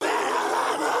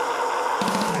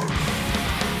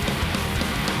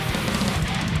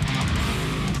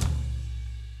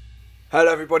Hello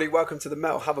everybody, welcome to the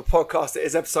Metal Hammer podcast. It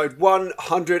is episode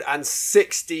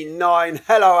 169.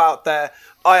 Hello out there,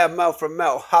 I am Mel from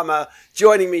Metal Hammer.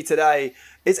 Joining me today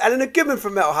is Eleanor Goodman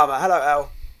from Metal Hammer. Hello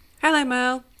El. Hello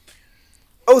Mel.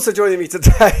 Also joining me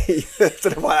today, I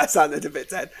don't know why that sounded a bit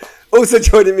dead. Also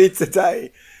joining me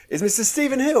today is Mr.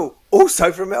 Stephen Hill,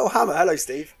 also from Metal Hammer. Hello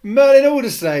Steve. Merlin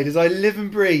Alderslade, as I live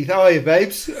and breathe. How are you,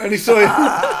 babes? I only saw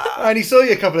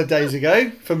you a couple of days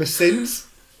ago for my sins.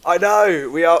 I know,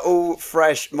 we are all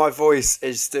fresh. My voice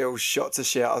is still shot to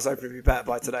shit. I was hoping to be better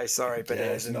by today, sorry, but Yeah,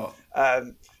 it it's isn't. not.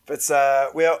 But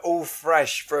we are all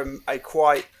fresh from a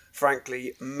quite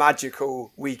frankly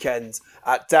magical weekend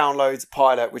at Downloads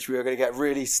Pilot, which we are going to get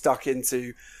really stuck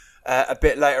into a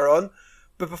bit later on.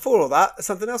 But before all that, there's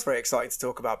something else very exciting to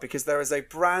talk about, because there is a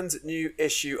brand new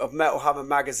issue of Metal Hammer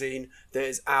magazine that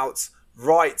is out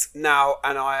right now,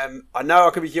 and I know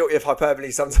I can be guilty of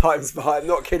hyperbole sometimes, but I'm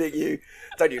not kidding you.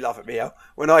 Don't you laugh at me, El,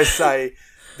 when I say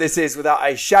this is without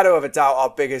a shadow of a doubt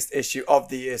our biggest issue of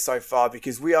the year so far,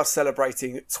 because we are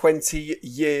celebrating 20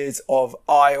 years of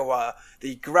Iowa,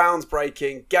 the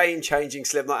groundbreaking, game-changing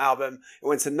Slipknot album. It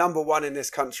went to number one in this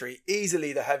country,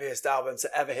 easily the heaviest album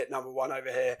to ever hit number one over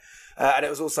here. And it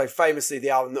was also famously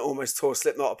the album that almost tore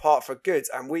Slipknot apart for good.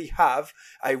 And we have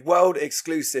a world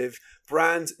exclusive,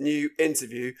 brand new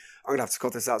interview. I'm going to have to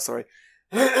cut this out, sorry.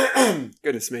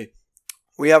 Goodness me.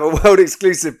 We have a world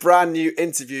exclusive, brand new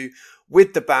interview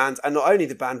with the band, and not only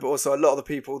the band, but also a lot of the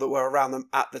people that were around them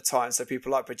at the time. So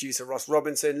people like producer Ross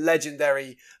Robinson,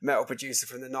 legendary metal producer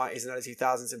from the 90s and early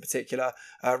 2000s in particular.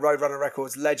 Roadrunner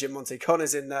Records legend Monty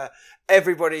Connor's in there.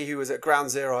 Everybody who was at ground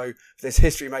zero for this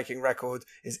history-making record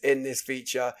is in this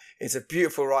feature. It's a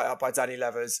beautiful write-up by Danny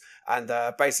Levers, and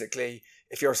basically,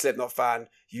 if you're a Slipknot fan,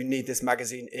 you need this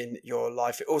magazine in your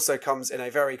life. It also comes in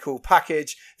a very cool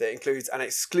package that includes an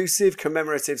exclusive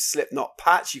commemorative Slipknot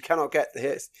patch. You cannot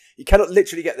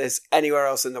literally get this anywhere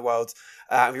else in the world.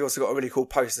 We've also got a really cool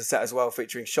poster set as well,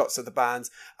 featuring shots of the band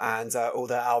and all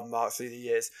their album art through the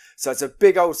years. So it's a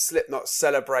big old Slipknot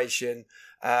celebration.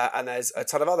 And there's a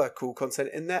ton of other cool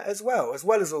content in there as well as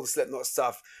all the Slipknot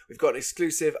stuff. We've got an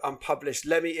exclusive unpublished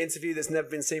Lemmy interview that's never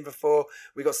been seen before.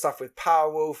 We've got stuff with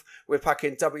Powerwolf. We're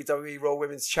packing WWE Raw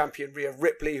Women's Champion Rhea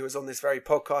Ripley, who was on this very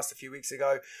podcast a few weeks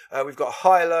ago. We've got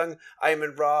Heilung,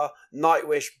 Amon Ra,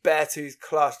 Nightwish, Beartooth,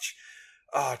 Clutch.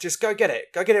 Oh, just go get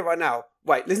it. Go get it right now.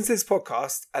 Wait, listen to this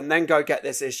podcast and then go get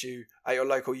this issue at your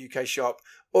local UK shop,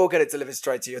 or get it delivered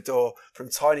straight to your door from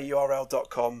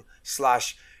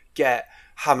tinyurl.com/get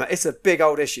Hammer. It's a big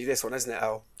old issue, this one, isn't it,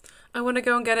 El? I want to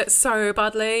go and get it so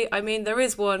badly. I mean, there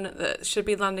is one that should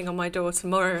be landing on my door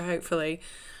tomorrow, hopefully.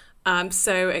 I'm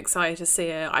so excited to see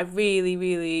it. I really,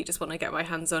 really just want to get my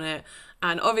hands on it.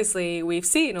 And obviously, we've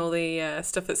seen all the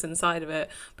stuff that's inside of it,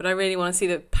 but I really want to see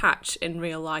the patch in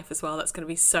real life as well. That's going to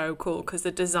be so cool because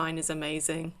the design is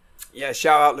amazing. Yeah,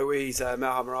 shout out Louise, Metal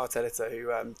Hammer art editor,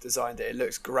 who designed it. It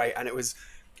looks great, and it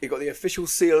got the official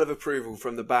seal of approval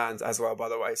from the band as well, by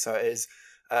the way. So it is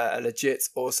a legit,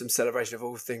 awesome celebration of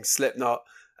all things Slipknot.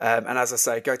 And as I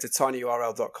say, go to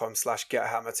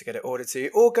tinyurl.com/gethammer to get it ordered to you,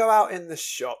 or go out in the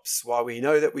shops while we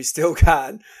know that we still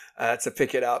can to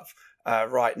pick it up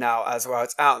right now as well.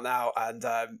 It's out now, and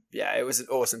it was an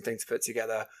awesome thing to put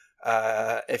together.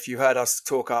 If you heard us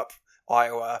talk up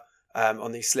Iowa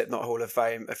on the Slipknot Hall of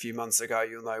Fame a few months ago,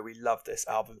 you'll know we love this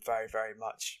album very, very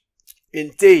much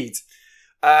indeed.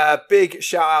 Big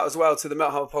shout out as well to the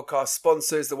Metal Hammer podcast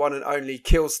sponsors, the one and only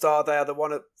Killstar. They are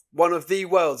one of the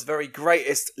world's very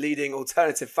greatest leading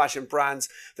alternative fashion brands.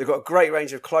 They've got a great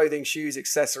range of clothing, shoes,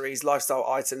 accessories, lifestyle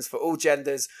items for all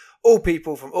genders, all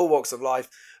people from all walks of life.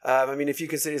 If you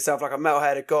consider yourself like a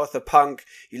metalhead, a goth, a punk,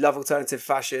 you love alternative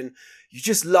fashion, you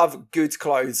just love good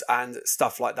clothes and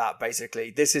stuff like that, basically,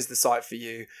 this is the site for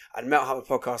you. And Metal Hammer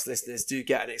podcast listeners do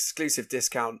get an exclusive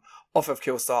discount off of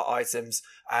Killstar items,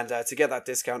 and to get that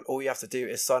discount, all you have to do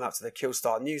is sign up to the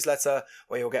Killstar newsletter,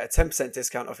 where you'll get a 10%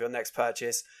 discount off your next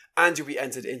purchase, and you'll be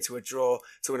entered into a draw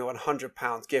to win a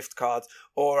 £100 gift card,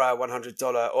 or a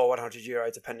 $100 or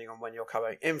 €100, depending on when you're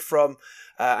coming in from.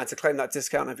 And to claim that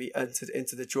discount and be entered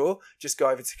into the draw, just go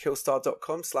over to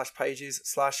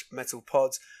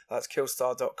killstar.com/pages/metalpods. That's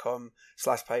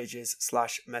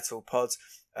killstar.com/pages/metalpods.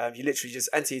 You literally just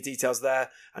enter your details there,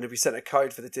 and you'll be sent a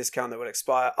code for the discount that will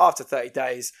expire after 30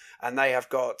 days. And they have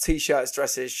got t-shirts,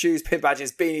 dresses, shoes, pin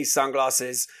badges, beanies,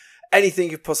 sunglasses, anything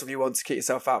you possibly want to keep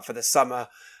yourself out for the summer.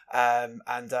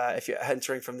 If you're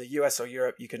entering from the US or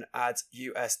Europe, you can add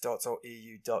US. or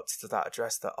EU. to that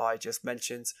address that I just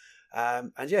mentioned.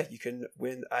 You can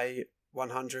win a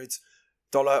 $100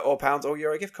 dollar or pound or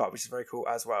euro gift card, which is very cool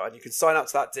as well. And you can sign up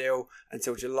to that deal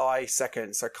until July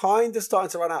 2nd. So kind of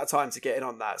starting to run out of time to get in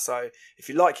on that. So if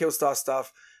you like Killstar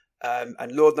stuff,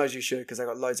 and Lord knows you should because they've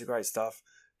got loads of great stuff,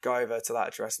 go over to that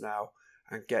address now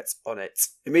and get on it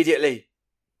immediately.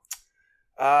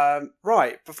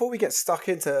 Right, before we get stuck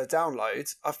into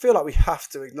downloads, I feel like we have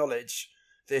to acknowledge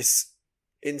this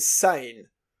insane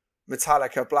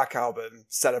Metallica Black Album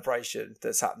celebration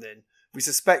that's happening. We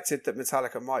suspected that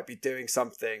Metallica might be doing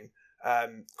something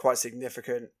quite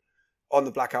significant on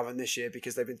the Black Album this year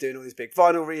because they've been doing all these big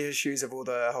vinyl reissues of all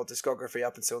the whole discography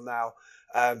up until now.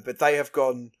 But they have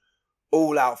gone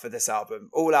all out for this album,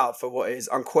 all out for what is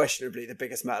unquestionably the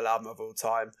biggest metal album of all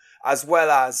time, as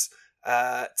well as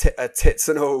a tits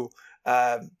and all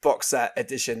box set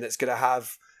edition that's going to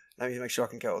have, let me make sure I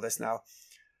can get all this now,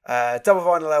 double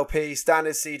vinyl LP,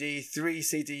 standard CD, 3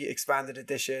 CD expanded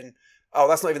edition. Oh,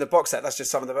 that's not even the box set, that's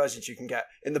just some of the versions you can get.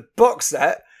 In the box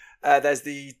set, there's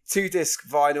the 2-disc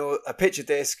vinyl, a picture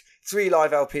disc, 3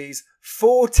 live LPs,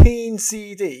 14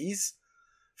 CDs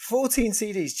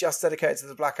just dedicated to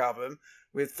the Black Album,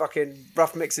 with fucking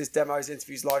rough mixes, demos,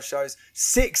 interviews, live shows,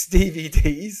 6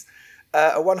 DVDs,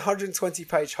 a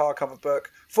 120-page hardcover book,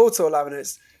 4 tour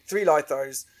laminates, 3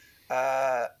 lithos,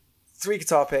 3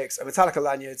 guitar picks, a Metallica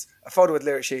lanyard, a folder with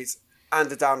lyric sheets,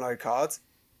 and a download card.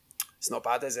 It's not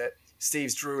bad, is it?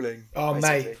 Steve's drooling. Oh,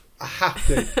 basically. mate, I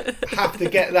have to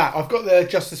get that. I've got the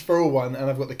Justice for All one, and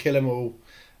I've got the Kill 'Em All.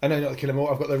 I know, not the Kill 'Em All.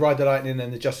 I've got the Ride the Lightning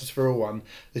and the Justice for All one.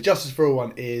 The Justice for All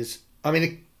one is, I mean,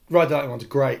 the Ride the Lightning one's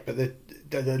great, but the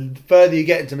further you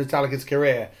get into Metallica's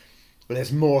career, well,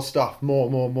 there's more stuff,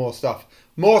 more stuff.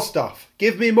 More stuff.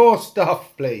 Give me more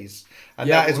stuff, please. And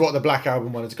that is what the Black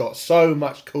Album one has got. So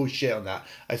much cool shit on that.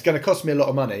 It's going to cost me a lot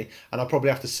of money, and I'll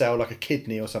probably have to sell like a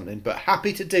kidney or something, but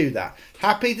happy to do that.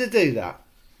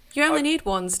 You only need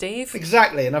one, Steve.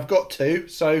 Exactly, and I've got 2,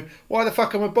 so why the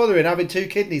fuck am I bothering having 2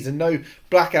 kidneys and no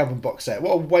Black Album box set?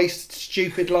 What a waste,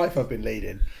 stupid life I've been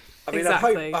leading. I mean,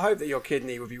 exactly. I hope that your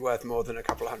kidney would be worth more than a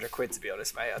couple of £100, to be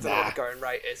honest, mate. I don't know what the going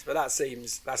rate is, but that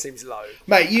seems low.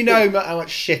 Mate, you know how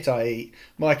much shit I eat.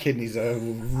 My kidneys are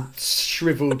a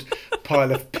shriveled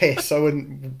pile of piss. I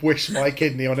wouldn't wish my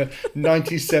kidney on a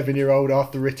 97-year-old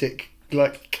arthritic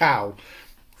cow.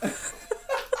 I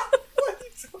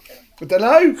don't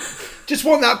know. Just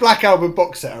want that Black Album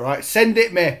box set, all right? Send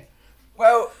it me.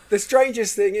 Well, the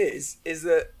strangest thing is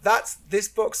that this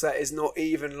box set is not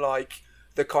even like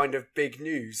the kind of big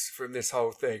news from this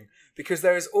whole thing, because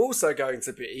there is also going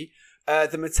to be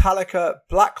the Metallica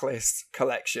Blacklist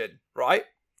collection, right?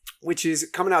 Which is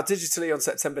coming out digitally on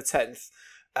September 10th,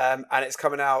 and it's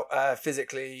coming out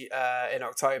physically in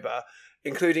October,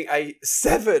 including a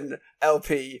 7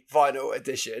 LP vinyl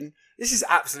edition. This is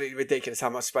absolutely ridiculous how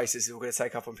much space this is all going to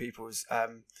take up on people's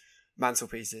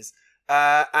mantelpieces.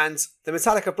 And the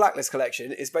Metallica Blacklist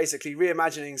collection is basically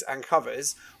reimaginings and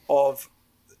covers of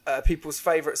people's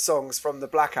favourite songs from the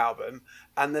Black Album,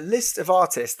 and the list of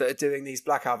artists that are doing these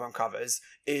Black Album covers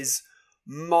is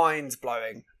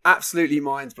mind-blowing, absolutely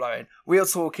mind-blowing. We are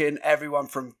talking everyone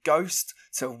from Ghost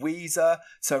to Weezer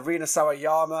to Rina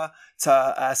Sawayama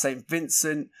to St.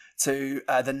 Vincent to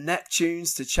the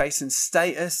Neptunes to Chase and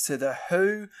Status to The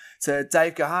Who to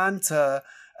Dave Gahan to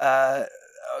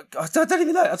I don't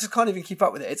even know. I just can't even keep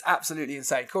up with it. It's absolutely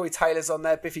insane. Corey Taylor's on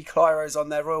there. Biffy Clyro's on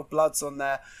there. Royal Blood's on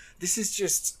there. This is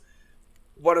just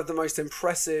one of the most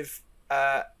impressive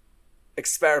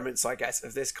experiments, I guess,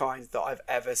 of this kind that I've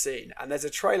ever seen. And there's a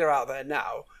trailer out there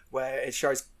now where it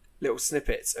shows little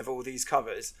snippets of all these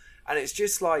covers. And it's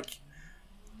just like,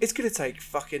 it's going to take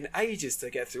fucking ages to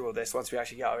get through all this once we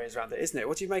actually get our ears around it, isn't it?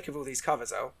 What do you make of all these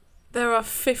covers, El? There are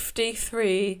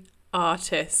 53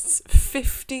 artists.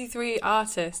 53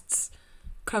 artists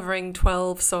covering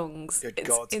 12 songs. Good it's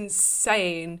God.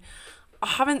 Insane. I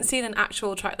haven't seen an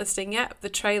actual track listing yet. The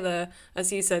trailer,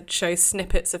 as you said, shows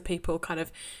snippets of people kind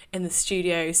of in the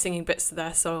studio singing bits of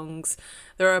their songs.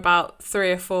 There are about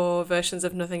 3 or 4 versions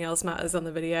of Nothing Else Matters on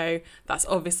the video. That's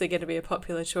obviously going to be a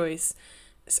popular choice.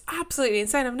 It's absolutely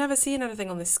insane. I've never seen anything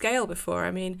on this scale before.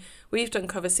 I mean, we've done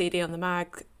cover CD on the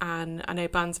mag, and I know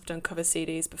bands have done cover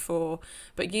CDs before,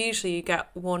 but usually you get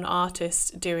one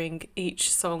artist doing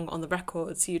each song on the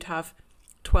record, so you'd have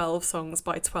 12 songs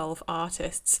by 12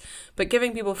 artists. But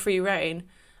giving people free reign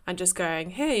and just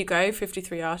going, here you go,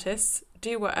 53 artists,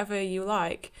 do whatever you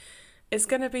like, it's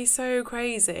going to be so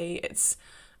crazy.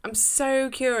 I'm so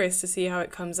curious to see how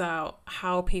it comes out,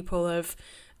 how people have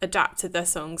adapted their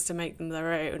songs to make them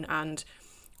their own, and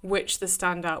which the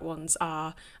standout ones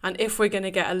are, and if we're going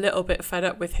to get a little bit fed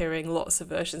up with hearing lots of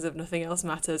versions of Nothing Else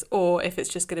Matters, or if it's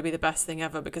just going to be the best thing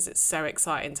ever because it's so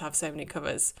exciting to have so many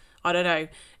covers. I don't know.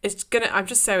 I'm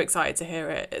just so excited to hear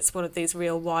it. It's one of these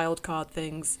real wild card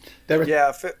things. Sorry,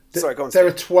 go on. There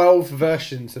are 12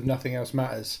 versions of Nothing Else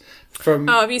Matters.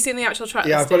 Have you seen the actual track?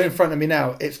 Yeah, I've got it in front of me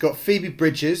now. It's got Phoebe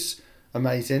Bridgers,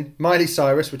 amazing. Miley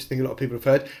Cyrus, which I think a lot of people have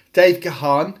heard. Dave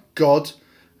Gahan, God,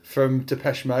 from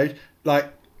Depeche Mode.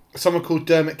 Like, someone called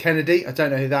Dermot Kennedy, I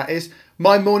don't know who that is.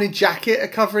 My Morning Jacket are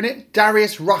covering it.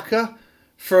 Darius Rucker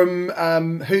from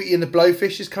Hootie and the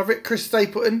Blowfish is covering it. Chris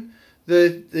Stapleton,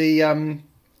 the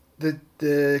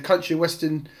country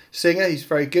western singer, he's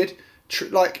very good.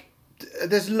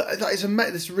 There's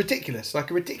ridiculous,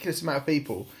 like a ridiculous amount of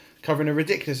people covering a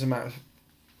ridiculous amount of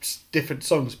different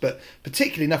songs, but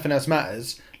particularly Nothing Else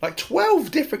Matters. Like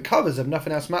 12 different covers of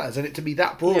Nothing Else Matters, and it to be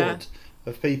that broad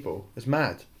of people is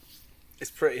mad. It's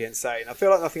pretty insane. I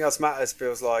feel like Nothing Else Matters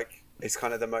feels like it's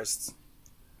kind of the most,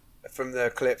 from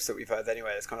the clips that we've heard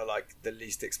anyway, it's kind of like the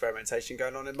least experimentation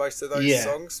going on in most of those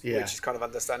songs, which is kind of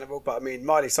understandable. But I mean,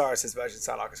 Miley Cyrus's version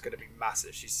sounds like it's going to be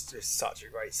massive. She's just such a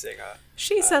great singer.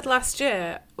 She said last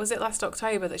year, was it last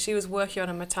October, that she was working on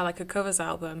a Metallica covers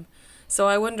album. So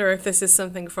I wonder if this is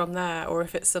something from there, or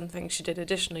if it's something she did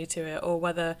additionally to it, or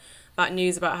whether that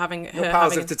news about having her Your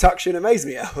powers of deduction amaze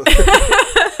me, Al.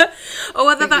 or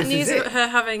whether that news of her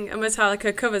having a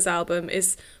Metallica covers album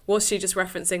was she just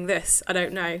referencing this? I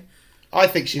don't know. I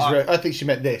think I think she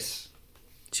meant this.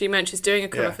 She meant she's doing a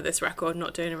cover for this record,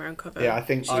 not doing her own cover. Yeah, I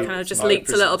think she kind of just leaked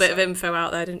a little bit of info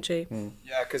out there, didn't she? Mm.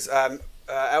 Yeah, because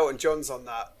Elton John's on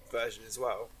that version as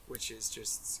well, which is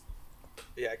just...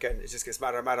 Yeah, again, it just gets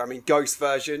madder and madder. I mean, Ghost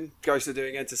version. Ghost are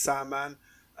doing Enter Sandman.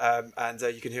 And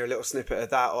you can hear a little snippet of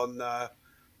that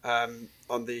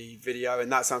on the video, and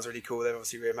that sounds really cool. They've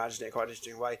obviously reimagined it in quite an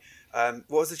interesting way. What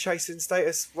was the Chasing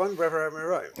Status one? Rever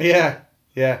Rome? Yeah.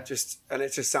 And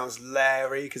it just sounds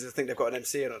Larry, because I think they've got an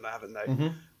MC in on that, haven't they?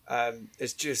 Mm-hmm.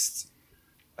 It's just...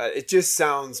 it just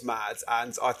sounds mad,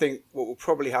 and I think what we'll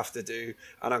probably have to do,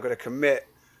 and I'm going to commit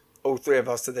all three of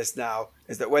us to this now,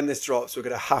 is that when this drops, we're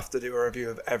going to have to do a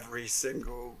review of every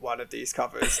single one of these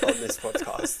covers on this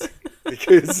podcast.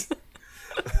 Because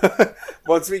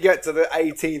once we get to the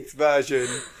 18th version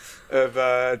of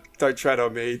Don't Tread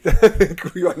on Me,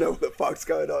 we won't know what the fuck's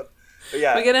going on. But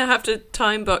yeah. We're going to have to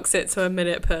time box it to a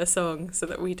minute per song so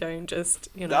that we don't just,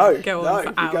 go on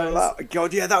for hours.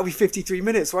 God, yeah, that'll be 53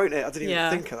 minutes, won't it? I didn't even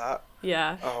think of that.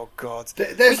 Yeah. Oh God.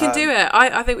 We can do it.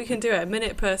 I think we can do it. A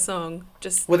minute per song.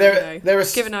 Just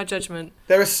given our judgment.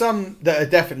 There are some that are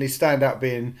definitely stand out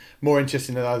being more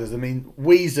interesting than others. I mean,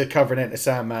 Weezer covering Enter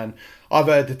Sandman. I've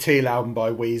heard the Teal album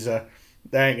by Weezer.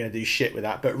 They ain't going to do shit with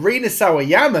that. But Rina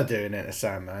Sawayama doing Enter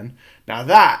Sandman. Now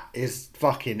that is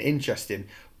fucking interesting.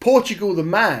 Portugal the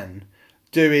Man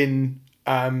doing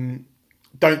Don't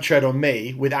Tread on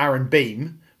Me with Aaron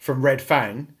Beam from Red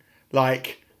Fang.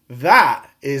 Like... that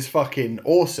is fucking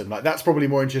awesome. Like, that's probably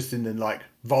more interesting than, like,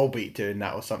 Volbeat doing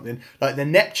that or something. Like, the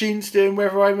Neptunes doing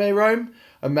Wherever I May Roam.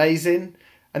 Amazing.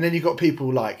 And then you've got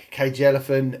people like Cage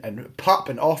Elephant and Pup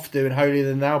and Off doing Holier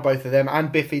Than Thou, both of them.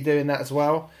 And Biffy doing that as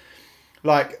well.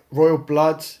 Like, Royal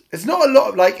Blood. It's not a lot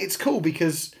of, like, it's cool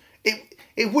because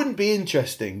it wouldn't be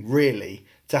interesting, really,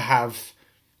 to have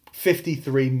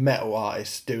 53 metal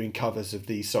artists doing covers of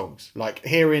these songs. Like,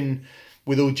 hearing...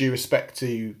 with all due respect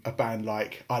to a band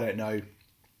like, I don't know,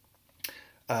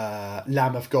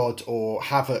 Lamb of God or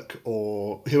Havoc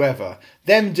or whoever,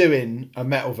 them doing a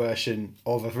metal version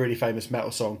of a really famous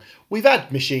metal song. We've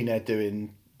had Machine Head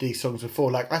doing these songs before.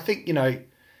 Like, I think,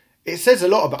 it says a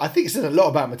lot about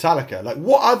Metallica. Like,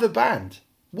 what other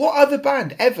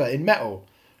band ever in metal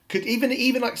could,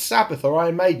 even like Sabbath or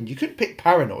Iron Maiden, you couldn't pick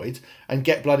Paranoid and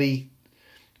get bloody,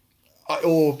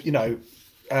 or,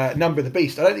 Number of the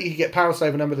Beast. I don't think you could get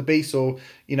Powerslave or Number of the Beast or,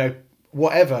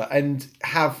 whatever, and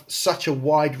have such a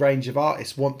wide range of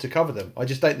artists want to cover them. I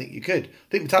just don't think you could. I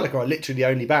think Metallica are literally the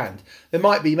only band. There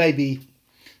might be maybe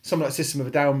someone like System of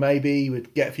a Down, maybe you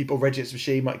would get a few people. Rage Against the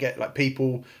Machine might get like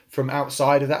people from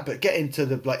outside of that, but get into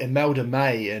the like Imelda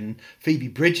May and Phoebe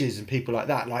Bridgers and people like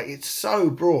that. Like, it's so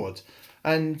broad,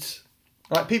 and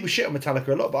like people shit on Metallica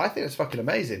a lot, but I think it's fucking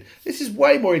amazing. This is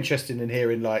way more interesting than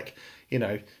hearing like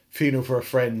Funeral for a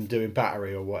Friend doing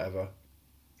Battery or whatever.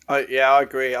 I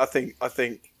agree. I think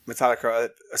Metallica are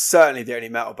certainly the only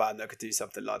metal band that could do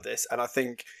something like this, and I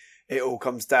think it all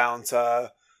comes down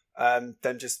to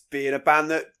them just being a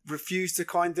band that refuse to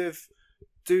kind of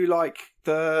do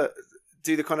the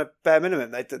kind of bare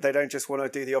minimum. They don't just want to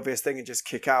do the obvious thing and just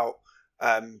kick out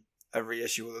a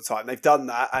reissue all the time. They've done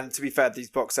that, and to be fair, these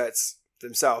box sets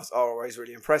themselves are always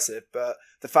really impressive, but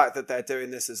the fact that they're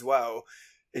doing this as well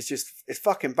is it's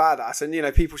fucking badass. And, you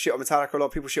know, people shit on Metallica a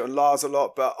lot, people shit on Lars a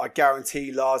lot, but I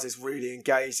guarantee Lars is really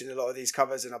engaged in a lot of these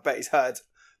covers, and I bet he's heard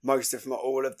most, if not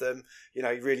all of them. You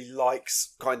know, he really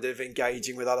likes kind of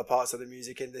engaging with other parts of the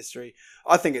music industry.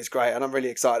 I think it's great, and I'm really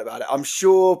excited about it. I'm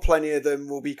sure plenty of them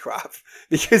will be crap,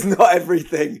 because not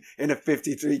everything in a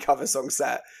 53 cover song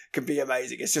set can be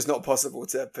amazing. It's just not possible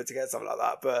to put together something like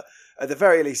that. But at the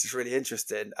very least, it's really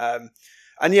interesting.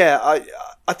 And yeah,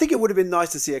 I think it would have been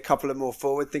nice to see a couple of more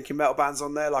forward-thinking metal bands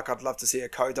on there. Like, I'd love to see a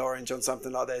Code Orange on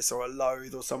something like this, or a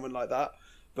Loathe or someone like that.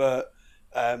 But,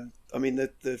 I mean,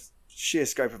 the sheer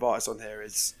scope of artists on here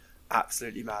is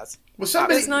absolutely mad. Well,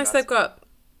 it's nice they've got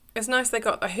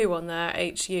the Who on there,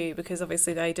 HU, because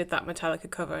obviously they did that Metallica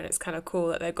cover, and it's kind of cool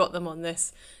that they've got them on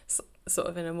this sort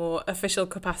of in a more official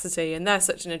capacity, and they're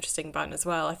such an interesting band as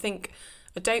well. I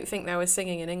don't think they were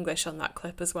singing in English on that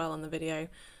clip as well on the video,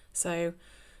 so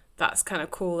that's kind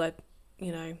of cool that,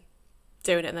 you know,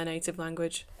 doing it in their native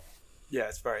language. Yeah,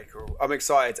 it's very cool. I'm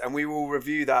excited, and we will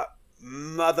review that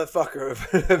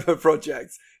motherfucker of a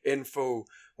project in full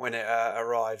when it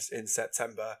arrives in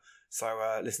September.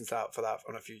 So listen to that for that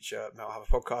on a future Metal Hammer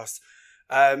podcast.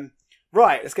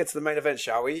 Right, let's get to the main event,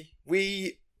 shall we?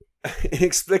 We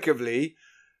inexplicably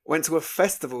went to a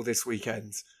festival this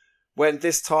weekend. When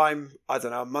this time, I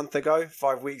don't know, a month ago,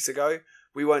 5 weeks ago,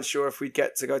 we weren't sure if we'd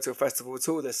get to go to a festival at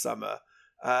all this summer.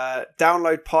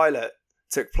 Download Pilot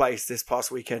took place this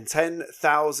past weekend.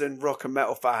 10,000 rock and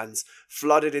metal fans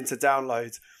flooded into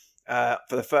Download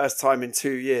for the first time in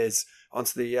 2 years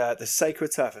onto the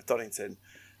sacred turf of Donington.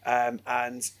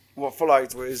 And what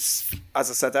followed was, as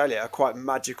I said earlier, a quite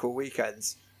magical weekend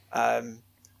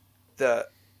that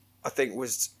I think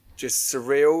was just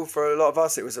surreal for a lot of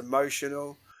us. It was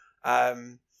emotional.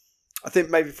 I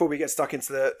think maybe before we get stuck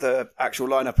into the actual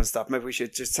lineup and stuff, maybe we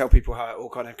should just tell people how it all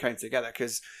kind of came together,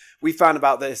 because we found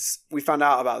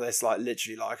out about this like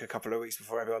literally like a couple of weeks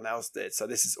before everyone else did. So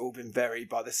this has all been very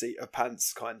by the seat of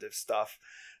pants kind of stuff.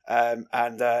 And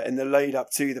in the lead up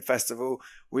to the festival,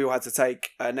 we all had to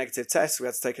take a negative test. We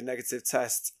had to take a negative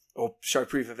test or show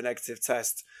proof of a negative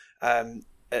test. I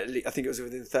think it was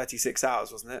within 36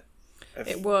 hours, wasn't it?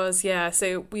 It was, yeah.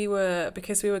 So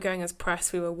because we were going as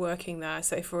press, we were working there.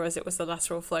 So for us, it was the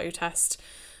lateral flow test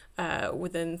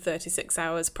within 36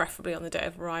 hours, preferably on the day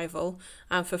of arrival.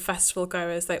 And for festival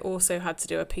goers, they also had to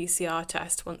do a PCR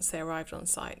test once they arrived on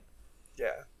site.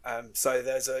 Yeah. So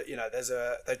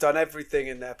they've done everything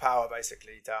in their power,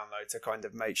 basically, Download, to kind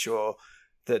of make sure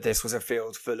that this was a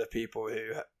field full of people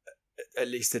who at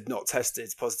least had not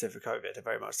tested positive for COVID, had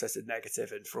very much tested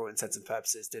negative, and for all intents and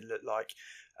purposes did look like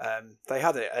they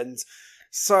had it. And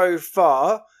so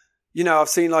far, you know, I've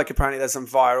seen like apparently there's some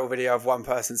viral video of one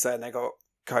person saying they got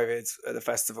COVID at the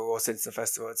festival or since the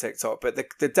festival on TikTok, but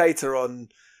the data on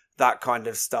that kind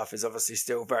of stuff is obviously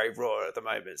still very raw at the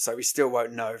moment, so we still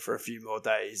won't know for a few more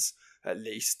days at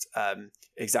least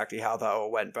exactly how that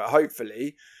all went. But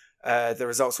hopefully the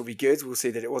results will be good. We'll see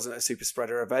that it wasn't a super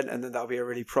spreader event, and then that'll be a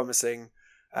really promising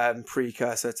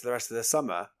precursor to the rest of the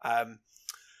summer.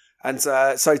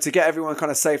 So to get everyone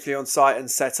kind of safely on site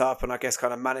and set up and I guess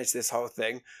kind of manage this whole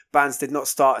thing, bands did not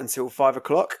start until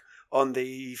 5:00 on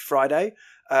the Friday.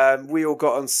 We all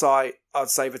got on site, I'd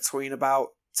say between about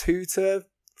 2 to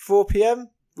 4 p.m.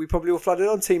 We probably all flooded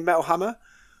on Team Metal Hammer.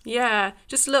 Yeah,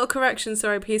 just a little correction,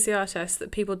 PCR tests,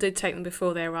 that people did take them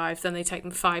before they arrived, then they take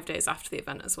them 5 days after the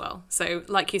event as well. So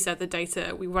like you said, the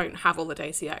data, we won't have all the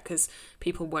data yet because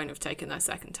people won't have taken their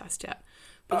second test yet.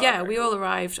 But we all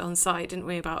arrived on site, didn't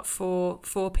we, about 4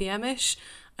 p.m-ish,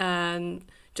 and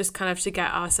just kind of to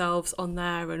get ourselves on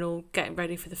there and all getting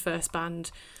ready for the first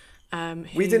band.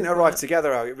 We didn't arrive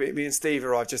together. Me and Steve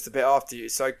arrived just a bit after you.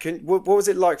 So what was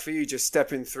it like for you just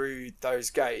stepping through those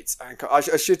gates? And I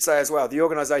should say as well, the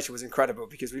organisation was incredible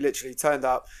because we literally turned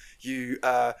up. You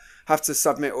have to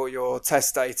submit all your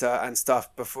test data and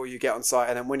stuff before you get on site.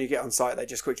 And then when you get on site, they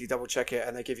just quickly double check it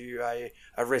and they give you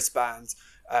a wristband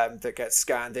that gets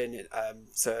scanned in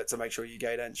to make sure you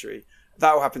gain entry.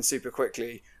 That will happen super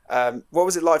quickly. What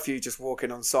was it like for you just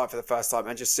walking on site for the first time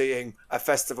and just seeing a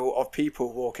festival of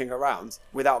people walking around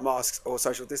without masks or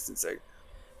social distancing?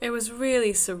 It was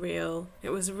really surreal. It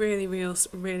was really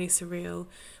surreal.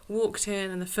 Walked in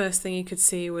and the first thing you could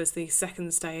see was the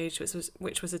second stage,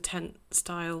 which was a tent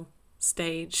style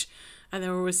stage, and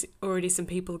there was already some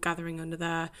people gathering under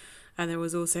there. And there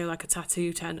was also like a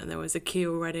tattoo tent and there was a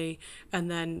queue already. And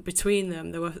then between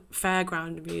them, there were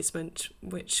fairground amusement,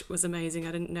 which was amazing.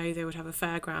 I didn't know they would have a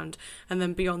fairground. And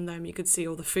then beyond them, you could see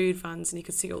all the food vans and you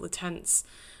could see all the tents.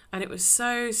 And it was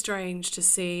so strange to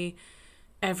see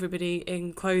everybody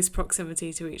in close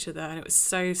proximity to each other, and it was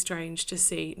so strange to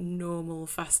see normal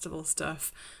festival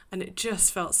stuff, and it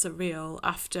just felt surreal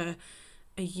after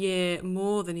a year,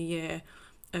 more than a year,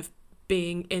 of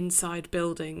being inside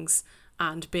buildings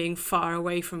and being far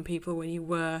away from people when you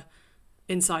were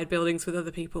inside buildings with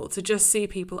other people, to just see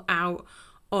people out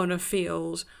on a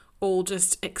field all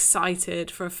just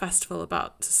excited for a festival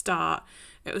about to start.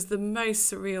 It was the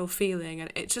most surreal feeling,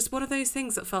 and it's just one of those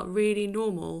things that felt really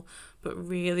normal but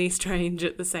really strange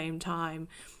at the same time.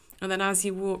 And then as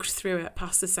you walked through it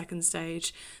past the second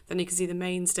stage, then you could see the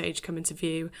main stage come into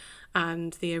view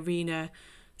and the arena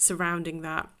surrounding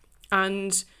that.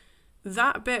 And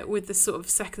that bit with the sort of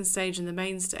second stage and the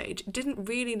main stage didn't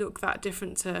really look that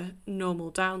different to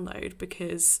normal Download,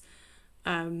 because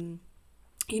in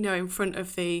front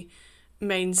of the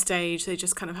main stage they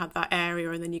just kind of had that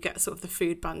area, and then you get sort of the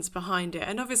food bands behind it,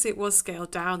 and obviously it was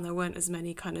scaled down. There weren't as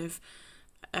many kind of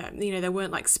there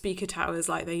weren't like speaker towers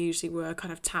like they usually were,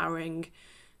 kind of towering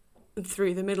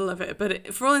through the middle of it,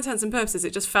 but for all intents and purposes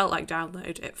it just felt like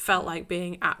Download. It felt like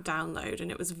being at Download, and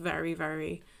it was very,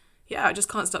 very, I just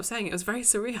can't stop saying it was very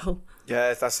surreal.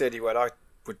 Yeah, that's the only word I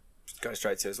would go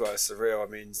straight to as well. It's surreal. I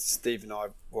mean, Steve and I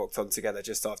walked on together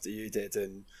just after you did,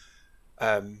 and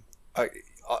it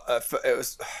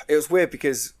was weird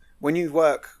because when you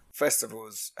work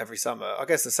festivals every summer, I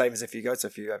guess the same as if you go to a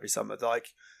few every summer, like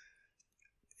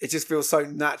it just feels so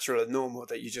natural and normal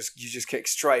that you just kick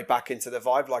straight back into the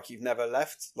vibe like you've never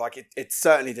left. Like it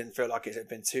certainly didn't feel like it had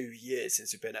been 2 years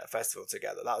since we've been at a festival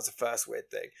together. That was the first weird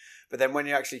thing. But then when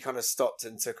you actually kind of stopped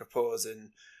and took a pause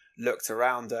and looked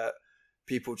around at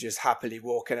people just happily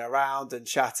walking around and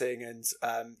chatting, and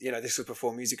this was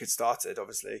before music had started,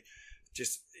 obviously.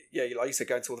 Just like you said,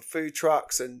 going to all the food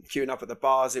trucks and queuing up at the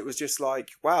bars. It was just like,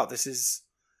 wow, this is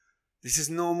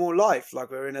normal life.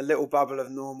 Like we're in a little bubble of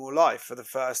normal life for the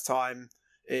first time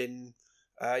in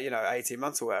 18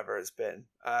 months or whatever it's been.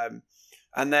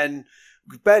 And then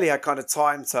we barely had kind of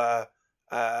time to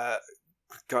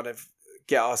kind of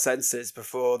get our senses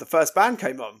before the first band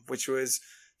came on, which was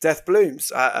Death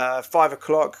Blooms at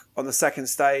 5:00 on the second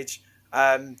stage.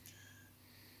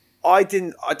 I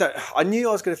knew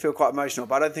I was going to feel quite emotional,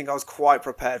 but I don't think I was quite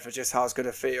prepared for just how I was going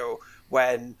to feel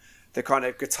when the kind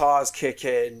of guitars kick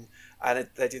in and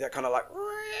they do that kind of like,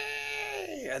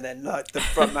 and then like the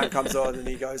front man comes on and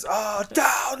he goes,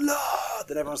 Download,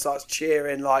 and everyone starts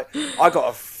cheering. Like I got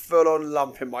a full on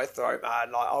lump in my throat,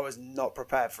 man. Like I was not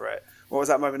prepared for it. What was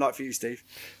that moment like for you, Steve?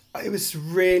 It was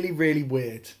really, really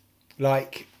weird.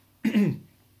 Like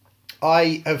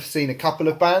I have seen a couple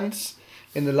of bands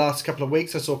in the last couple of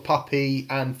weeks. I saw Puppy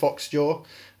and Foxjaw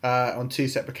on 2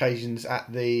 separate occasions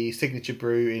at the Signature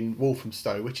Brew in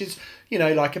Walthamstow, which is,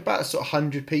 like about a sort of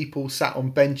 100 people sat on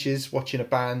benches watching a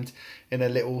band in a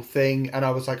little thing. And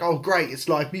I was like, oh, great, it's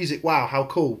live music. Wow, how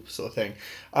cool, sort of thing.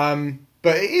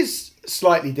 But it is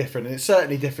slightly different, and it's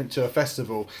certainly different to a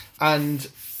festival. And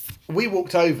we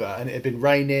walked over and it had been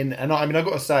raining. And I've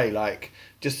got to say, like,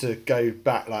 just to go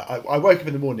back, like I woke up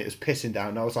in the morning, it was pissing down,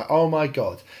 and I was like, oh my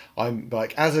God, I'm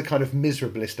like, as a kind of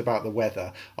miserablist about the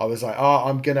weather, I was like,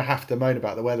 I'm going to have to moan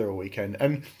about the weather all weekend.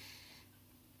 And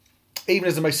even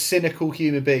as the most cynical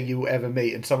human being you will ever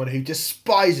meet, and someone who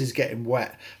despises getting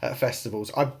wet at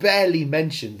festivals, I barely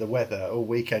mentioned the weather all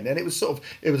weekend, and it was a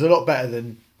lot better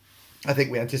than I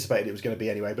think we anticipated it was going to be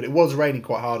anyway. But it was raining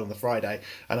quite hard on the Friday,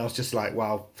 and I was just like,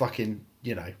 wow, fucking,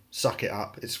 suck it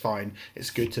up. It's fine. It's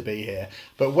good to be here.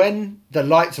 But when the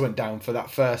lights went down for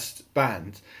that first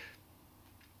band,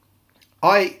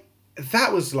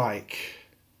 that was like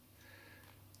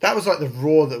the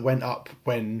roar that went up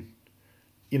when,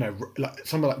 like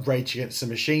something like Rage Against the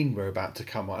Machine were about to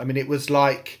come on. I mean, it was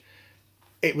like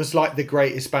the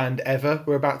greatest band ever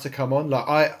were about to come on.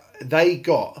 They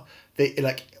got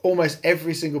almost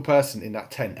every single person in that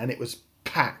tent, and it was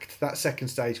packed. That second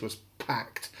stage was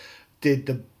packed. Did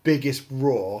the biggest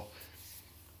roar,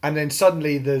 and then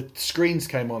suddenly the screens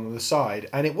came on the side,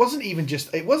 and it wasn't even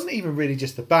really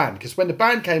just the band, because when the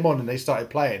band came on and they started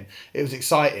playing, it was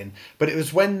exciting. But it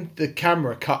was when the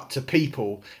camera cut to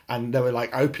people and they were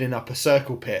like opening up a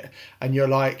circle pit, and you're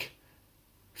like,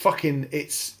 fucking,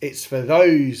 it's for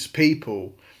those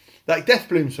people. Like, Death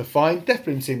Blooms were fine. Death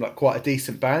Blooms seemed like quite a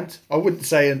decent band. I wouldn't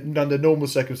say under normal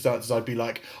circumstances I'd be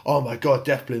like, oh my God,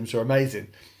 Death Blooms are amazing.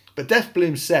 But Death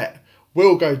Blooms' set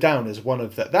will go down as one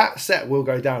of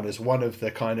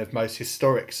the kind of most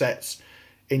historic sets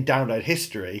in Download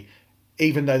history,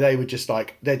 even though they're just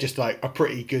like a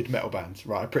pretty good metal band,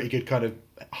 right? A pretty good kind of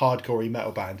hardcore-y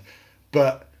metal band.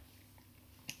 But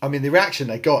I mean, the reaction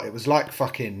they got, it was like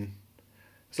fucking,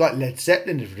 It's like Led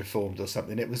Zeppelin had reformed or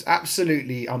something. It was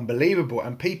absolutely unbelievable,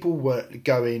 and people were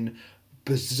going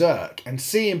berserk. And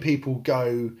seeing people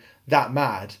go that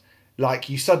mad, like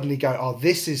you suddenly go, "Oh,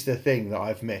 this is the thing that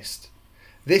I've missed.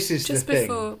 This is the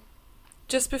thing."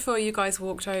 Just before you guys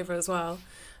walked over as well,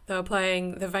 they were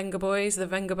playing the Venga Boys. The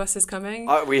Venga Bus is coming.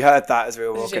 We heard that as we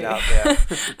were walking out. Yeah,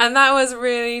 and that was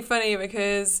really funny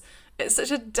because it's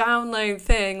such a Download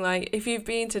thing. Like, if you've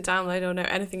been to Download or know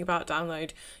anything about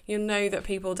Download, you'll know that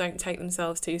people don't take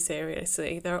themselves too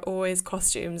seriously. There are always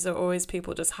costumes. There are always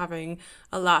people just having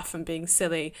a laugh and being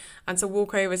silly. And to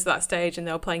walk over to that stage and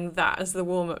they were playing that as the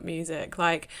warm-up music,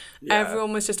 like,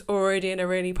 everyone was just already in a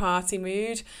really party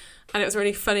mood. And it was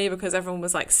really funny because everyone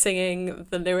was like singing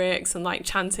the lyrics and like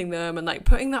chanting them and like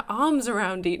putting their arms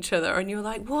around each other. And you were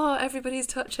like, what? Everybody's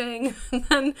touching. And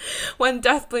then when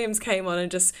Death Blooms came on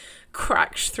and just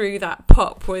crashed through that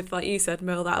pop with, like you said,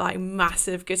 Mill, that like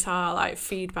massive guitar like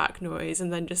feedback noise,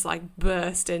 and then just like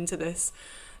burst into this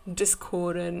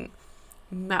discordant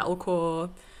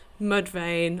metalcore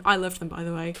Mudvayne, I loved them by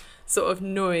the way, sort of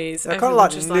noise. They're kind of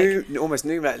like just almost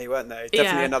new metal-y, weren't they?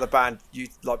 Definitely another band you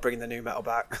like bringing the new metal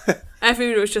back.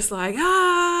 Everyone was just like,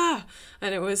 ah,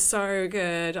 and it was so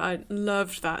good. I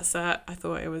loved that set. I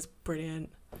thought it was brilliant.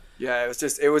 Yeah,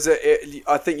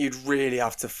 I think you'd really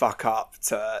have to fuck up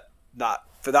to that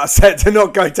for that set to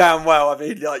not go down well. I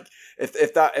mean, like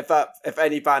if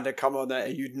any band had come on there,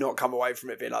 you'd not come away from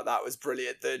it being like that was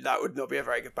brilliant, then that would not be a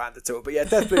very good band at all. But yeah,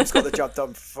 Death Blooms got the job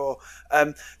done before.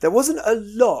 There wasn't a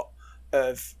lot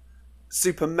of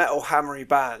super metal hammery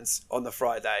bands on the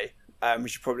Friday, we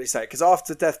should probably say, because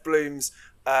after Death Blooms,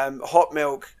 Hot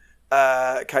Milk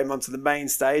came onto the main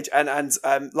stage, and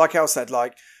like El said,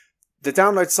 like the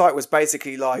Download site was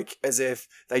basically like as if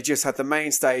they just had the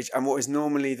main stage and what is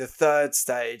normally the third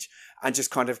stage and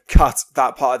just kind of cut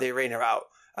that part of the arena out.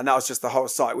 And that was just the whole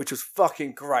site, which was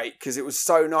fucking great because it was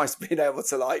so nice being able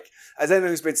to, like, as anyone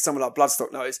who's been to someone like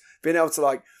Bloodstock knows, being able to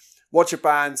like watch a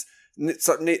band,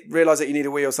 realise that you need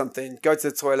a wee or something, go to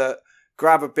the toilet,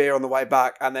 grab a beer on the way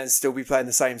back and then still be playing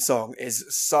the same song is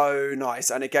so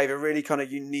nice. And it gave a really kind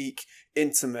of unique,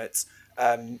 intimate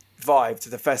vibe to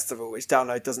the festival, which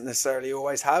Download doesn't necessarily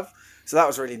always have. So that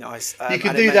was really nice. You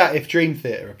could do that if Dream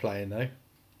Theater are playing, though.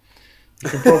 You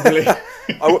can probably.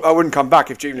 I wouldn't come back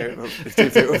if Dream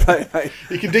Theater were playing. Mate.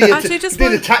 You can do your you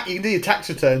can do your tax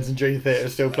returns and Dream Theater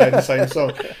still playing the same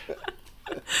song.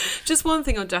 Just one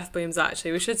thing on Death Blooms,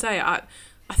 actually, we should say.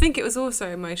 I think it was also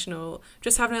emotional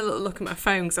just having a little look at my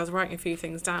phone because I was writing a few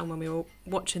things down when we were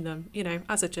watching them, you know,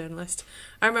 as a journalist.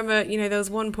 I remember, you know, there was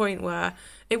one point where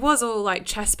it was all like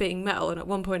chest beating metal, and at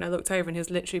one point I looked over and he was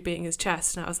literally beating his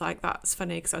chest, and I was like, that's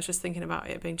funny because I was just thinking about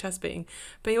it being chest beating.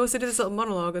 But he also did this little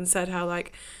monologue and said how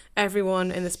like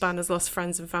everyone in this band has lost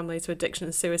friends and family to addiction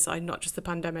and suicide, not just the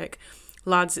pandemic.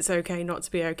 Lads, it's okay not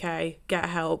to be okay. Get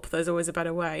help. There's always a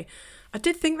better way. I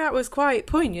did think that was quite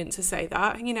poignant to say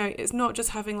that. You know, it's not just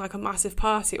having like a massive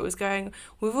party. It was going,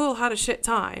 we've all had a shit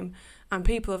time, and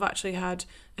people have actually had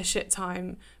a shit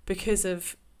time because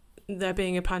of there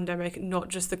being a pandemic, not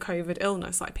just the COVID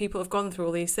illness. Like, people have gone through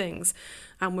all these things,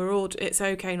 and it's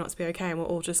okay not to be okay, and we're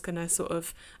all just going to sort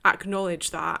of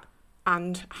acknowledge that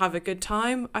and have a good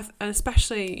time. And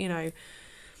especially, you know,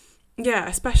 yeah,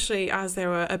 especially as there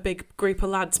were a big group of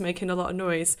lads making a lot of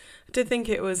noise. I did think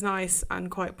it was nice and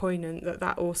quite poignant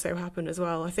that also happened as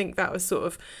well. I think that was sort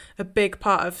of a big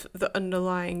part of the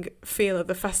underlying feel of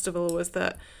the festival, was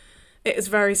that it is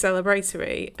very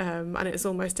celebratory, and it's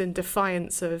almost in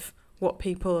defiance of what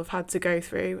people have had to go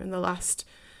through in the last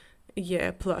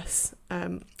year plus.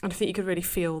 And I think you could really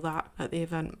feel that at the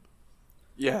event.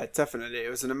 Yeah, definitely. It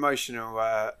was an emotional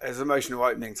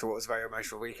opening to what was a very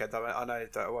emotional weekend. I know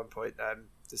that at one point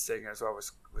the singer as well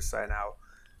was saying how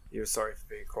he was sorry for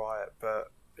being quiet,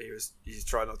 but he's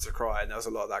trying not to cry, and there was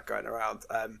a lot of that going around.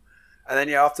 And then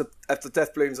after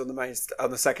Death Blooms on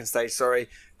the second stage,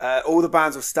 all the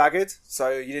bands were staggered, so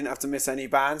you didn't have to miss any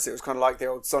bands. It was kind of like the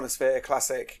old Sonosphere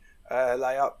classic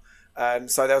layup.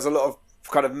 So there was a lot of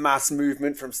kind of mass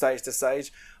movement from stage to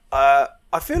stage.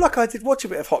 I feel like I did watch a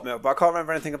bit of Hot Milk, but I can't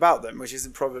remember anything about them, which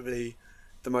isn't probably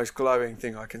the most glowing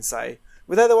thing I can say.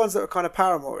 Were they the ones that were kind of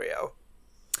Paramore?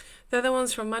 They're the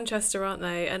ones from Manchester, aren't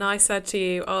they? And I said to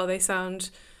you, I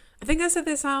think I said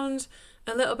they sound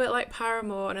a little bit like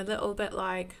Paramore and a little bit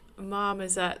like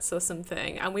Marmozets or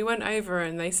something. And we went over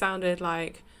and they sounded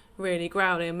like really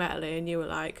growly and metally, and you were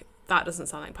like, that doesn't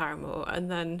sound like Paramore.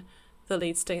 And then the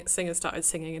lead singer started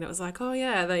singing, and it was like, oh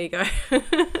yeah, there you go.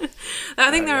 I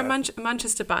think they're a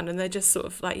Manchester band, and they're just sort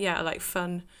of like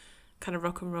fun kind of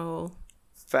rock and roll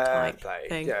fair play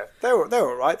thing. Yeah, they were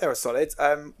all right, they were solid.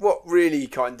 What really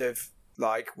kind of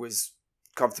like was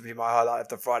comfortably my highlight of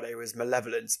the Friday was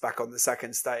Malevolence back on the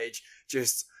second stage.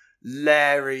 Just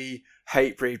Larry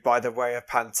Hatebreed by the way of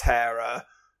Pantera.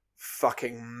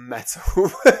 Fucking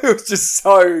metal. It was just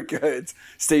so good.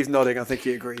 Steve's nodding. I think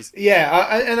he agrees.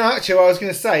 Yeah, and actually, I was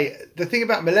going to say, the thing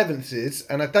about Malevolence is,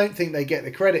 and I don't think they get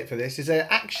the credit for this, is they're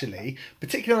actually,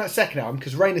 particularly on that second album,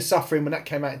 because Reign of Suffering, when that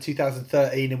came out in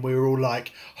 2013, and we were all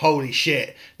like, holy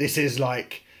shit, this is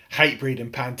like Hatebreed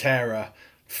and Pantera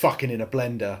fucking in a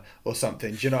blender or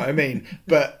something. Do you know what I mean?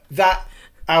 But that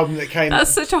album that came... That's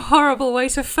such a horrible way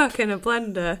to fuck in a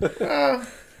blender.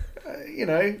 You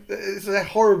know, it's a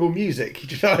horrible music.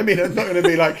 Do you know what I mean? I'm not going to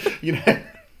be like, you know...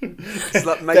 It's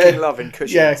like making love in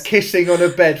cushions. Yeah, kissing on a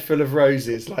bed full of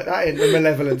roses. Like that in the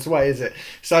Malevolence way, is it?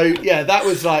 So, yeah, that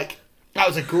was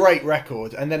a great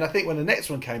record. And then I think when the next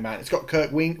one came out, it's got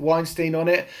Kirk Weinstein on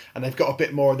it, and they've got a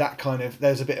bit more of that kind of...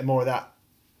 There's a bit more of that,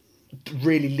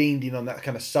 really leaned in on that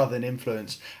kind of southern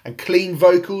influence and clean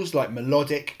vocals, like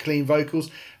melodic clean vocals,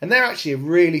 and they're actually a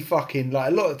really fucking, like,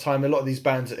 a lot of the time a lot of these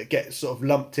bands that get sort of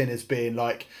lumped in as being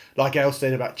like El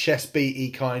said about chest beaty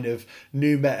kind of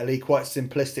new metal-y, quite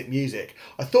simplistic music.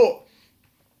 I thought,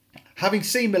 having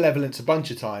seen Malevolence a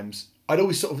bunch of times, I'd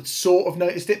always sort of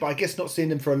noticed it, but I guess not seeing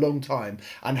them for a long time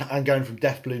and going from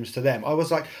Death Blooms to them, I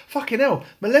was like, fucking hell,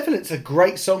 Malevolence are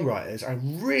great songwriters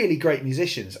and really great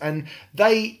musicians, and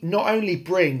they not only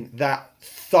bring that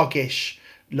thuggish,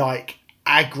 like,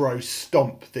 aggro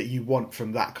stomp that you want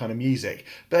from that kind of music,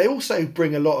 but they also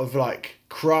bring a lot of like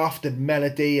craft and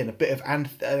melody and a bit of kind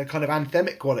of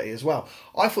anthemic quality as well.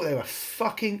 I thought they were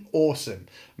fucking awesome,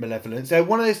 Malevolence. They're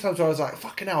one of those times where I was like,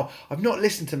 fucking hell, I've not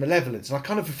listened to Malevolence, and I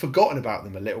kind of have forgotten about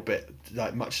them a little bit,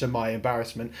 like, much to my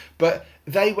embarrassment, but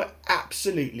they were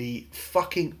absolutely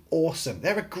fucking awesome.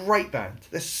 They're a great band.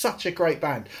 They're such a great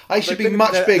band. They should be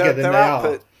much bigger than they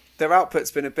are. Their output's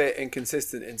been a bit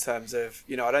inconsistent in terms of,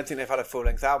 you know, I don't think they've had a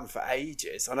full-length album for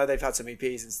ages. I know they've had some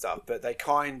EPs and stuff, but they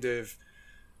kind of,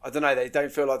 I don't know, they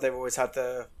don't feel like they've always had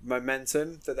the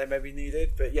momentum that they maybe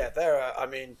needed. But yeah, I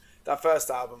mean, that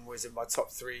first album was in my top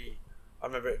 3. I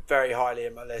remember it very highly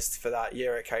in my list for that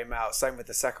year it came out. Same with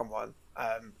the second one.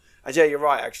 And yeah, you're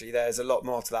right, actually. There's a lot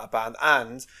more to that band.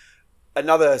 And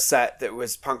another set that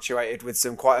was punctuated with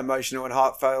some quite emotional and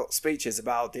heartfelt speeches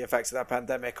about the effects of that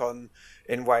pandemic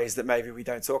in ways that maybe we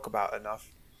don't talk about enough.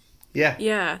 Yeah.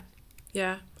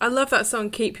 I love that song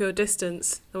Keep Your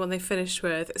Distance, the one they finished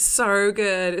with. It's so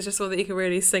good. It's just one that you can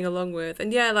really sing along with.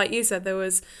 And yeah, like you said, there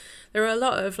were a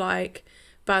lot of like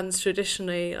bands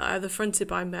traditionally either fronted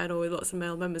by men or with lots of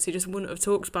male members who just wouldn't have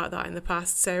talked about that in the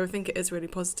past. So I think it is really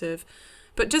positive.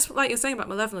 But just like you're saying about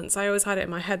Malevolence, I always had it in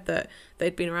my head that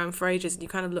they'd been around for ages, and you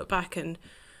kind of look back and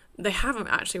they haven't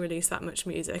actually released that much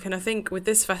music. And I think with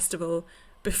this festival,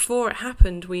 before it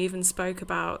happened, we even spoke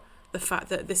about the fact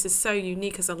that this is so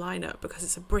unique as a lineup because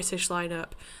it's a British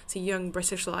lineup, it's a young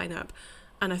British lineup.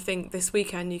 And I think this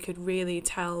weekend you could really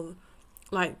tell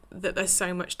like that there's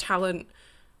so much talent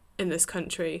in this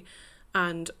country.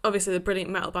 And obviously the brilliant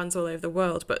metal bands all over the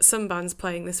world, but some bands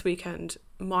playing this weekend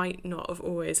might not have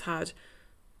always had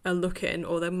a look in,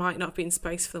 or there might not have been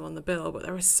space for them on the bill, but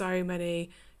there are so many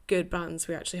good bands.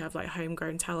 We actually have like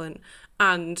homegrown talent,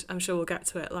 and I'm sure we'll get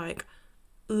to it, like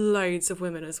loads of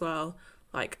women as well.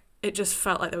 Like it just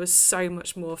felt like there was so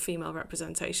much more female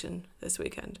representation this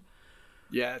weekend.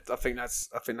 Yeah, I think that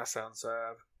sounds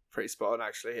pretty spot on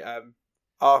actually.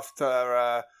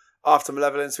 After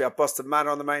Malevolence, we had Boston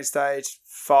Manor on the main stage.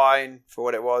 Fine for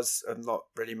what it was, and not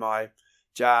really my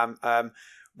jam.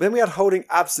 Then we had Holding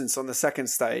Absence on the second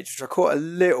stage, which I caught a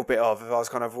little bit of if I was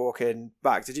kind of walking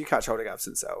back. Did you catch Holding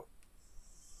Absence, Elle?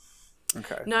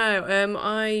 Okay. No,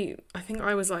 I think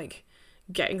I was like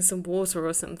getting some water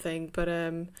or something, but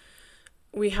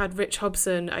we had Rich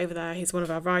Hobson over there. He's one of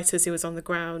our writers who was on the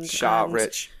ground. Shout out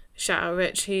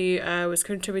Rich. He was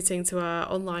contributing to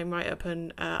our online write-up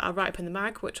and our write-up in the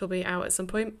mag, which will be out at some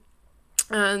point.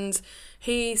 And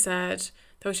he said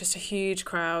there was just a huge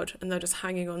crowd and they're just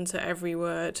hanging on to every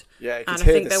word. Yeah, you could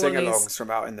hear the sing-alongs from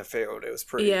out in the field. It was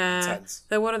pretty intense.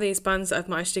 They're one of these bands that have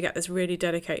managed to get this really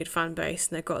dedicated fan base,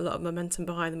 and they've got a lot of momentum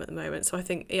behind them at the moment. So I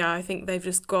think they've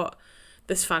just got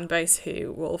this fan base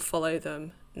who will follow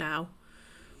them now.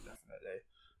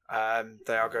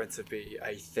 They are going to be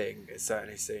a thing, it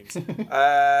certainly seems.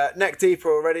 Neck Deep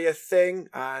are already a thing,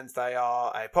 and they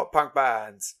are a pop punk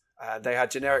band. They had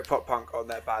generic pop punk on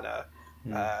their banner,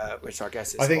 which I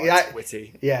guess is quite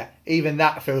witty. Yeah, even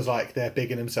that feels like they're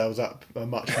bigging themselves up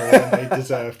much more than they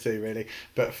deserve to, really.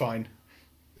 But fine.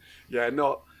 Yeah,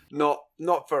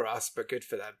 not for us, but good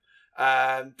for them.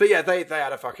 But yeah, they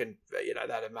had a fucking, they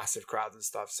had a massive crowd and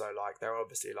stuff. So like, they're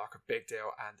obviously like a big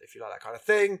deal. And if you like that kind of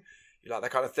thing, You like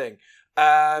that kind of thing.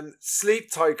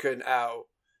 Sleep Token, Al.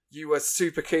 You were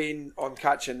super keen on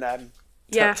catching them.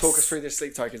 Yes. Talk us through this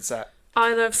Sleep Token set.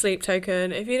 I love Sleep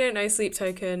Token. If you don't know Sleep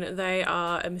Token, they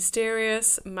are a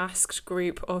mysterious, masked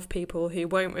group of people who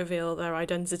won't reveal their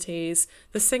identities.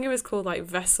 The singer is called like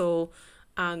Vessel,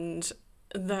 and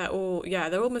they're all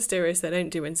mysterious. They don't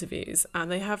do interviews, and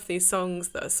they have these songs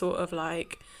that are sort of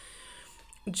like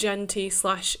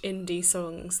genty/indie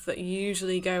songs that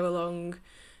usually go along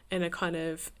in a kind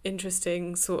of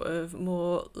interesting, sort of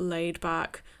more laid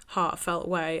back, heartfelt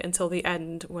way until the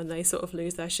end when they sort of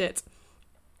lose their shit.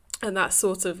 And that's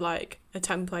sort of like a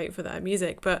template for their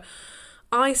music. But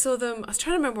I saw them, I was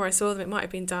trying to remember where I saw them, it might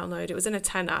have been Download. It was in a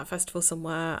tent at a festival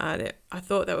somewhere, and I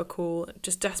thought they were cool,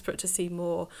 just desperate to see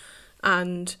more.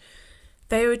 And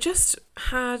they were just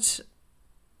had,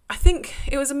 I think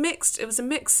it was a mixed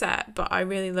set, but I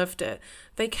really loved it.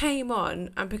 They came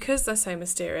on, and because they're so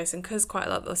mysterious and because quite a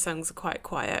lot of the songs are quite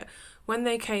quiet, when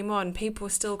they came on, people were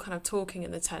still kind of talking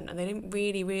in the tent and they didn't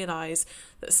really realise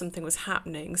that something was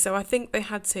happening. So I think they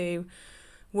had to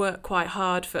work quite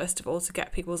hard, first of all, to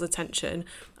get people's attention.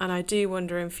 And I do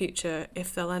wonder in future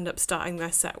if they'll end up starting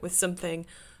their set with something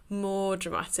more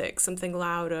dramatic, something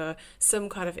louder, some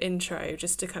kind of intro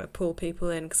just to kind of pull people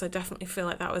in, because I definitely feel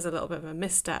like that was a little bit of a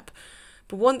misstep.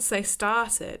 But once they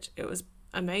started, it was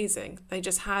amazing. They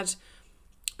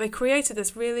created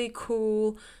this really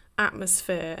cool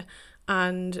atmosphere,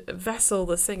 and Vessel,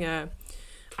 the singer,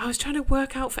 I was trying to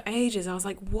work out for ages. I was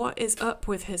like, what is up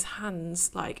with his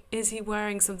hands? Like, is he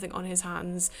wearing something on his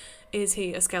hands? Is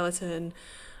he a skeleton?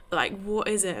 Like, what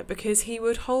is it? Because he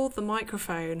would hold the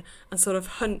microphone and sort of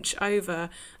hunch over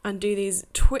and do these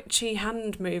twitchy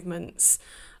hand movements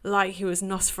like he was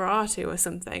Nosferatu or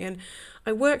something. And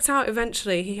I worked out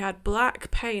eventually he had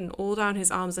black paint all down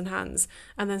his arms and hands,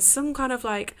 and then some kind of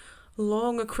like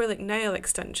long acrylic nail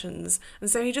extensions, and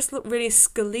so he just looked really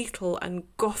skeletal and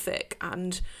gothic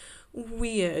and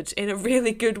weird in a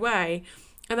really good way.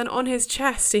 And then on his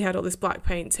chest he had all this black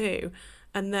paint too,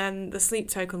 and then the Sleep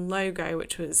Token logo,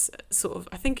 which was sort of,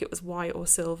 I think it was white or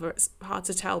silver, it's hard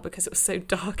to tell because it was so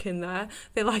dark in there,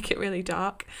 they like it really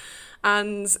dark,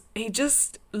 and he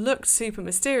just looked super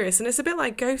mysterious. And it's a bit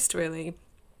like Ghost, really.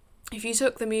 If you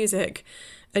took the music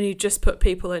and you just put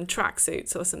people in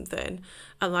tracksuits or something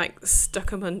and like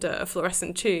stuck them under a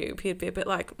fluorescent tube, you'd be a bit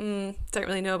like, don't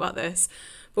really know about this.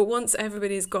 But once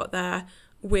everybody's got their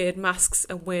weird masks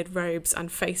and weird robes and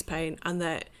face paint and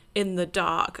they're in the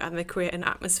dark and they create an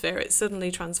atmosphere, it suddenly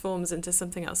transforms into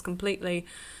something else completely.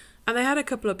 And they had a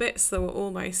couple of bits that were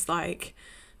almost like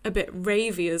a bit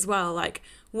ravey as well. Like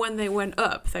when they went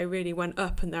up, they really went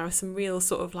up, and there are some real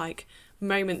sort of like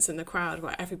moments in the crowd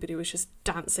where everybody was just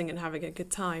dancing and having a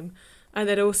good time. And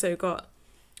they'd also got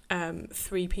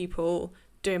 3 people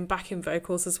doing backing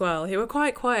vocals as well, who were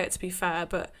quite quiet, to be fair,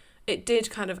 but it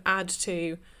did kind of add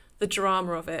to the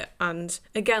drama of it. And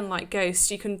again, like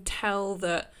Ghost, you can tell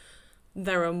that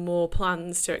there are more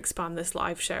plans to expand this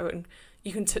live show, and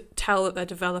you can tell that they're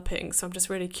developing. So I'm just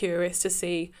really curious to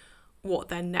see what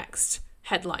their next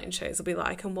headline shows will be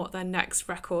like and what their next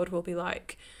record will be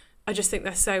like. I just think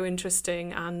they're so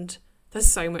interesting and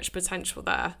there's so much potential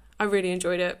there. I really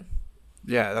enjoyed it.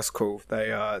 Yeah, that's cool.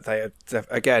 They are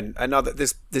again, another,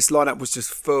 this lineup was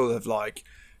just full of like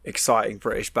exciting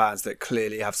British bands that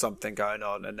clearly have something going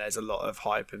on, and there's a lot of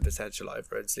hype and potential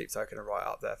over, and Sleep Token are right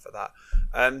up there for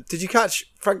that. Did you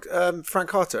catch Frank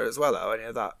Carter as well, or any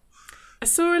of that? I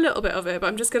saw a little bit of it, but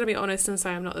I'm just going to be honest and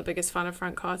say I'm not the biggest fan of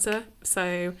Frank Carter.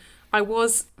 So I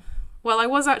was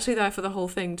actually there for the whole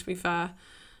thing, to be fair.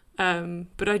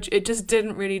 But it just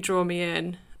didn't really draw me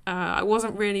in. I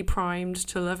wasn't really primed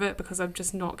to love it because I'm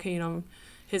just not keen on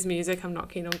his music. I'm not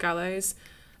keen on Gallows.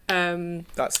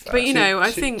 That's fair. But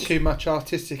I think too much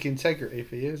artistic integrity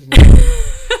for you, isn't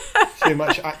it? Too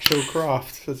much actual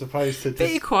craft as opposed to just...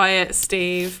 Be quiet,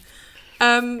 Steve.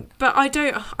 But I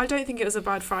don't think it was a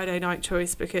bad Friday night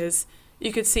choice, because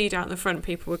you could see down the front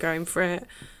people were going for it.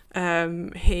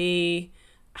 He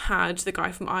had the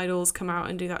guy from Idols come out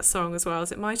and do that song as well.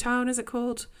 Is it My Town, is it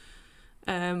called?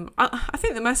 I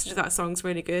think the message of that song's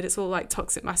really good. It's all like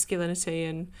toxic masculinity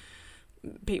and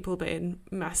people being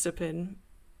messed up in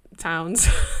towns,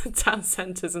 town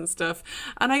centres and stuff.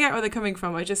 And I get where they're coming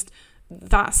from.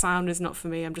 That sound is not for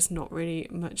me. I'm just not really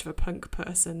much of a punk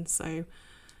person. So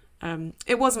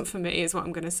it wasn't for me is what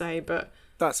I'm going to say. But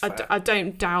that's fair. I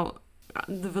don't doubt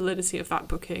the validity of that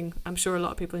booking. I'm sure a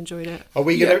lot of people enjoyed it. Are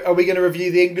we gonna review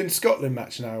the England-Scotland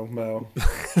match now, Mel?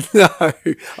 No, I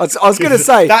was going to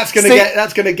say that's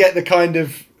gonna get the kind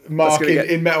of mark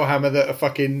in Metal Hammer that a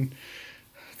fucking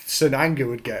St Anger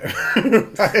would go.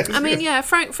 I mean, yeah,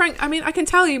 Frank. I mean, I can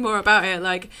tell you more about it.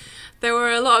 Like, there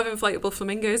were a lot of inflatable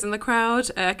flamingos in the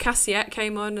crowd. Cassiette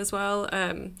came on as well.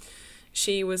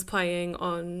 She was playing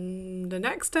on the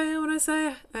next day, I want to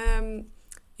say.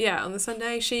 Yeah, on the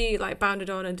Sunday. She, like, bounded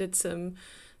on and did some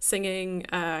singing.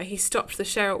 He stopped the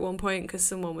show at one point because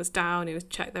someone was down. He was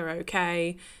checked they're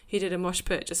okay. He did a mosh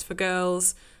pit just for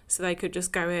girls, so they could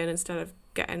just go in instead of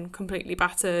getting completely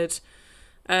battered.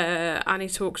 And he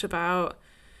talked about,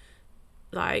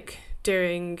 like,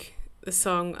 during the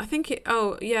song, I think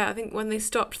when they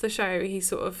stopped the show, he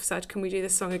sort of said, can we do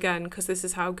this song again, because this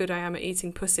is how good I am at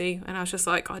eating pussy. And I was just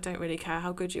like, I don't really care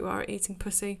how good you are at eating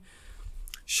pussy.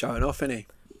 Showing off, innit?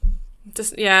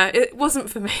 Just, yeah, it wasn't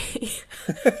for me.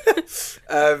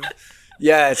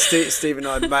 Yeah, Steve and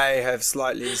I may have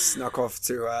slightly snuck off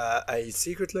to a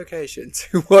secret location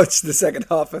to watch the second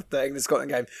half of the England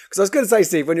Scotland game. Because I was going to say,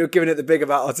 Steve, when you were giving it the big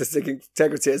about artistic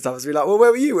integrity and stuff, I was like, well,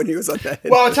 where were you when he was on there?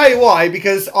 Well, I'll tell you why,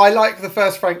 because I like the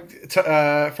first Frank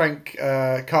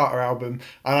Carter album,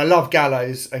 and I love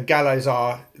Gallows, and Gallows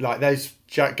are, like, those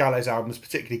Jack Gallows albums,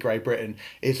 particularly Great Britain,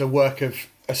 is a work of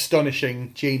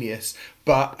astonishing genius.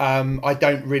 But I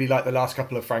don't really like the last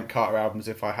couple of Frank Carter albums,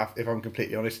 if I'm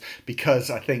completely honest,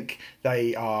 because I think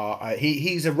they are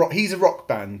he's a rock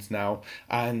band now,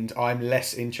 and I'm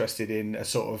less interested in a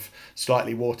sort of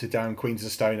slightly watered down Queens of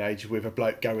the Stone Age with a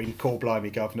bloke going "Call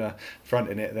Blimey Governor"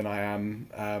 fronting it than I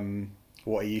am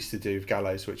what he used to do with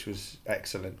Gallows, which was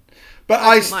excellent. But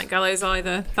I don't like Gallows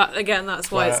either.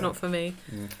 That's why it's not for me.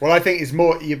 Well, I think it's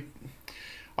more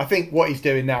I think what he's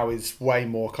doing now is way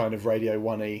more kind of Radio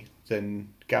 1-y than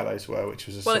Gallows were, which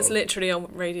was it's literally on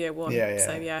Radio 1. Yeah,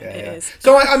 so it is.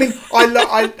 So I mean,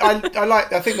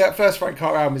 I think that first Frank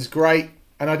Carter album is great,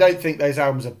 and I don't think those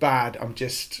albums are bad. I'm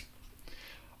just,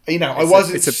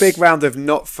 It's a big round of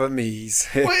not for me's.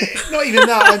 Well, not even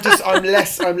that.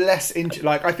 I'm less into.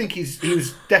 Like, I think he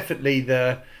was definitely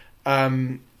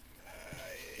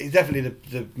he's definitely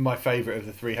my favourite of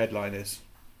the three headliners.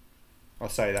 I'll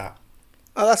say that.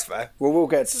 Oh, that's fair. Well, we'll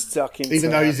get stuck into...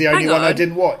 Even though he's the only one I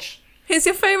didn't watch. Who's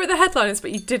your favourite of the headliners,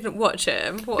 but you didn't watch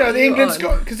it? The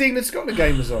England-Scotland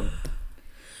game was on.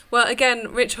 Well,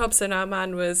 again, Rich Hobson, our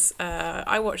man, was...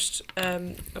 I watched a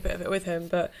bit of it with him,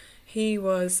 but he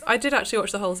was... I did actually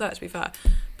watch the whole set, to be fair.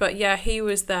 But yeah, he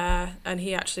was there, and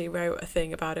he actually wrote a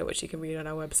thing about it, which you can read on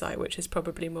our website, which is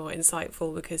probably more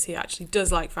insightful, because he actually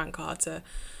does like Frank Carter,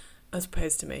 as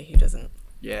opposed to me, who doesn't.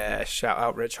 Yeah, shout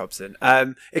out Rich Hobson.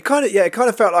 It kind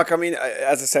of felt like, I mean,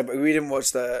 as I said, we didn't watch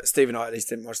Steve and I at least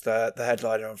didn't watch the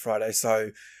headliner on Friday,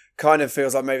 so kind of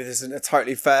feels like maybe this isn't a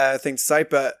totally fair thing to say,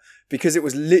 but because it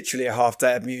was literally a half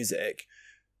day of music,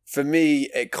 for me,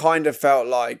 it kind of felt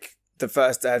like the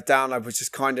first day of Download was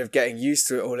just kind of getting used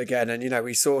to it all again. And,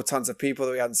 we saw tons of people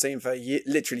that we hadn't seen for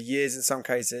literally years in some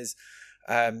cases,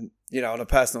 on a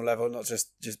personal level, not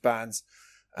just bands.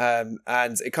 And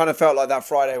it kind of felt like that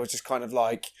Friday was just kind of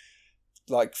like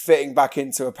fitting back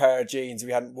into a pair of jeans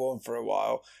we hadn't worn for a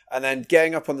while, and then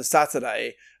getting up on the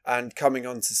Saturday and coming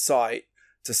onto site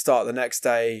to start the next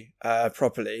day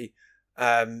properly.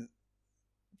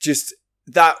 Just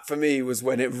that for me was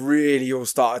when it really all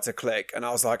started to click, and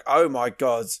I was like, oh my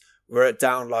god, we're at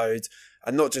Download,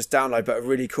 and not just Download, but a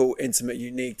really cool, intimate,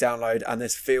 unique Download, and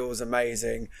this feels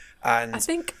amazing. And I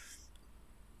think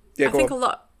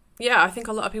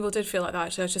a lot of people did feel like that,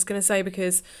 actually. I was just going to say,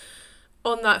 because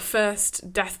on that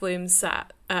first Death Bloom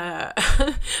set,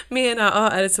 me and our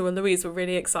art editor, Louise, were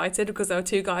really excited because there were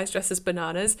two guys dressed as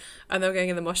bananas and they were going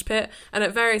in the mosh pit. And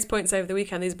at various points over the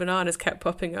weekend, these bananas kept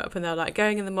popping up and they're like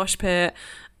going in the mosh pit.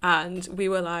 And we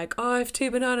were like, oh, if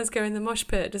two bananas go in the mosh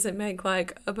pit, does it make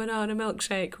like a banana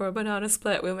milkshake or a banana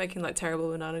split? We were making like terrible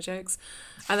banana jokes.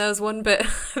 And there was one bit, I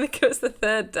think it was the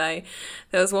third day,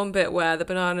 there was one bit where the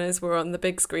bananas were on the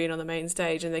big screen on the main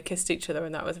stage and they kissed each other,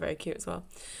 and that was very cute as well.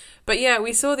 But yeah,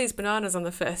 we saw these bananas on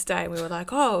the first day and we were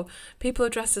like, oh, people are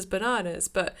dressed as bananas,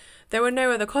 but there were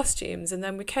no other costumes. And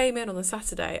then we came in on the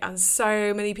Saturday and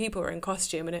so many people were in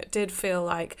costume, and it did feel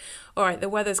like, all right, the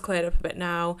weather's cleared up a bit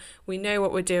now. We know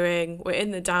what we're doing. We're in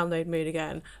the Download mood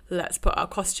again. Let's put our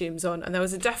costumes on. And there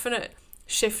was a definite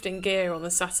shift in gear on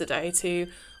the Saturday to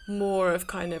more of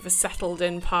kind of a settled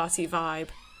in party vibe.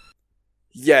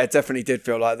 Yeah, it definitely did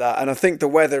feel like that. And I think the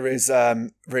weather is a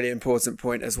really important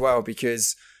point as well,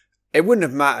 because it wouldn't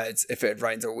have mattered if it had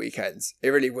rained all weekends. It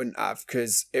really wouldn't have,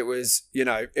 because it was,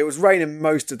 it was raining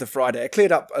most of the Friday. It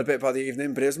cleared up a bit by the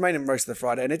evening, but it was raining most of the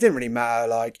Friday, and it didn't really matter.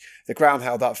 Like, the ground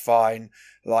held up fine.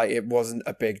 Like, it wasn't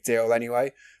a big deal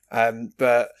anyway.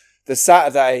 But the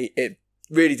Saturday, it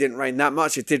really didn't rain that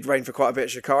much. It did rain for quite a bit at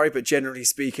Shikari, but generally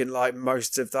speaking, like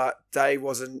most of that day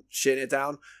wasn't shitting it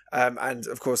down. And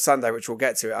of course, Sunday, which we'll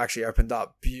get to, it actually opened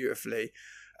up beautifully.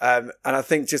 And I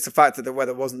think just the fact that the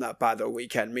weather wasn't that bad all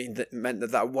weekend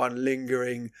meant that one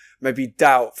lingering maybe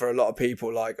doubt for a lot of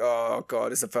people, like, oh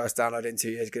God, it's the first download in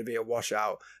 2 years, going to be a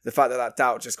washout. The fact that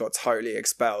doubt just got totally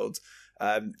expelled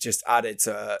just added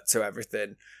to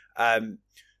everything.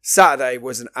 Saturday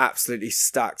was an absolutely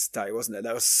stacked day, wasn't it?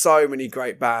 There were so many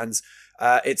great bands.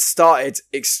 It started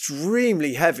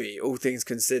extremely heavy, all things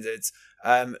considered.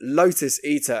 Lotus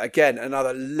Eater, again,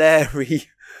 another Larry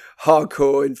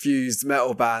hardcore infused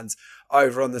metal band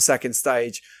over on the second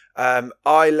stage.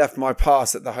 I left my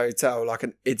pass at the hotel like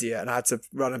an idiot and I had to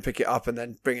run and pick it up and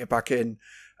then bring it back in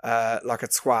like a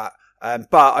twat.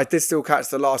 But I did still catch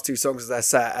the last two songs of their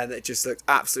set and it just looked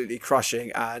absolutely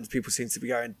crushing and people seemed to be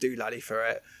going doolally for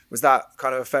it. Was that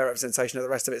kind of a fair representation of the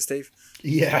rest of it, Steve?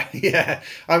 Yeah.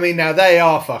 I mean, now they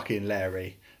are fucking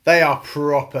Larry. They are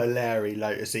proper Larry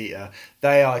Lotus Eater.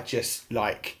 They are just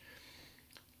like...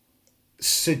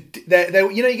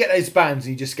 they're, you know, you get those bands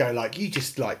and you just go like, you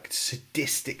just like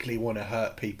sadistically want to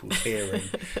hurt people's hearing.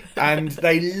 And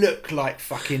they look like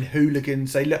fucking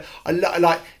hooligans. They look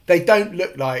like, they don't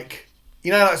look like...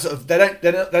 You know, like sort of, they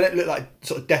don't look like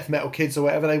sort of death metal kids or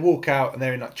whatever. They walk out and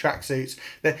they're in like tracksuits.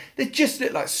 They just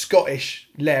look like Scottish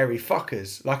Larry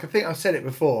fuckers. Like I think I've said it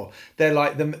before. They're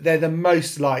the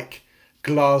most like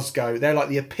Glasgow. They're like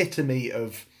the epitome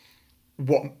of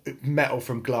what metal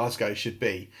from Glasgow should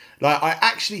be. Like I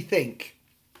actually think,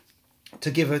 to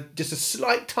give just a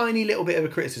slight tiny little bit of a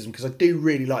criticism, because I do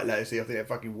really like Lotus Eater, I think they're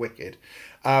fucking wicked.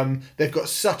 They've got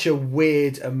such a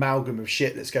weird amalgam of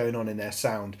shit that's going on in their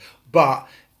sound. But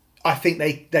I think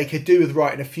they could do with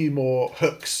writing a few more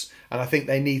hooks, and I think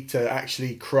they need to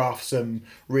actually craft some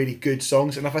really good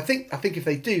songs. And I think if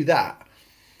they do that,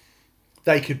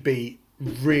 they could be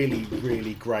really,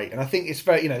 really great. And I think it's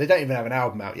very, they don't even have an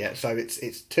album out yet, so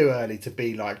it's too early to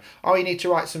be like, oh, you need to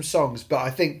write some songs. But I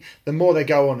think the more they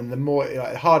go on and the more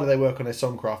the harder they work on their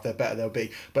songcraft, the better they'll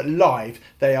be. But live,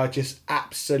 they are just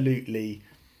absolutely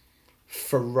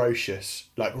ferocious,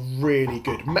 like really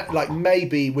good. Like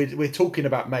maybe we're talking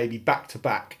about maybe back to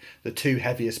back the two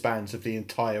heaviest bands of the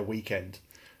entire weekend.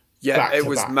 Yeah, it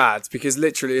was mad because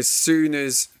literally as soon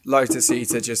as Lotus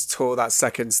Eater just tore that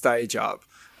second stage up,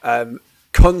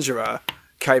 Conjurer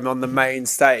came on the main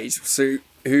stage, so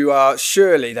who are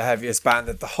surely the heaviest band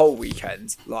of the whole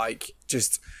weekend, like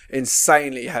just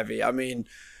insanely heavy. I mean,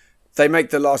 they make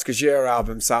the last Gojira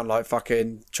album sound like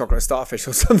fucking Chocolate Starfish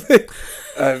or something.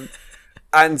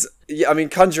 And yeah, I mean,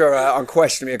 Conjurer are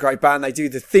unquestionably a great band. They do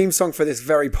the theme song for this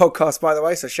very podcast, by the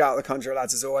way. So shout out the Conjurer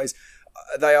lads as always.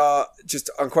 They are just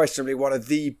unquestionably one of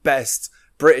the best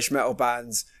British metal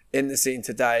bands in the scene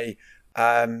today.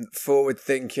 Forward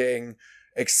thinking,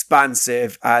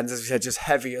 expansive, and as we said, just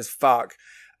heavy as fuck.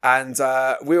 And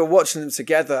we were watching them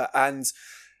together, and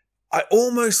I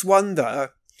almost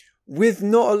wonder, with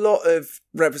not a lot of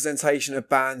representation of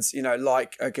bands,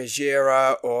 like a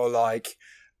Gojira or like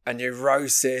a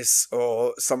Neurosis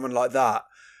or someone like that,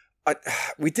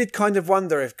 we did kind of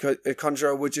wonder if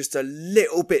Conjurer were just a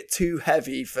little bit too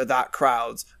heavy for that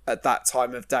crowd at that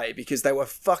time of day, because they were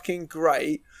fucking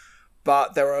great,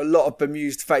 but there were a lot of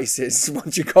bemused faces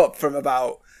once you got from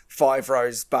about 5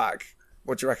 rows back.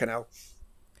 What do you reckon, El?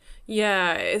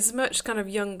 Yeah, it's much kind of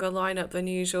younger lineup than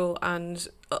usual, and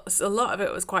a lot of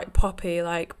it was quite poppy,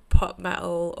 like pop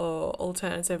metal or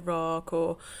alternative rock,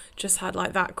 or just had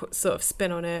like that sort of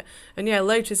spin on it. And yeah,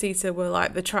 Lotus Eater were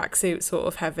like the tracksuit sort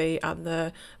of heavy and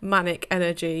the manic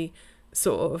energy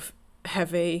sort of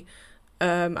heavy,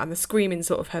 and the screaming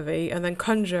sort of heavy. And then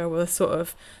Conjurer were sort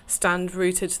of stand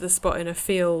rooted to the spot in a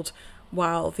field,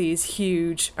 while these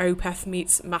huge Opeth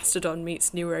meets Mastodon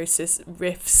meets Neurosis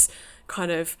riffs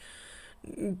kind of,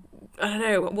 I don't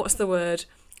know, what's the word,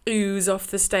 ooze off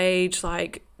the stage,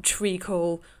 like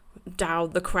treacle down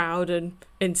the crowd and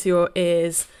into your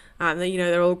ears. And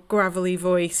they're all gravelly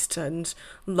voiced and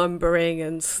lumbering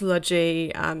and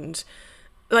sludgy, and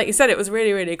like you said, it was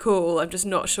really, really cool. I'm just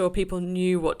not sure people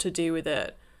knew what to do with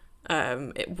it.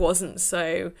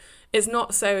 It's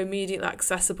not so immediately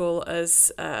accessible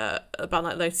as a band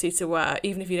like Lotus Eater, where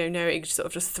even if you don't know it, you can sort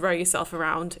of just throw yourself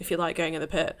around if you like going in the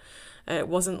pit. It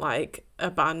wasn't like a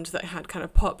band that had kind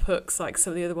of pop hooks like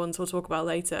some of the other ones we'll talk about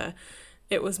later.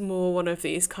 It was more one of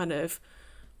these kind of,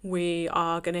 we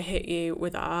are going to hit you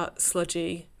with our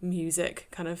sludgy music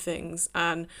kind of things.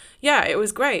 And yeah, it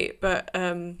was great, but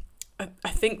I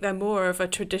think they're more of a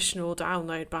traditional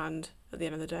download band at the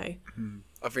end of the day.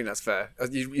 I think that's fair.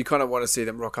 You kind of want to see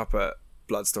them rock up at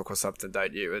Bloodstock or something,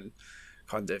 don't you? And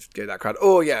kind of get that crowd.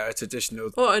 Or a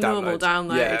traditional or a normal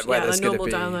download. Where there's a normal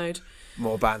going to be download.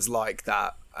 more bands like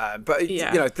that. But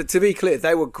Yeah. to be clear,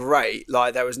 they were great.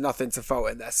 Like, there was nothing to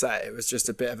fault in their set. It was just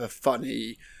a bit of a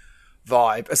funny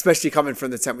vibe, especially coming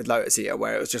from the Tent with Lotus Eater,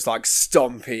 where it was just like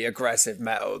stompy, aggressive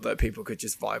metal that people could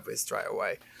just vibe with straight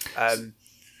away.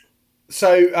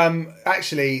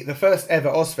 Actually, the first ever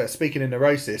Ozfest, speaking of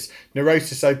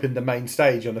Neurosis opened the main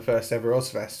stage on the first ever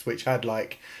Ozfest, which had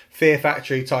like Fear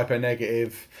Factory, Typo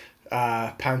Negative,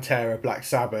 Pantera, Black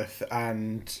Sabbath,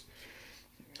 and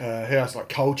who else, like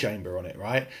Cold Chamber on it,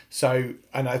 right? So,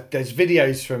 and there's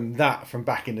videos from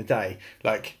back in the day,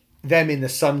 like them in the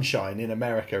sunshine in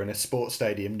America in a sports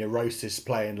stadium, Neurosis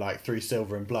playing like Through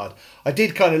Silver and Blood. I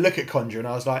did kind of look at Conjure and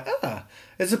I was like,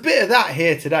 there's a bit of that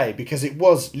here today, because it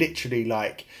was literally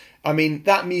like, I mean,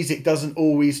 that music doesn't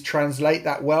always translate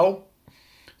that well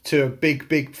to a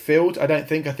big field. I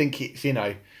think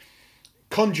it's,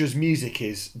 Conjure's music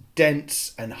is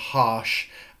dense and harsh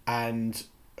and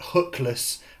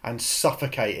hookless and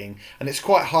suffocating, and it's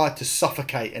quite hard to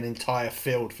suffocate an entire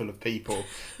field full of people.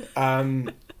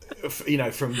 From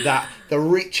that, the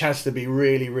reach has to be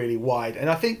really, really wide. And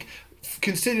I think,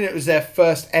 considering it was their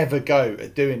first ever go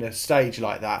at doing a stage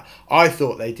like that, I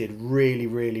thought they did really,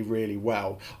 really, really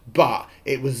well. But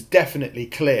it was definitely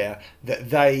clear that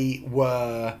they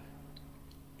were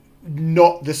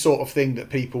not the sort of thing that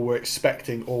people were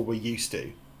expecting or were used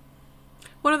to.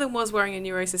 One of them was wearing a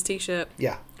Neurosis t-shirt.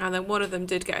 Yeah. And then one of them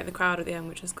did get in the crowd at the end,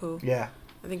 which was cool. Yeah.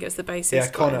 I think it was the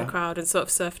bassist got in the crowd and sort of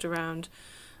surfed around.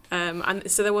 And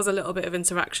so there was a little bit of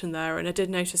interaction there, and I did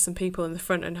notice some people in the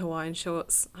front in Hawaiian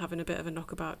shorts having a bit of a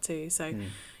knockabout too. So,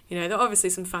 there are obviously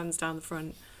some fans down the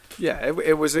front. Yeah,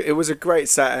 it was a great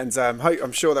set, and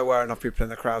I'm sure there were enough people in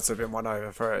the crowd to have been won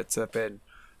over for it to have been,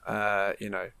 a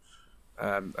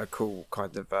cool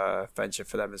kind of venture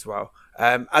for them as well.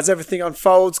 As everything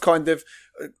unfolds, kind of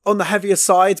on the heavier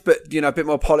side, but a bit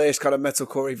more polished, kind of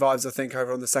metalcore vibes, I think,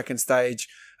 over on the second stage.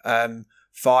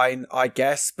 Fine, I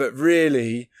guess, but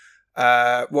really,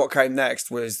 what came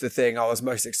next was the thing I was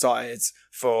most excited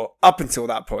for up until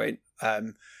that point,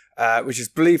 which is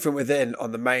Bleed From Within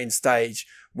on the main stage,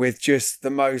 with just the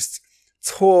most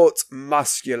taut,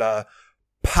 muscular,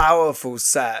 powerful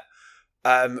set.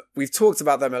 We've talked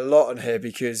about them a lot on here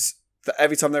because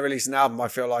every time they release an album, I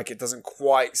feel like it doesn't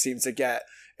quite seem to get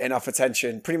enough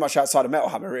attention, pretty much outside of Metal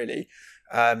Hammer, really.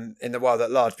 In the world at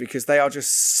large, because they are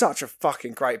just such a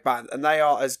fucking great band, and they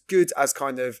are as good as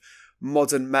kind of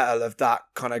modern metal of that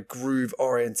kind of groove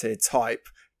oriented type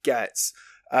gets.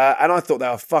 And I thought they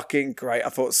were fucking great. I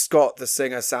thought Scott, the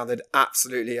singer, sounded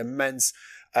absolutely immense.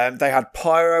 They had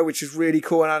pyro, which is really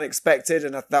cool and unexpected,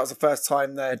 and that was the first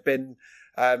time there had been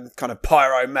kind of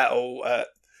pyro metal at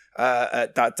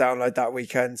that download that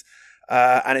weekend.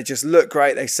 And it just looked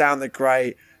great. They sounded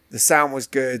great. The sound was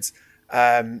good.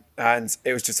 And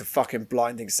it was just a fucking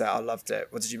blinding set. I loved it.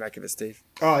 What did you make of it, Steve?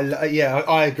 I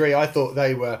agree. I thought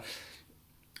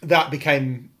that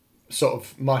became sort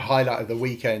of my highlight of the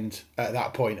weekend at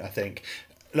that point, I think.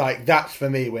 Like, that's for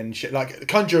me when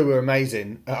Conjurer were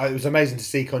amazing. It was amazing to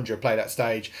see Conjurer play that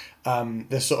stage.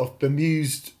 The sort of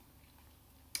bemused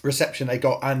reception they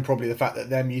got, and probably the fact that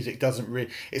their music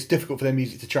it's difficult for their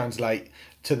music to translate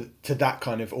to that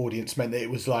kind of audience, meant that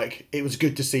it was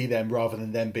good to see them rather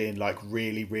than them being like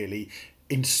really, really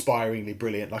inspiringly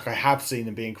brilliant. Like, I have seen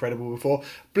them be incredible before.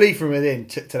 Bleed From Within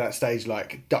to that stage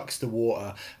like ducks the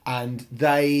water, and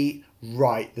they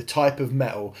write the type of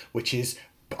metal which is,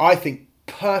 I think,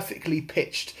 perfectly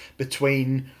pitched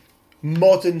between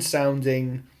modern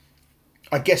sounding,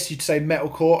 I guess you'd say,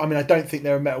 metalcore. I mean, I don't think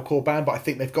they're a metalcore band, but I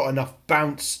think they've got enough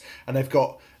bounce, and they've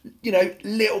got,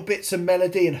 little bits of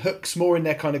melody and hooks more in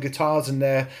their kind of guitars and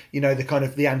their, the kind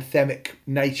of the anthemic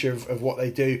nature of what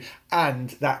they do, and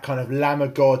that kind of Lamb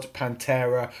of God,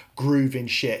 Pantera grooving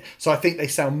shit. So I think they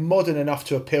sound modern enough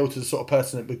to appeal to the sort of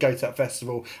person that would go to that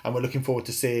festival, and we're looking forward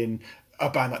to seeing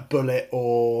a band like Bullet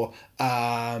or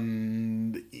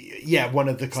one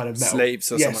of the kind of metal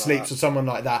Sleeps or or someone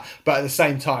like that. But at the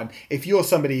same time, if you're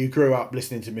somebody who grew up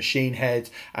listening to Machine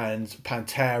Head and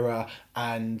Pantera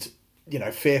and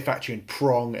Fear Factory and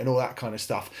Prong and all that kind of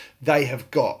stuff, they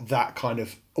have got that kind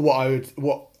of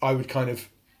what I would kind of,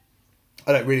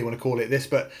 I don't really want to call it this,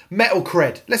 but metal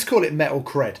cred. Let's call it metal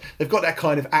cred. They've got that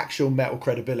kind of actual metal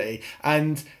credibility,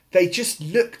 and they just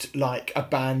looked like a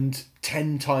band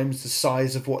 10 times the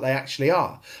size of what they actually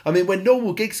are. I mean, when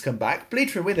normal gigs come back, Bleed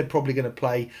From Within are probably going to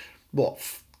play,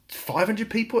 500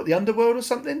 people at the Underworld or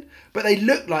something, but they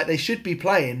look like they should be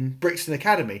playing Brixton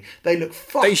Academy. They look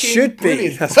fucking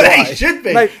brilliant. That's They right. should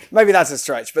be. Maybe that's a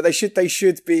stretch, but they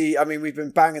should be. I mean, we've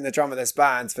been banging the drum of this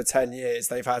band for 10 years.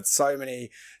 They've had so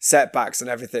many setbacks and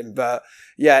everything, but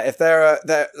yeah, if they're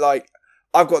like,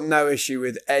 I've got no issue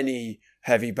with any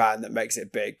heavy band that makes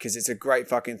it big because it's a great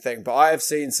fucking thing. But I have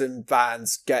seen some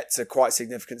bands get to quite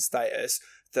significant status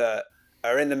that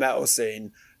are in the metal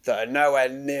scene that are nowhere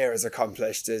near as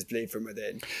accomplished as Bleed From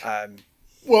Within.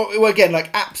 Well, again,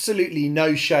 like absolutely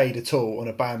no shade at all on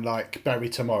a band like Bury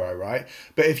Tomorrow, right?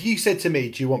 But if you said to me,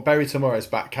 do you want Bury Tomorrow's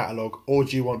back catalogue or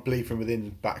do you want Bleed From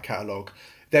Within back catalogue?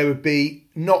 There would be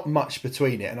not much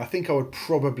between it. And I think I would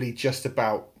probably just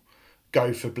about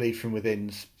go for Bleed From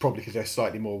Within, probably because they're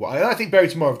slightly more... I think Bury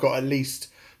Tomorrow have got at least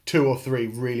 2 or 3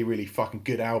 really, really fucking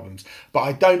good albums. But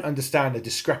I don't understand the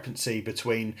discrepancy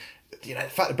between... the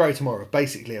fact that Bury Tomorrow are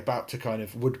basically about to kind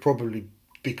of would probably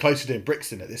be closer to doing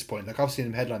Brixton at this point. Like I've seen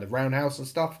them headline the Roundhouse and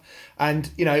stuff, and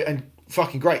and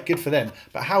fucking great, good for them.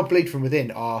 But how Bleed From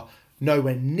Within are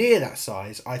nowhere near that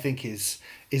size, I think is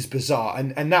bizarre.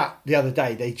 And that the other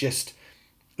day they just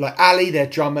like Ali, their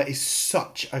drummer, is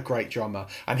such a great drummer,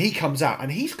 and he comes out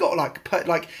and he's got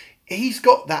he's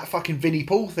got that fucking Vinnie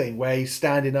Paul thing where he's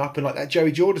standing up and like that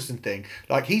Joey Jordison thing.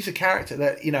 Like he's a character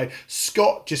that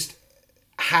Scott just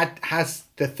has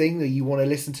the thing that you want to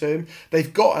listen to him.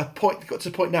 They've got to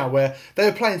a point now where they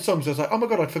were playing songs. I was like, oh my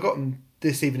God, I'd forgotten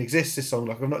this even exists, this song.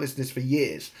 Like I've not listened to this for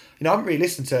years. I haven't really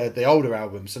listened to the older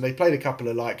albums, and they played a couple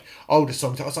of like older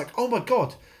songs. I was like, oh my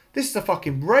God, this is a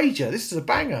fucking rager. This is a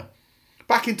banger.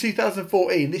 Back in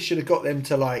 2014, this should have got them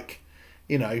to like,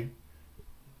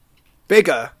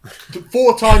 bigger.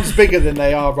 4 times bigger than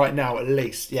they are right now, at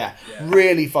least. Yeah.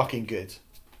 Really fucking good.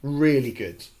 Really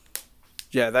good.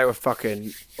 Yeah, they were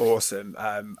fucking awesome.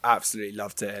 Absolutely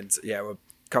loved it. And yeah, were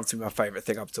comfortably my favourite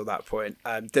thing up until that point.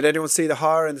 Did anyone see the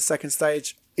horror in the second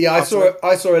stage? Yeah,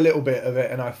 I saw a little bit of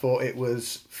it and I thought it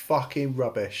was fucking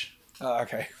rubbish. Oh,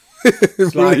 okay.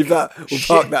 We'll leave that. We'll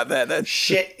park that there then.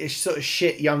 It's sort of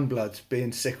shit Youngblood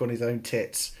being sick on his own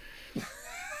tits.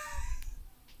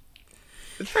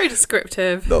 It's very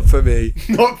descriptive. Not for me.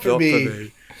 Not for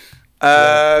me.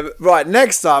 Right,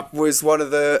 next up was one of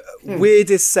the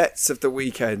weirdest sets of the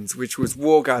weekend, which was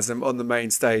Wargasm on the main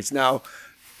stage. Now,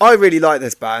 I really like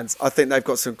this band. I think they've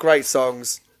got some great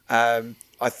songs.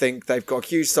 I think they've got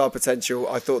huge star potential.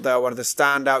 I thought they were one of the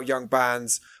standout young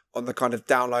bands on the kind of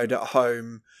download at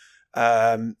home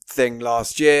thing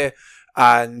last year.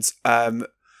 And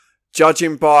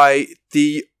judging by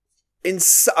on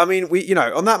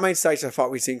that main stage, I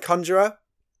thought we'd seen Conjurer,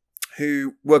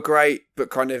 who were great, but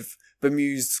kind of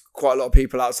bemused quite a lot of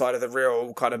people outside of the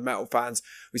real kind of metal fans.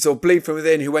 We saw Bleed From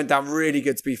Within, who went down really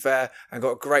good, to be fair, and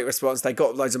got a great response. They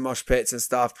got loads of mosh pits and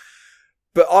stuff.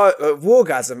 But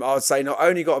Wargasm, I would say, not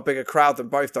only got a bigger crowd than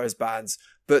both those bands,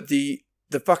 but the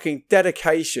fucking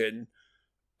dedication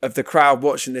of the crowd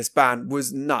watching this band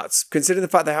was nuts. Considering the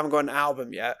fact they haven't got an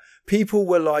album yet, people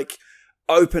were like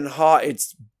open-hearted,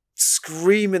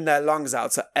 screaming their lungs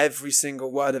out to every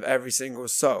single word of every single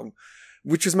song,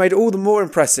 which was made all the more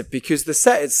impressive because the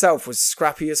set itself was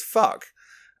scrappy as fuck.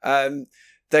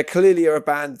 They clearly are a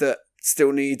band that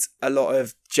still needs a lot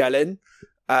of gelling.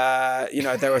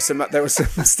 There were some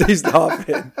Steve's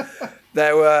laughing.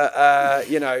 There were,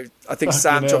 I think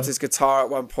Sam dropped his guitar at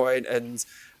one point, and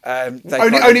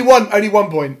only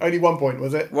one point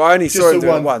was it? Well, I only saw him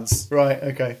do it once. Right,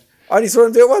 okay. I only saw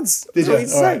him do it once. Did you?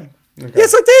 All right. Okay.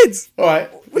 Yes, I did. All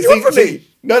right. What do you want from me?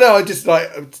 No, I just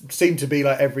seemed to be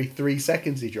like every 3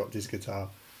 seconds he dropped his guitar.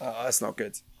 Oh, that's not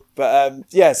good. But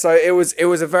so it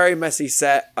was a very messy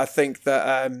set. I think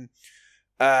that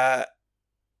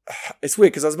it's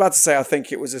weird because I was about to say I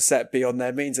think it was a set beyond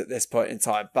their means at this point in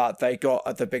time, but they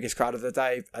got the biggest crowd of the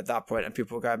day at that point, and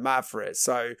people were going mad for it.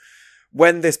 So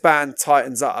when this band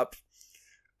tightens up,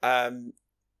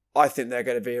 I think they're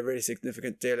going to be a really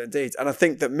significant deal indeed. And I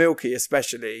think that Milky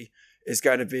especially is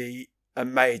going to be a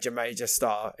major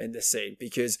star in this scene,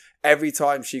 because every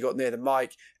time she got near the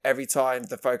mic, every time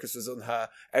the focus was on her,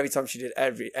 every time she did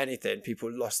anything,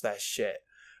 people lost their shit.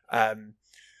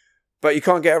 But you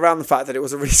can't get around the fact that it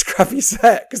was a really scrappy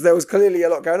set, because there was clearly a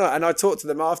lot going on. And I talked to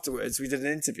them afterwards. We did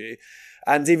an interview,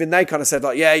 and even they kind of said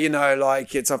like, yeah,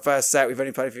 it's our first set. We've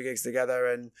only played a few gigs together,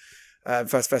 and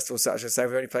first festival set, I should say.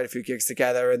 We've only played a few gigs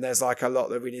together, and there's like a lot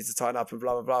that we need to tighten up and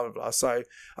blah, blah, blah, blah, blah. So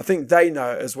I think they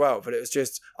know it as well. But it was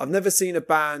just, I've never seen a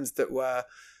band that were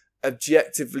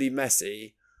objectively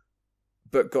messy,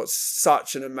 but got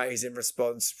such an amazing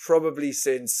response, probably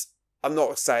since, I'm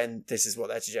not saying this is what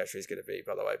their trajectory is going to be,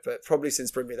 by the way, but probably since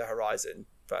Bring Me the Horizon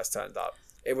first turned up.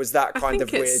 It was that kind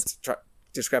of weird...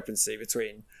 discrepancy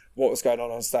between what was going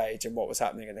on stage and what was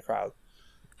happening in the crowd.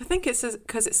 I think it's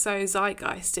because it's so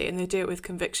zeitgeisty and they do it with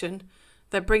conviction.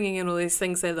 They're bringing in all these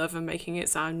things they love and making it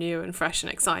sound new and fresh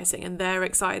and exciting, and they're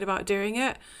excited about doing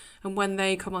it. And when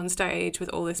they come on stage with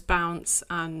all this bounce,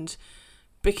 and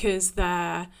because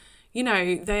they're, you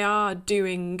know, they are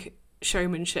doing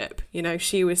showmanship. You know,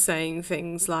 she was saying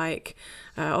things like,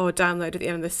 download at the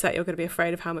end of the set, you're going to be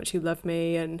afraid of how much you love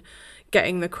me, and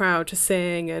getting the crowd to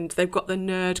sing, and they've got the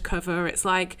nerd cover. It's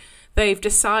like they've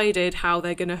decided how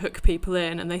they're going to hook people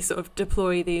in, and they sort of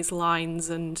deploy these lines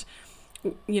and,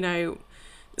 you know,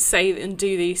 say and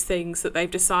do these things that they've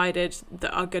decided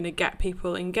that are going to get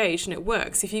people engaged, and it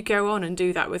works. If you go on and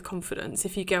do that with confidence,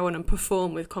 if you go on and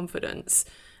perform with confidence,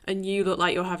 and you look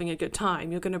like you're having a good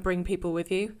time, you're going to bring people with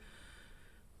you.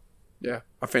 Yeah,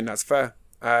 I think that's fair.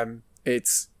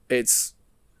 It's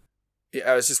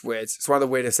just weird. It's one of the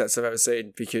weirdest sets I've ever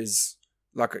seen because,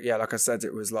 like I said,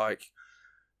 it was like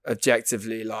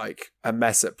objectively like a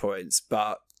mess at points,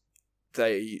 but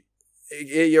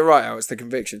you're right, Al, it's the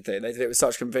conviction thing. They did it with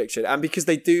such conviction, and because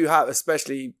they do have,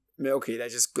 especially Milky,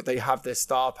 they have this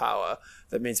star power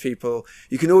that means you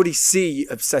can already see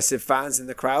obsessive fans in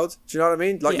the crowd. Do you know what I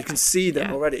mean? Like you can see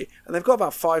them already, and they've got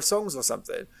about 5 songs or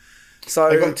something. So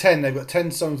they've got 10. They've got 10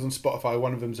 songs on Spotify.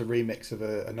 One of them's a remix of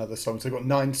another song. So they've got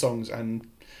 9 songs and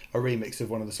a remix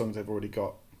of one of the songs they've already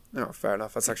got. Oh, fair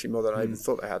enough. That's actually more than I even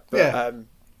thought they had.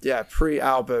 But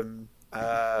pre-album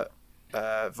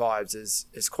vibes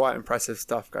is quite impressive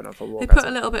stuff going on for Wargasm. They put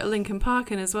a little bit of Linkin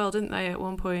Park in as well, didn't they, at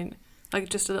one point? Like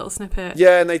just a little snippet.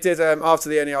 Yeah, and they did, after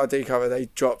the NERD cover, they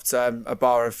dropped a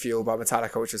bar of Fuel by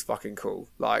Metallica, which was fucking cool.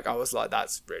 Like, I was like,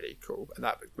 that's really cool. And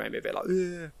that made me a bit like,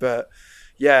 ugh. But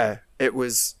yeah, it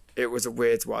was a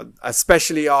weird one,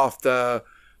 especially after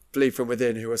Bleed From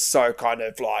Within, who was so kind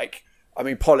of like, I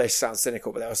mean, polished sounds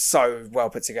cynical, but they were so well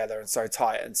put together and so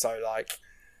tight and so like...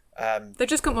 They've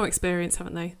just got more experience,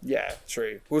 haven't they? Yeah,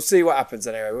 true. We'll see what happens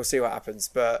anyway. We'll see what happens.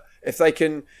 But if they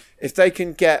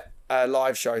can get a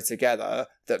live show together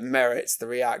that merits the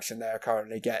reaction they're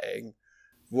currently getting,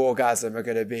 Wargasm are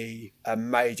going to be a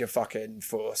major fucking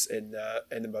force in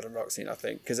the modern rock scene, I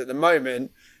think. Because at the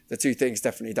moment, the two things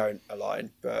definitely don't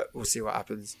align. But we'll see what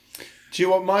happens. Do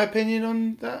you want my opinion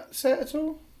on that set at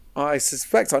all? I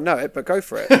suspect I know it, but go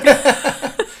for it.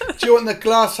 Do you want the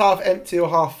glass half empty or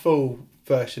half full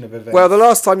version of events? Well, the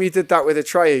last time you did that with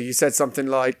Atreyu, you said something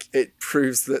like it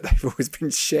proves that they've always been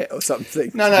shit or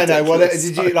something. No. Well,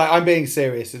 did you like? I'm being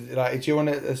serious. Like, do you want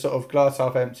a sort of glass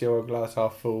half empty or a glass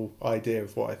half full idea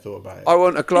of what I thought about it? I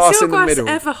want a glass Is your in the glass middle.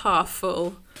 ever half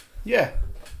full? Yeah,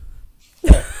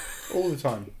 all the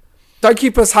time. Don't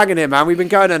keep us hanging here, man. We've been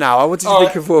going an hour. What did you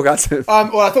think of Wargasm?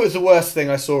 Well, I thought it was the worst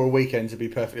thing I saw all weekend, to be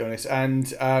perfectly honest, and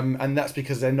that's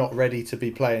because they're not ready to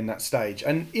be playing that stage.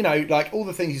 And you know, like all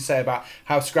the things you say about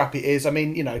how scrappy it is. I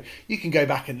mean, you know, you can go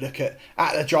back and look at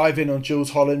the drive-in on Jules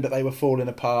Holland, but they were falling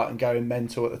apart and going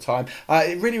mental at the time.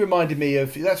 It really reminded me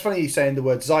of. That's funny you saying the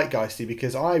word zeitgeisty,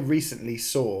 because I recently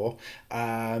saw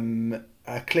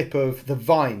a clip of the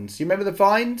Vines. You remember the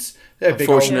Vines? They're a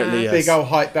big old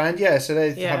hype band. Yeah, so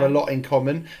they have a lot in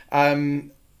common.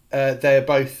 They're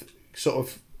both sort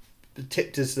of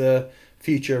tipped as the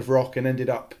future of rock and ended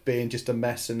up being just a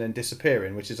mess and then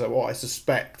disappearing, which is what I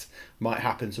suspect might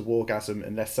happen to Wargasm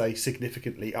unless they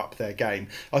significantly up their game.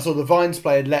 I saw the Vines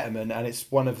play at Letterman, and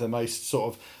it's one of the most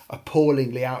sort of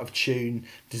appallingly out of tune,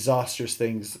 disastrous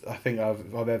things I think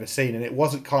I've ever seen. And it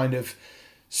wasn't kind of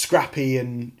scrappy,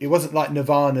 and it wasn't like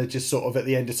Nirvana just sort of at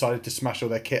the end decided to smash all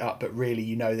their kit up, but really,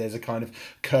 you know, there's a kind of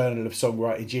kernel of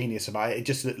songwriting genius about it. It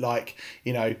just looked like,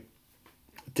 you know,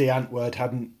 Die Antwoord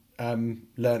hadn't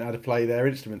learned how to play their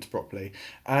instruments properly.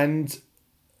 And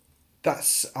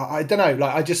that's, I don't know,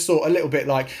 like I just thought a little bit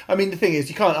like, I mean, the thing is,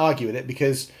 you can't argue with it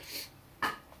because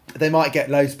they might get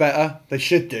loads better. They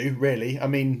should do, really. I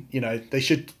mean, you know, they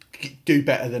should do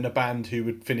better than a band who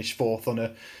would finish 4th on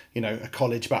a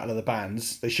college battle of the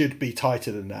bands. They should be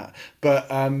tighter than that. But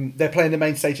they're playing the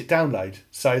main stage at Download.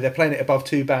 So they're playing it above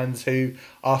 2 bands who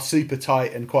are super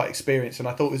tight and quite experienced. And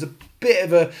I thought it was a bit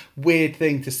of a weird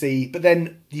thing to see. But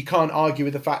then you can't argue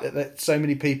with the fact that so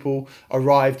many people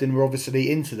arrived and were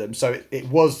obviously into them. So it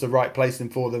was the right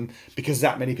placing for them because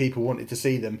that many people wanted to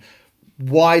see them.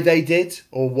 Why they did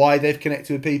or why they've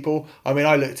connected with people, I mean,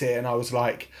 I looked at it and I was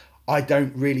like, I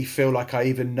don't really feel like I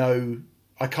even know.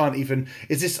 I can't even.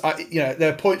 Is this? There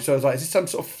are points where I was like, is this some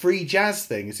sort of free jazz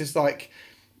thing? Is this like,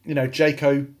 you know,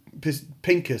 Jaco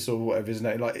Pincus or whatever his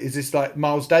name? Like, is this like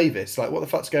Miles Davis? Like, what the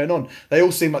fuck's going on? They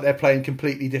all seem like they're playing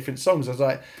completely different songs. I was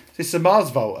like, is this a Mars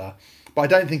Volta? But I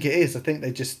don't think it is. I think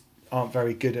they just aren't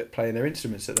very good at playing their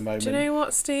instruments at the moment. Do you know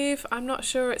what, Steve? I'm not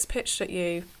sure it's pitched at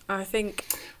you. I think,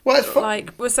 Well, it's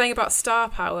like we're saying about star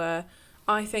power,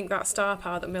 I think that star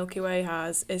power that Milky Way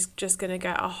has is just going to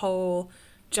get a whole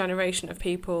generation of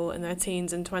people in their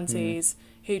teens and 20s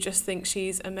who just think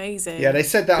she's amazing. Yeah, they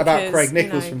said that about because, Craig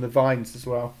Nichols you know, from the Vines as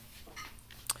well.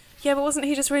 Yeah, but wasn't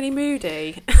he just really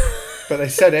moody? But they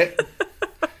said it.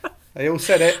 They all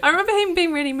said it. I remember him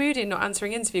being really moody and not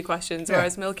answering interview questions, Yeah.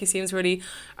 whereas Milky seems really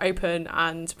open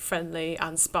and friendly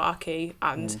and sparky.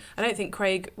 And I don't think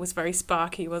Craig was very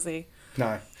sparky, was he?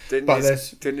 No.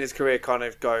 Didn't his career kind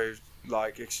of go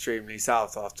like extremely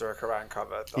south after a Kerrang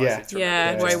cover? Yeah. Yeah,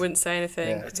 Yeah. where he wouldn't say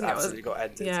anything. Yeah. I It's think that was, absolutely got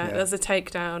ended. yeah, Yeah. there's a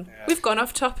takedown. Yeah. We've gone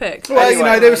off topic. Well, Anyway, you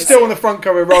know, they were guys. still on the front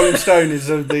cover of Rolling Stone as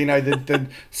the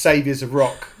saviours of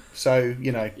rock. So,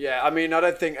 you know. Yeah, I mean, I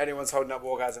don't think anyone's holding up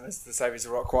Orgasm as the Saviors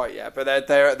of Rock quite yet, but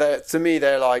they're to me,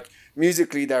 they're like,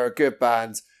 musically, they're a good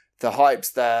band. The hype's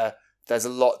there. There's a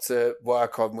lot to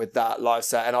work on with that live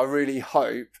set, and I really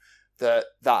hope that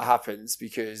happens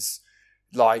because,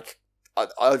 like,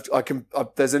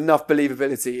 there's enough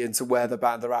believability into where the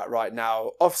band are at right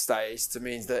now off stage to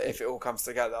mean that if it all comes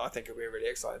together, I think it'll be a really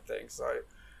exciting thing. So.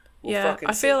 We'll Yeah, fucking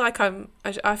I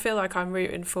see. feel like I'm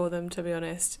rooting for them, to be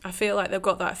honest. I feel like they've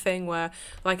got that thing where,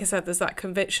 like I said, there's that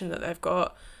conviction that they've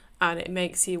got, and it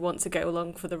makes you want to go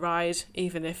along for the ride,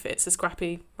 even if it's a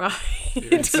scrappy ride.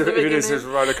 Even to the if it's a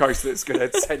beginning. roller coaster that's going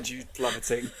to send you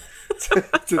plummeting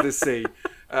to the sea.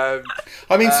 I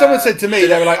mean, someone said to me,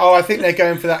 they were like, "Oh, I think they're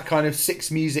going for that kind of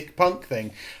Six Music punk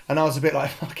thing," and I was a bit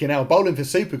like, "Fucking hell, Bowling for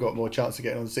Super got more chance of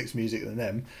getting on Six Music than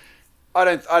them." I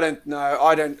don't know.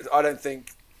 I don't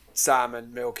think Sam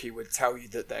and Milky would tell you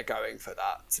that they're going for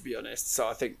that, to be honest. So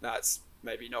I think that's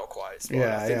maybe not quite as smart.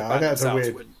 Yeah, I think yeah, the I band know it's a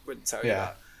themselves weird- wouldn't tell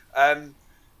Yeah. you that.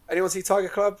 Anyone see Tiger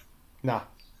Club? Nah.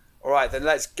 All right, then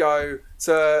let's go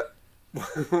to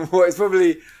what is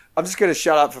probably... I'm just going to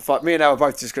shut up for 5... Me and Elle are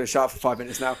both just going to shut up for 5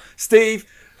 minutes now. Steve,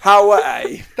 how were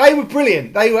A? They were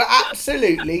brilliant. They were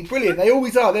absolutely brilliant. They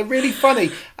always are. They're really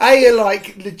funny. A are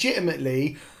like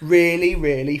legitimately really,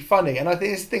 really funny. And I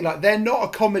think it's the thing, like, they're not a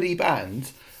comedy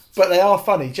band, but they are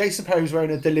funny. Jason Perry's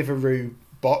wearing a Deliveroo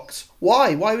box.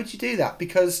 Why? Why would you do that?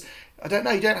 Because, I don't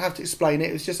know, you don't have to explain it.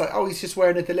 It was just like, oh, he's just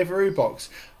wearing a Deliveroo box.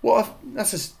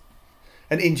 That's just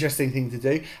an interesting thing to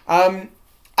do.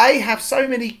 A have so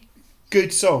many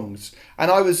good songs,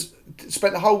 and I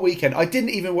spent the whole weekend. I didn't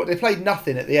even they played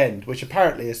Nothing at the end, which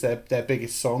apparently is their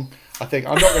biggest song. I think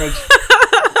I'm not going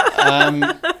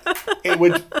to. It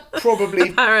would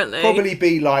probably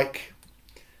be like.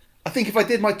 I think if I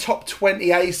did my top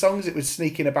 20 A songs, it would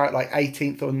sneak in about like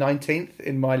 18th or 19th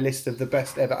in my list of the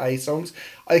best ever A songs.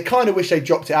 I kind of wish they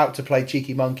dropped it out to play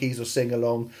Cheeky Monkeys or Sing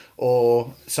Along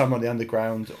or Some on the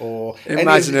Underground or...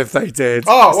 Imagine if they did.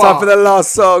 Oh, It's wow. time for the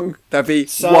last song. There'd be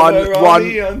Somewhere on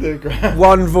the Underground.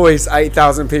 one voice,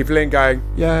 8,000 people in going,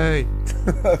 yay.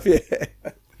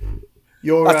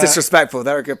 Yeah. That's disrespectful.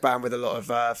 They're a good band with a lot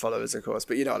of followers, of course,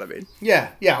 but you know what I mean. Yeah.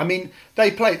 I mean,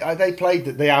 they played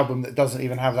the album that doesn't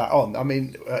even have that on. I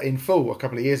mean, in full a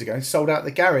couple of years ago, and sold out at the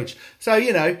Garage. So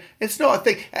you know, it's not a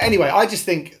thing. Anyway, I just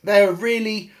think they're a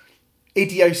really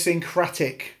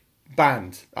idiosyncratic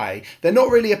band. They're not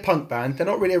really a punk band. They're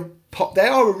not really a pop. They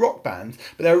are a rock band,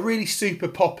 but they're a really super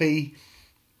poppy,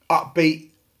 upbeat,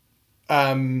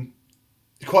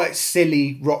 quite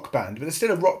silly rock band, but they're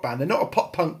still a rock band. They're not a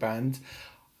pop punk band.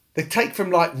 They take from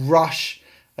like Rush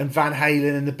and Van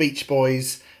Halen and the Beach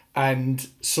Boys and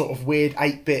sort of weird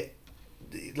 8-bit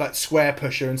like Square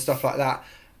Pusher and stuff like that.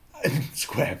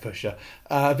 Square Pusher.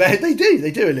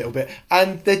 They do a little bit.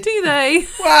 And they Do they?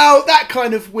 Well, that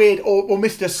kind of weird, or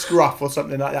Mr. Scruff or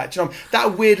something like that. Do you know,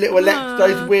 that weird little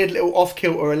those weird little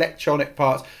off-kilter electronic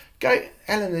parts. Go,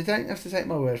 Ellen, they don't have to take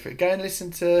my word for it. Go and listen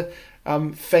to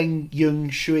Feng Yung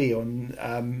Shui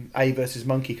on A versus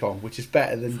Monkey Kong, which is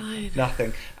better than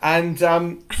nothing. And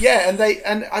and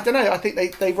I don't know, I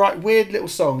think they write weird little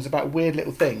songs about weird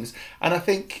little things, and I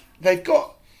think they've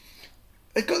got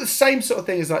the same sort of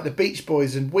thing as like the Beach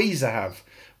Boys and Weezer have,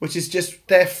 which is just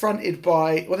they're fronted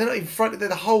by, well, they're not even fronted, they're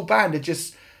the whole band are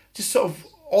just sort of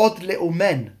odd little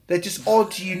men. They're just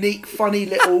odd, unique, funny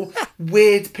little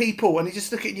weird people, and you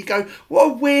just look at it and you go, what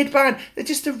a weird band. They're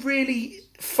just a really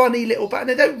funny little band.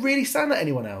 They don't really sound like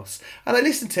anyone else. And I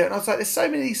listened to it and I was like, there's so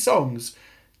many of these songs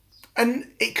and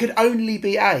it could only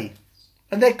be A.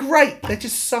 And they're great. They're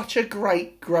just such a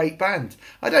great band.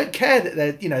 I don't care that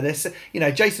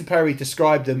they're Jason Perry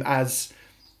described them as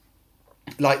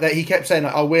like that, he kept saying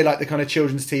like, "Oh, we're like the kind of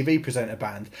children's TV presenter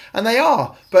band," and they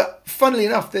are. But funnily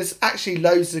enough, there's actually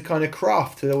loads of kind of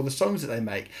craft to all the songs that they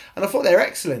make, and I thought they're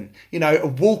excellent. You know, a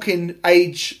walking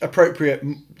age appropriate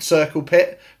circle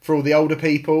pit for all the older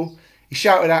people. He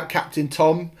shouted out Captain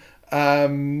Tom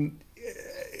in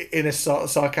a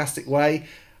sarcastic way,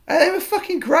 and they were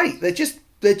fucking great. They're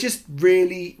just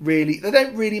really, really. They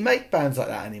don't really make bands like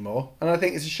that anymore, and I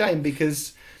think it's a shame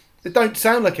because they don't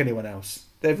sound like anyone else.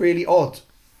 They're really odd.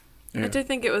 Yeah. I did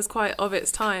think it was quite of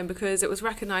its time because it was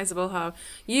recognisable how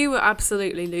you were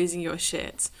absolutely losing your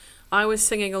shit. I was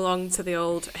singing along to the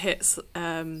old hits,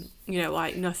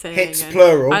 like Nothing. Hits and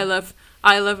plural.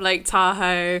 I love Lake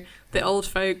Tahoe, the old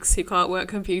folks who can't work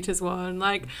computers one.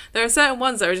 Like, there are certain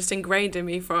ones that are just ingrained in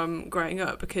me from growing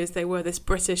up because they were this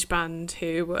British band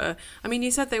who were, I mean, you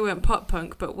said they weren't pop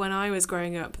punk, but when I was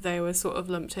growing up, they were sort of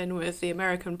lumped in with the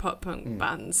American pop punk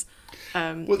bands,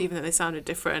 even though they sounded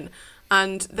different.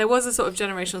 And there was a sort of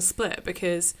generational split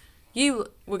because you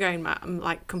were going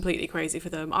like completely crazy for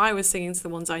them. I was singing to the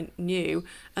ones I knew,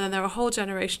 and then there were a whole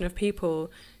generation of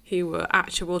people who were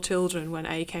actual children when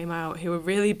A came out, who were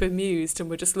really bemused and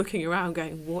were just looking around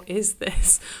going, what is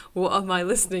this? What am I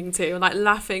listening to? And like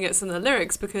laughing at some of the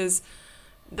lyrics because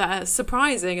they're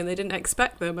surprising and they didn't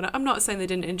expect them. And I'm not saying they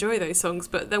didn't enjoy those songs,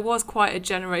 but there was quite a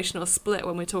generational split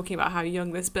when we're talking about how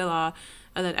young this Bill are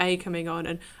and then A coming on.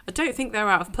 And I don't think they're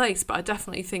out of place, but I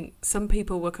definitely think some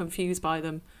people were confused by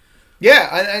them.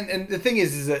 Yeah, and the thing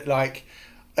is that like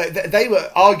they were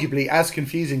arguably as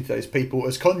confusing to those people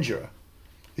as Conjurer.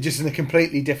 Just in a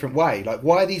completely different way. Like,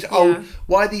 why are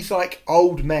these like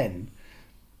old men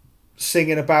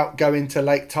singing about going to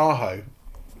Lake Tahoe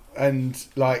and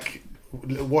like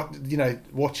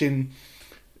watching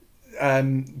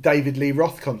David Lee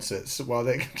Roth concerts while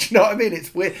they, do you know what I mean?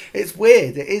 It's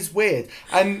weird. It is weird.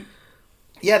 And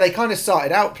yeah, they kind of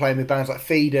started out playing with bands like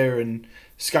Feeder and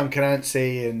Skunk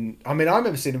Anansie, and I mean, I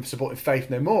remember seeing them supporting Faith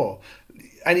No More.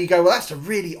 And you go, well, that's a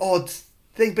really odd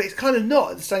thing, but it's kind of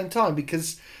not at the same time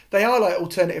because they are like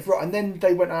alternative rock. And then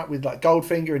they went out with like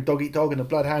Goldfinger and Dog Eat Dog and the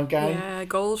Bloodhound Gang. Yeah,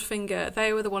 Goldfinger.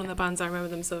 They were one of the bands I remember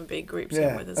them some big groups with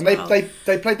as and well. And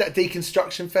they played that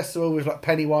Deconstruction Festival with like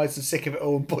Pennywise and Sick of It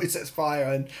All and Boy Sets Fire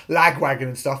and Lagwagon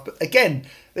and stuff. But again,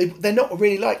 they're not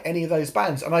really like any of those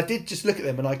bands. And I did just look at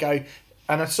them and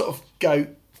I sort of go,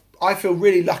 I feel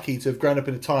really lucky to have grown up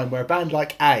in a time where a band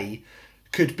like A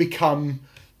could become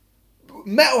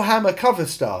Metal Hammer cover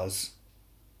stars.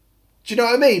 Do you know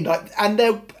what I mean? Like, and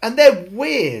they're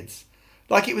weird.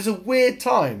 Like, it was a weird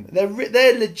time. They're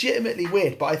legitimately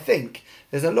weird, but I think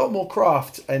there's a lot more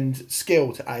craft and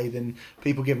skill to A than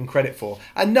people give them credit for.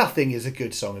 And Nothing is a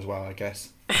good song as well, I guess.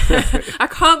 I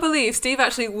can't believe Steve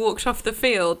actually walked off the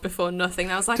field before Nothing.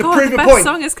 And I was like, the best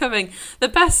song is coming. The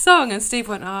best song. And Steve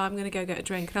went, I'm going to go get a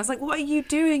drink. And I was like, what are you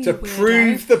doing, to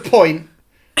prove the point,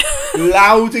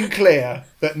 loud and clear,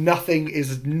 that Nothing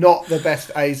is not the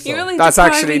best A song. Really that's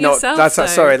actually not. Yourself,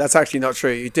 sorry, that's actually not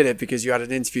true. You did it because you had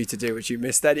an interview to do, which you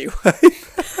missed anyway.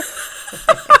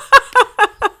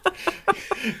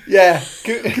 Yeah.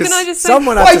 Can I just say,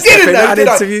 someone had to step in an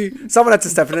interview. Someone had to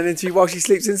step in an interview while she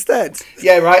sleeps instead.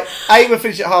 Yeah, right. A will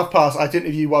finish at 5:30. I did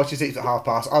interview while she sleeps at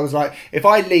 5:30. I was like, if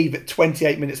I leave at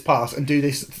 28 minutes past and do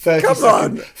this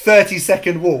 30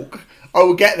 second walk, I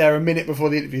will get there a minute before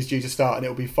the interview is due to start and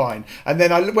it'll be fine. And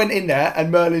then I went in there and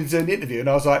Merlin's doing the interview and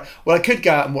I was like, well, I could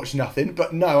go out and watch Nothing,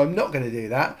 but no, I'm not going to do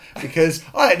that because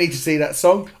I don't need to see that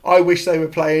song. I wish they were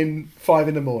playing 5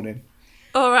 a.m.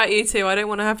 All right, you two, I don't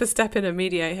want to have to step in and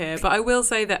mediate here, but I will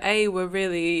say that A were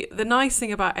really... The nice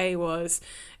thing about A was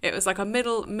it was like a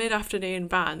mid-afternoon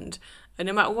band, and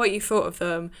no matter what you thought of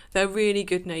them, they're really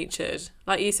good-natured.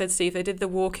 Like you said, Steve, they did the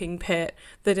walking pit.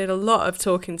 They did a lot of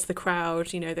talking to the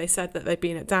crowd. You know, they said that they'd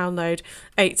been at Download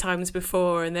 8 times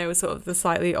before, and they were sort of the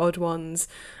slightly odd ones.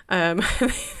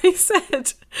 They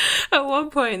said at one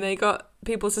point they got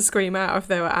people to scream out if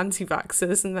they were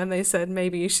anti-vaxxers, and then they said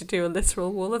maybe you should do a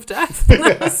literal wall of death. And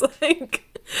I was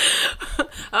like,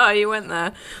 oh, you went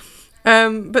there.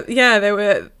 But yeah, they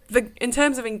were... in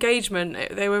terms of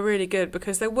engagement, they were really good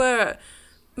because there were...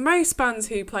 Most bands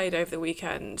who played over the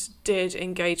weekend did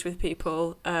engage with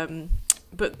people,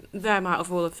 but them out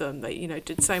of all of them, they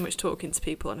did so much talking to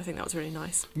people, and I think that was really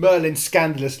nice. Merlin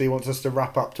scandalously wants us to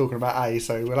wrap up talking about A,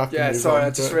 so we'll have to move on. I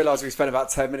just realised we spent about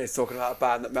 10 minutes talking about a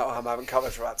band that Metal Hammer haven't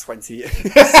covered for about 20 years.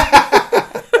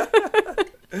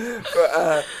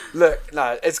 But look,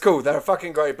 no, it's cool. They're a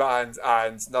fucking great band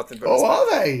and nothing but respect. Are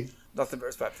they? Nothing but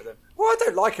respect for them. Well, I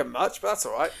don't like them much, but that's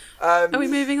all right. Are we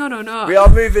moving on or not? We are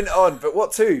moving on, but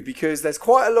what to? Because there's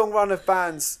quite a long run of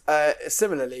bands,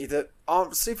 similarly, that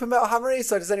aren't super Metal Hammery.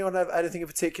 So does anyone have anything in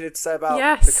particular to say about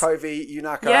Vukovi,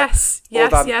 Yunaka,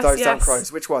 those Damn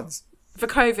Crows? Which ones?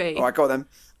 Vukovi. All right, go on then.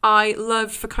 I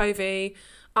loved Vukovi.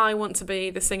 I want to be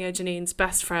the singer Janine's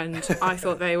best friend. I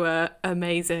thought they were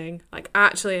amazing, like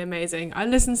actually amazing. I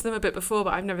listened to them a bit before,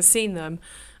 but I've never seen them,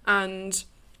 and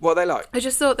what are they like? I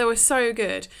just thought they were so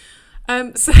good.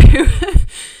 So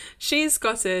she's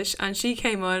Scottish, and she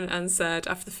came on and said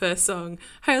after the first song,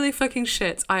 "Holy fucking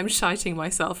shit, I'm shiting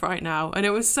myself right now," and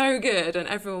it was so good, and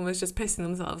everyone was just pissing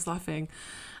themselves laughing.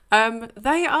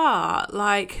 They are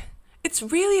like, it's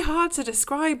really hard to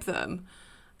describe them.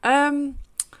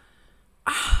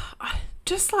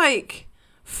 Just like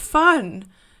fun,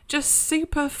 just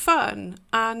super fun,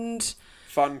 and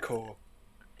fun core.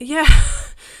 Yeah,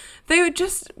 they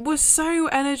were so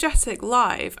energetic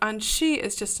live, and she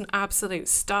is just an absolute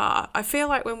star. I feel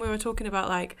like when we were talking about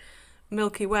like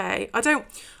Milky Way, I don't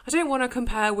want to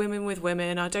compare women with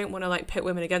women. I don't want to like pit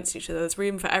women against each other. There's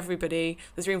room for everybody.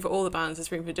 There's room for all the bands.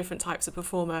 There's room for different types of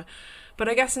performer. But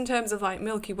I guess in terms of like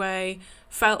Milky Way,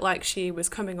 felt like she was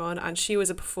coming on and she was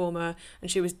a performer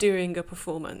and she was doing a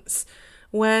performance.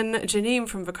 When Janine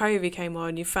from Vukovi came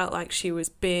on, you felt like she was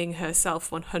being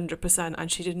herself 100%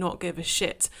 and she did not give a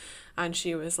shit. And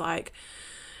she was like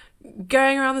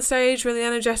going around the stage really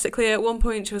energetically. At one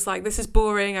point she was like, "This is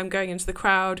boring, I'm going into the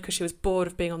crowd," because she was bored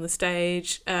of being on the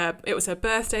stage. It was her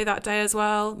birthday that day as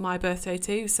well, my birthday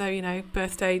too, so you know,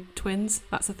 birthday twins,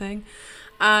 that's a thing.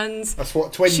 And that's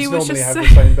what twins normally have, so... the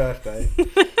same birthday.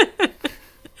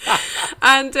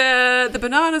 And the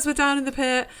Bananas were down in the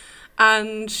pit,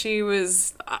 and she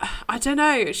was, I don't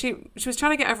know, she was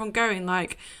trying to get everyone going.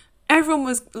 Like, everyone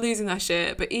was losing their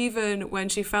shit, but even when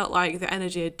she felt like the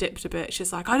energy had dipped a bit,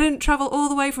 she's like, "I didn't travel all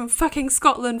the way from fucking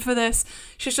Scotland for this."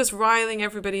 She's just riling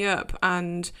everybody up,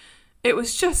 and it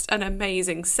was just an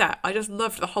amazing set. I just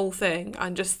loved the whole thing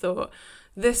and just thought,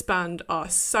 this band are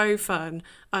so fun,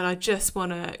 and I just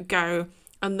want to go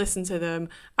and listen to them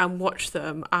and watch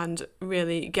them and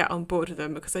really get on board with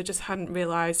them, because I just hadn't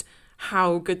realised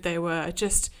how good they were.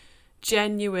 Just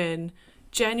genuine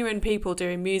people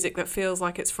doing music that feels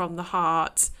like it's from the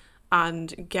heart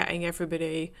and getting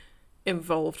everybody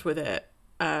involved with it.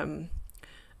 And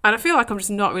I feel like I'm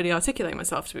just not really articulating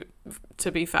myself,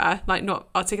 to be fair. Like, not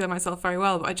articulating myself very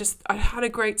well, but I had a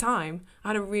great time. I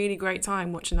had a really great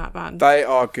time watching that band. They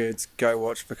are good. Go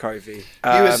watch Vukovi.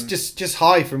 You was just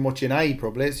high from watching A,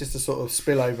 probably. It's just a sort of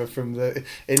spillover from the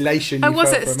elation you felt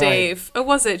was it, from Steve? Or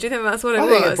was it? Do you think that's what it was?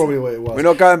 I think that's probably what it was. We're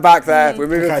not going back there. We're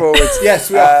moving forward. Yes,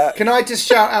 we are. Can I just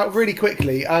shout out really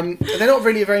quickly? They're not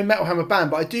really a very Metal Hammer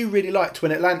band, but I do really like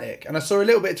Twin Atlantic. And I saw a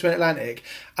little bit of Twin Atlantic,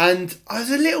 and I was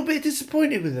a little bit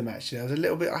disappointed with them, actually.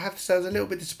 I have to say I was a little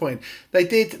bit disappointed.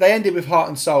 They ended with Heart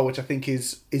and Soul, which I think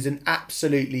is an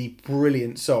absolutely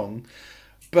brilliant song.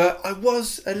 But I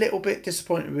was a little bit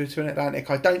disappointed with Twin Atlantic.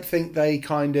 I don't think they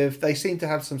seem to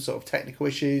have some sort of technical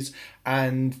issues,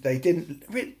 and they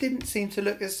didn't seem to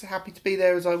look as happy to be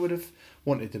there as I would have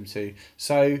wanted them to.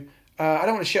 So I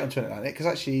don't want to shit on Twin Atlantic, because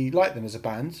I actually like them as a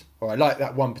band, or I like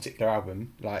that one particular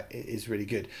album. Like, it is really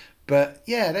good. But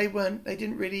yeah, they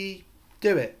didn't really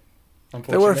do it,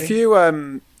 unfortunately. There were a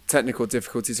few technical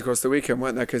difficulties across the weekend,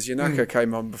 weren't there? Because Yunaka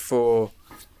came on before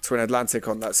Twin Atlantic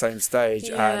on that same stage,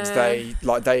 and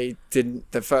they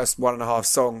didn't, the first 1.5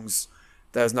 songs,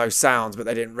 there was no sound, but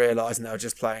they didn't realise, and they were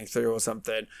just playing through or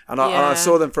something. And I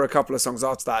saw them for a couple of songs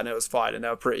after that, and it was fine, and they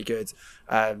were pretty good.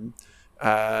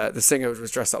 The singer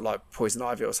was dressed up like Poison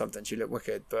Ivy or something. She looked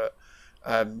wicked, but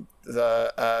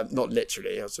not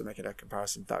literally. I was just making a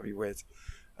comparison. That'd be weird.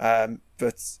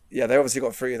 But yeah, they obviously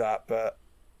got through that, but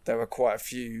there were quite a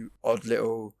few odd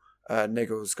little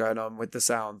niggles going on with the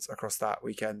sounds across that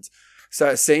weekend. So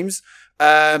it seems.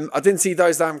 I didn't see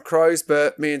Those Damn Crows,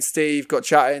 but me and Steve got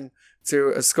chatting to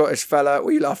a Scottish fella. What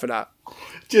are you laughing at?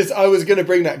 I was going to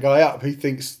bring that guy up. He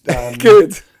thinks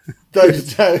good.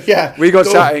 Yeah, we got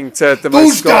chatting to the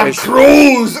most Scottish. Those Damn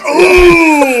Crows!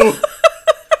 Oh!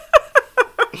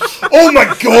 Oh my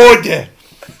God!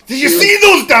 Did you see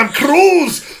Those Damn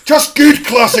Crows? Just good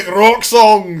classic rock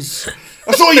songs.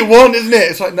 That's all you want, isn't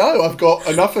it? It's like, no, I've got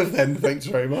enough of them, thanks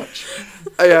very much.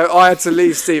 I had to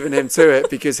leave Steve and him to it,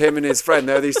 because him and his friend,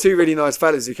 there were these two really nice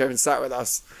fellas who came and sat with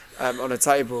us on a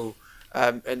table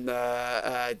around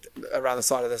the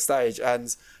side of the stage,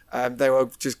 and they were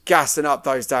just gassing up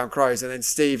Those Damn Crows, and then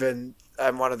Steve and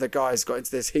one of the guys got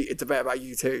into this heated debate about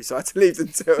U2, so I had to leave them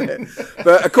to it.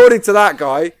 But according to that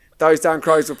guy, Those Damn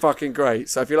Crows were fucking great.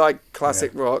 So if you like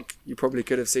classic rock, you probably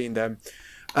could have seen them.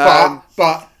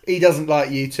 But he doesn't like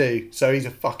U2, so he's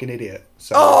a fucking idiot.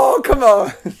 So. Oh, come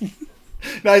on.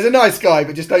 No, he's a nice guy,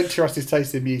 but just don't trust his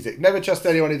taste in music. Never trust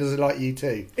anyone who doesn't like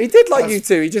U2. He did like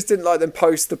U2, he just didn't like them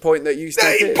post the point that you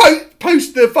still did.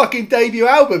 Post the fucking debut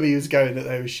album, he was going that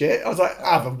they were shit. I was like,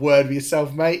 have a word with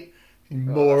yourself, mate. You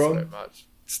moron. So much.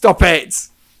 Stop it!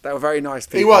 They were very nice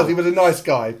people. He was a nice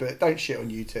guy, but don't shit on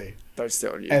U2. Don't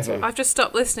sit on U2. Ever. I've just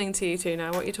stopped listening to U2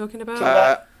 now. What are you talking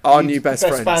about? Our new best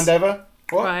friends. Best band ever.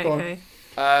 What? Right, Go on.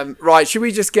 okay. Right, should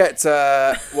we just get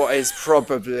to what is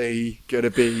probably going to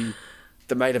be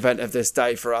the main event of this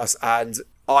day for us? And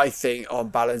I think, on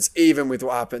balance, even with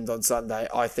what happened on Sunday,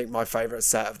 I think my favourite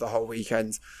set of the whole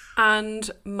weekend. And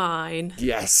mine.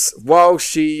 Yes, While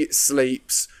She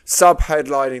Sleeps,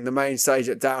 sub-headlining the main stage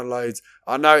at Downloads.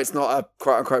 I know it's not a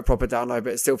quote-unquote proper download,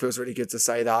 but it still feels really good to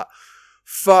say that.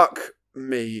 Fuck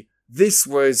me. This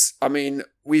was, I mean,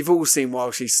 we've all seen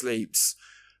While She Sleeps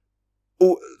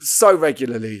so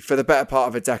regularly for the better part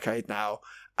of a decade now.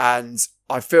 And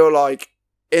I feel like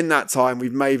in that time,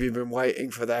 we've maybe been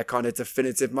waiting for their kind of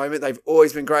definitive moment. They've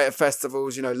always been great at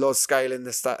festivals, you know, Loz Scale in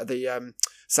the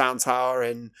Sound Tower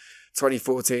in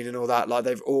 2014 and all that. Like,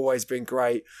 they've always been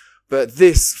great. But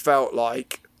this felt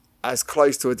like as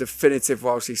close to a definitive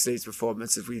While She Sleeps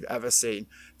performance as we've ever seen.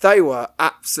 They were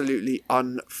absolutely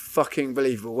unfucking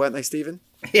believable, weren't they, Stephen?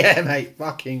 Yeah, mate.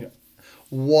 Fucking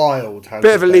wild.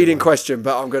 Bit of a leading question,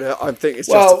 but I think it's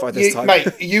justified this time.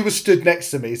 Mate, you were stood next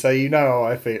to me, so you know how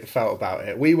I felt about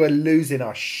it. We were losing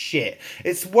our shit.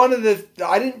 It's one of the...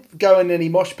 I didn't go in any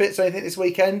mosh pits or anything this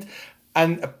weekend.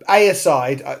 And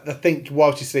aside, I think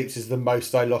While She Sleeps is the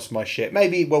most I lost my shit.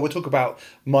 Maybe, well, we'll talk about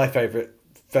my favourite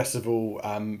festival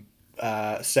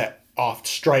set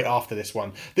straight after this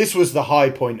one. This was the high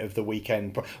point of the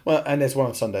weekend. Well, and there's one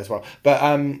on Sunday as well. But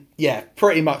yeah,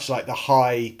 pretty much like the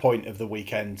high point of the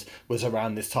weekend was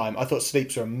around this time. I thought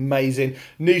Sleeps were amazing.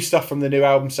 New stuff from the new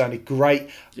album sounded great.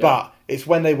 Yeah. But it's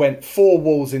when they went 4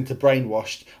 walls into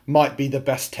Brainwashed, might be the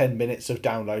best 10 minutes of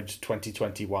Downloads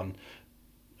 2021.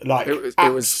 Like, it was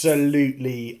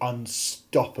absolutely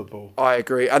unstoppable. I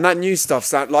agree. And that new stuff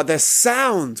their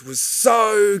sound was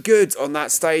so good on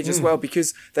that stage as well,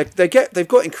 because they've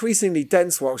got increasingly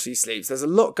dense While She Sleeps. There's a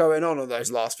lot going on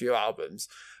those last few albums.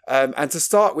 And to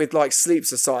start with, like, Sleep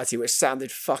Society, which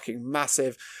sounded fucking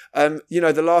massive. You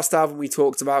know, the last album we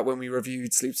talked about when we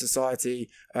reviewed Sleep Society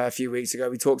a few weeks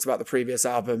ago, we talked about the previous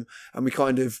album, and we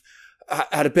kind of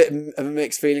had a bit of a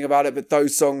mixed feeling about it, but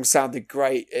those songs sounded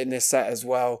great in this set as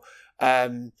well.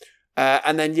 And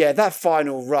then, yeah, that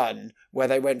final run where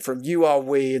they went from You Are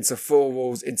We into 4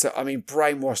 Walls into, I mean,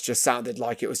 Brainwash just sounded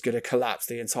like it was going to collapse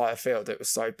the entire field. It was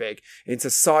so big. Into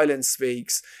Silence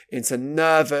Speaks, into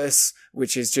Nervous,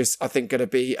 which is just, I think, going to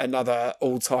be another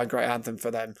all-time great anthem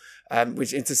for them.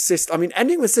 Which into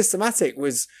ending with Systematic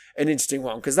was an interesting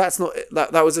one, because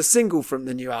that was a single from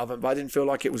the new album, but I didn't feel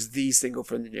like it was the single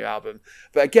from the new album.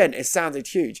 But again, it sounded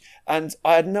huge, and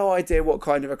I had no idea what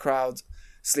kind of a crowd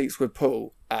Sleeps would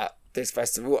pull at this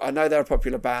festival. I know they're a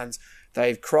popular band.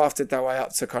 They've crafted their way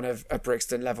up to kind of a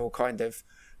Brixton level, kind of.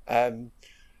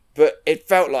 But it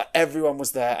felt like everyone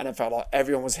was there, and it felt like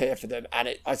everyone was here for them.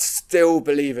 And I still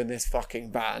believe in this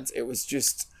fucking band. It was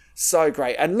just so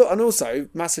great. And look, and also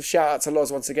massive shout out to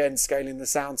Loz once again, scaling the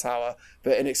Sound Tower,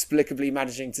 but inexplicably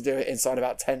managing to do it inside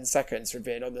about 10 seconds from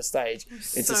being on the stage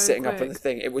into sitting up on the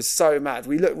thing. It was so mad.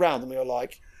 We looked round and we were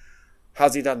like,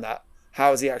 how's he done that?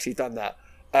 How has he actually done that?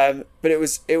 But it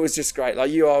was just great.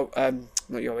 Like,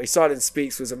 Silence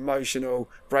Speaks was emotional.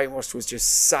 Brainwashed was just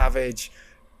savage.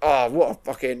 Oh, what a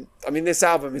fucking... I mean, this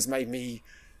album has made me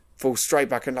fall straight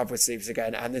back in love with Sleeps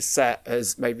again, and this set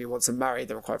has made me want to marry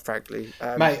them, quite frankly.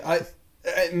 Mate,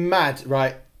 mad,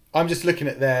 right? I'm just looking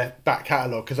at their back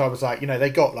catalogue, because I was like, you know,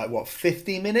 they got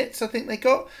 50 minutes, I think they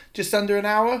got? Just under an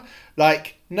hour?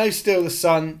 Like, no Steal the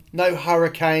Sun, no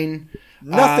Hurricane...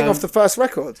 Nothing off the first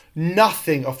record.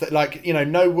 Nothing off the, like, you know,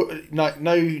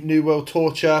 no New World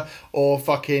Torture or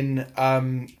fucking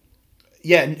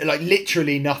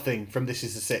literally nothing from This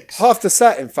Is the Six. Half the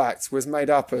set, in fact, was made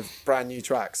up of brand new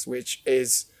tracks, which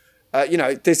is,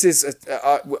 this is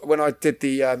when I did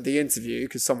the interview,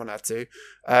 because someone had to.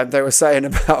 They were saying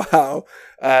about how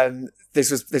this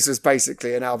was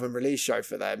basically an album release show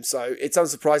for them. So it's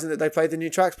unsurprising that they played the new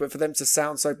tracks, but for them to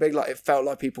sound so big, like, it felt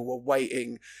like people were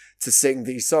waiting to sing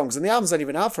these songs, and the album's only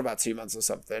been out for about 2 months or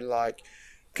something. Like,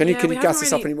 can you gas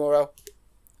this up anymore, El?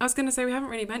 I was going to say, we haven't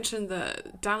really mentioned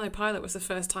that Download Pilot was the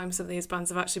first time some of these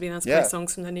bands have actually been able to play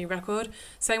songs from their new record.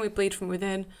 Same with Bleed From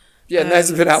Within. Yeah, and theirs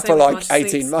have been out for like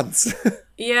 18 months.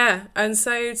 Yeah, and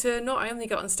so to not only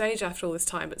get on stage after all this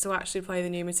time, but to actually play the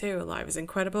new material live is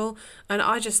incredible. And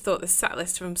I just thought the set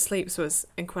list from Sleeps was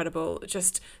incredible.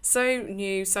 Just so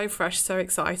new, so fresh, so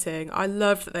exciting. I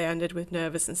loved that they ended with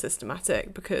Nervous and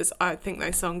Systematic because I think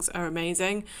those songs are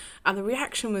amazing. And the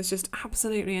reaction was just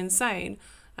absolutely insane.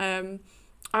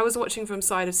 I was watching from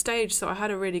side of stage, so I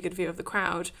had a really good view of the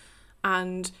crowd.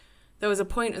 And there was a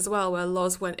point as well where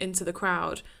Loz went into the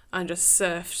crowd and just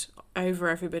surfed over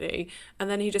everybody, and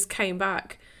then he just came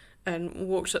back and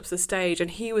walked up to the stage,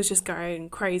 and he was just going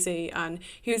crazy, and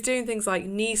he was doing things like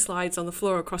knee slides on the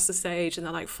floor across the stage and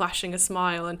then like flashing a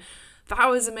smile, and that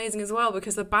was amazing as well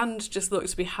because the band just looked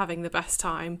to be having the best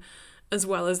time as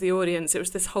well as the audience. It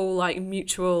was this whole like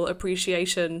mutual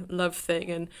appreciation love thing.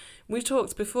 And we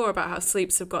talked before about how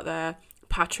Sleeps have got their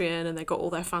Patreon and they got all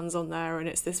their fans on there, and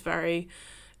it's this very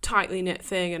tightly knit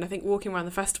thing. And I think walking around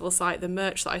the festival site, the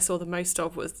merch that I saw the most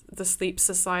of was the Sleep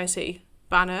Society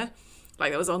banner,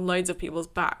 like that was on loads of people's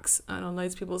backs and on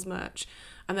loads of people's merch,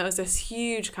 and there was this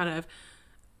huge kind of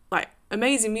like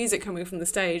amazing music coming from the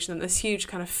stage and then this huge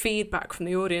kind of feedback from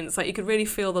the audience. Like you could really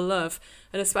feel the love,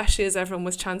 and especially as everyone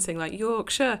was chanting like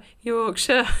Yorkshire,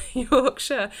 Yorkshire,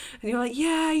 Yorkshire, and you're like,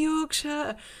 yeah,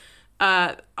 Yorkshire.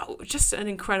 Just an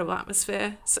incredible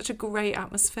atmosphere, such a great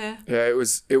atmosphere. Yeah, it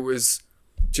was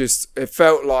just, it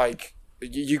felt like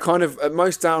you kind of, at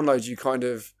most downloads, you kind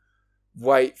of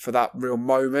wait for that real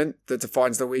moment that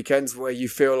defines the weekends where you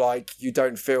feel like you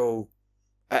don't feel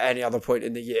at any other point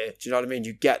in the year. Do you know what I mean?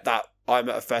 You get that I'm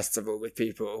at a festival with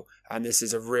people and this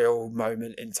is a real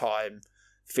moment in time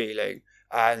feeling.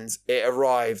 And it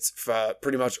arrived for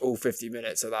pretty much all 50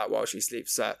 minutes of that While She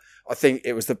Sleeps set. I think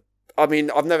it was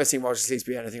I've never seen While She Sleeps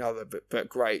be anything other but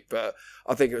great, but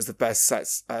I think it was the best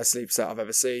sleep set I've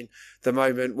ever seen. The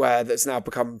moment where that's now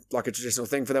become like a traditional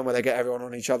thing for them, where they get everyone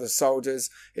on each other's shoulders,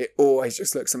 it always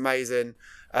just looks amazing.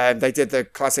 They did the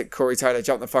classic Corey Taylor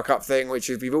jump the fuck up thing, which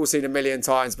we've all seen a million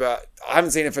times, but I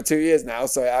haven't seen it for 2 years now,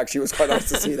 so it actually was quite nice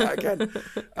to see that again.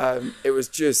 It was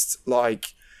just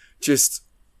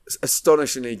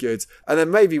astonishingly good. And then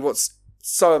maybe what's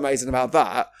so amazing about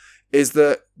that is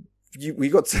that we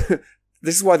got to,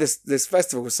 this is why this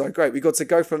festival was so great. We got to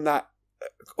go from that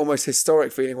almost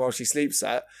historic feeling While She Sleeps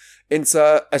set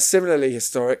into a similarly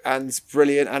historic and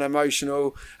brilliant and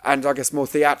emotional and I guess more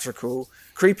theatrical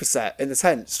Creeper set in the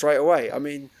tent straight away. I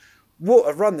mean, what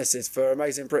a run this is for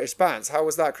amazing British bands. How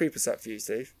was that Creeper set for you,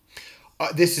 Steve?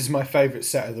 This is my favourite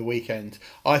set of the weekend.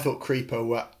 I thought Creeper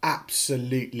were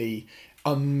absolutely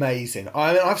amazing.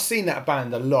 I mean, I've seen that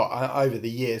band a lot over the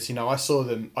years. You know, I saw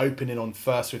them opening on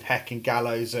First with Heck and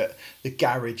Gallows at the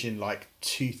Garage in like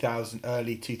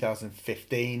early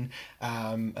 2015,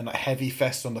 and like Heavy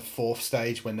Fest on the Fourth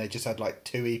Stage when they just had like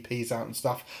 2 EPs out and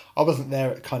stuff. I wasn't there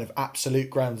at kind of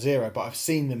absolute ground zero, but I've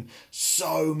seen them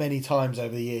so many times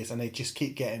over the years, and they just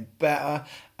keep getting better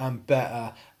and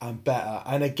better and better.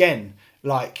 And again,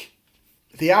 like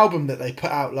the album that they put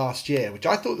out last year, which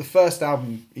I thought the first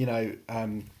album, you know,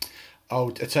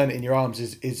 I'll Turn It In Your Arms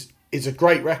is a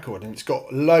great record, and it's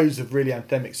got loads of really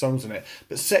anthemic songs on it.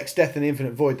 But Sex, Death and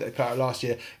Infinite Void that they put out last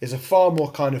year is a far more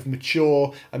kind of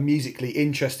mature and musically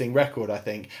interesting record, I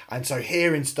think. And so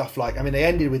hearing stuff like, I mean, they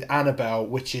ended with Annabelle,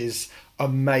 which is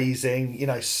amazing, you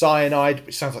know, Cyanide,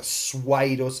 which sounds like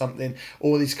Suede or something,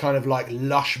 all these kind of like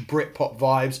lush Britpop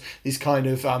vibes, these kind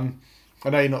of I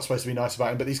know you're not supposed to be nice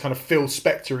about him, but these kind of Phil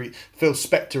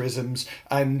Spectorisms,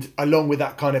 and along with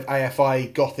that kind of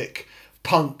AFI gothic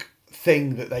punk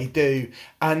thing that they do,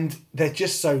 and they're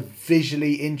just so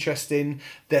visually interesting.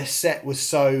 Their set was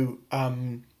so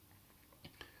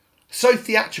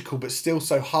theatrical, but still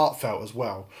so heartfelt as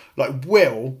well. Like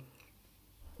Will,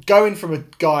 going from a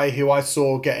guy who I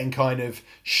saw getting kind of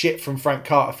shit from Frank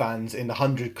Carter fans in the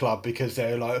 100 Club because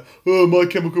they're like, oh, My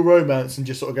Chemical Romance, and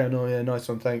just sort of going, oh yeah, nice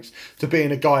one, thanks, to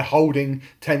being a guy holding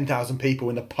 10,000 people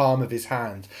in the palm of his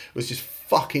hand was just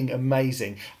fucking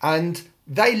amazing. And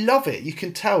they love it. You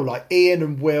can tell, like Ian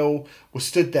and Will were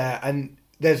stood there, and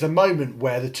there's a moment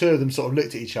where the two of them sort of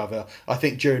looked at each other, I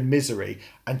think during Misery,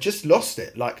 and just lost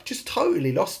it, like just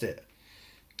totally lost it.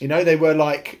 You know, they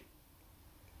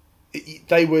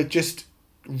were just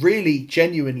really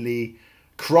genuinely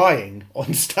crying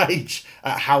on stage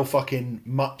at how fucking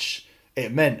much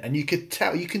it meant. And you can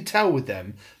tell with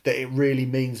them that it really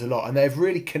means a lot, and they've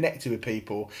really connected with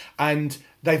people, and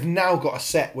they've now got a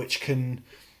set which can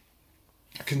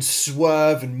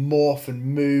swerve and morph and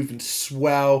move and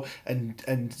swell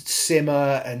and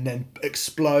simmer and then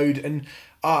explode. And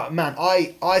man,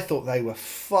 I thought they were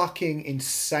fucking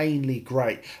insanely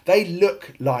great. They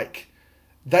look like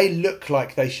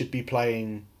they should be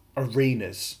playing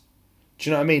arenas. Do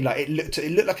you know what I mean? Like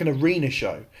it looked like an arena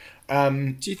show.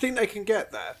 Do you think they can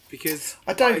get there? Because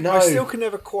I don't know. I still can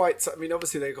never quite. I mean,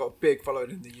 obviously they've got a big following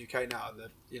in the UK now,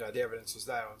 and the evidence was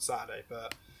there on Saturday.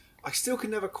 But I still can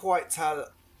never quite tell,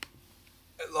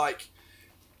 like,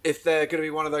 if they're going to be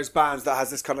one of those bands that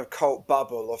has this kind of cult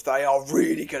bubble, or if they are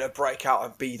really going to break out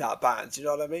and be that band. Do you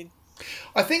know what I mean?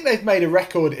 I think they've made a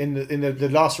record in the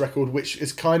last record, which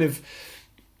is kind of.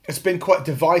 It's been quite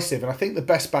divisive, and I think the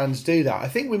best bands do that. I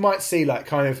think we might see like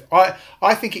kind of.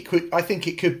 I think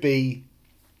it could be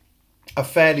a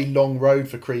fairly long road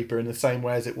for Creeper in the same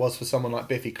way as it was for someone like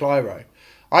Biffy Clyro.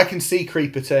 I can see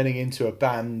Creeper turning into a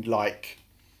band like.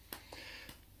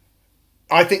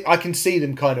 I think I can see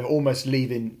them kind of almost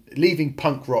leaving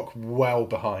punk rock well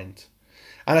behind,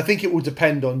 and I think it will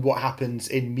depend on what happens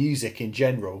in music in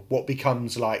general. What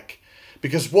becomes like.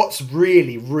 Because what's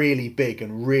really, really big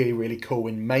and really, really cool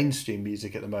in mainstream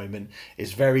music at the moment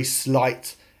is very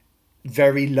slight,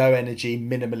 very low energy,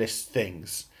 minimalist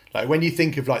things. Like when you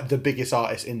think of like the biggest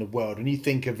artists in the world, when you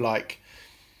think of like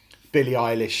Billie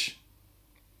Eilish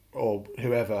or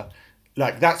whoever,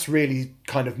 like that's really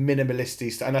kind of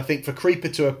minimalistic. And I think for Creeper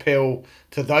to appeal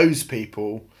to those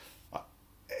people,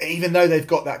 even though they've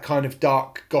got that kind of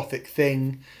dark gothic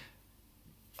thing,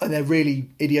 and they're really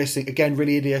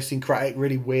idiosyncratic,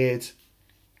 really weird.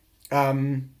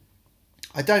 I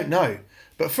don't know.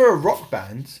 But for a rock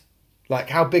band,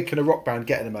 like how big can a rock band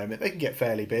get in a moment? They can get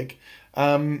fairly big.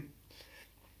 I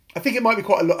think it might be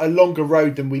quite a longer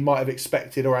road than we might have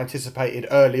expected or anticipated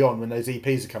early on when those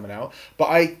EPs are coming out. But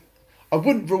I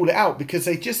wouldn't rule it out because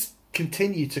they just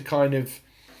continue to kind of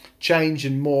change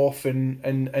and morph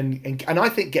and I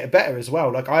think get better as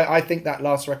well. Like I think that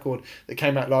last record that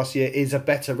came out last year is a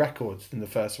better record than the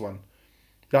first one.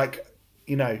 Like,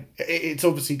 you know, it's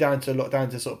obviously down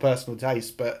to sort of personal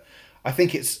taste, but I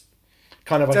think it's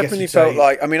kind of definitely felt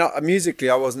like, I mean, musically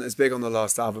I wasn't as big on the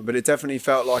last album, but it definitely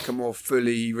felt like a more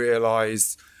fully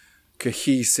realised,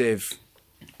 cohesive,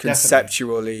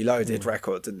 conceptually loaded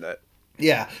record, didn't it?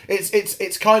 Yeah,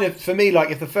 it's kind of, for me, like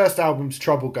if the first album's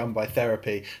Trouble Gun by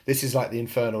Therapy, this is like the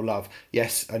Infernal Love.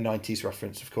 Yes, a 90s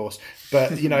reference, of course.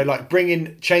 But, you know, like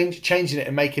changing it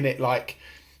and making it like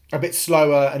a bit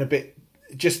slower and a bit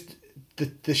just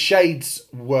the shades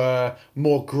were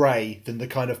more grey than the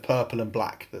kind of purple and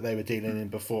black that they were dealing in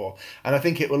before. And I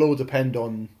think it will all depend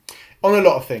on a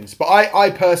lot of things. But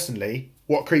I personally,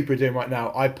 what Creeper are doing right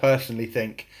now, I personally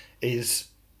think is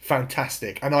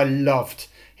fantastic. And I loved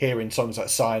hearing songs like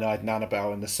Cyanide and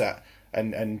Annabelle in the set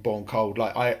and Born Cold.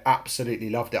 Like I absolutely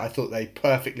loved it. I thought they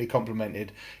perfectly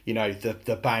complemented, you know,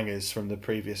 the bangers from the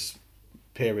previous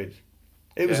period.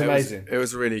 It was amazing. It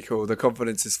was really cool. The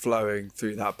confidence is flowing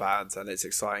through that band and it's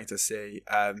exciting to see.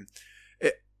 I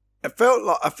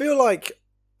feel like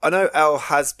I know Elle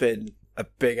has been a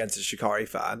big Enter Shikari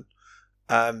fan.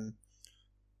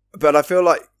 But I feel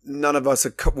like none of us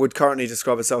would currently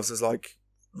describe ourselves as like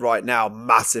right now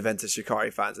massive Enter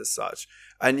Shikari fans as such,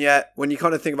 and yet when you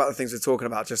kind of think about the things we're talking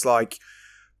about, just like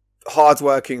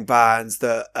hardworking bands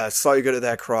that are so good at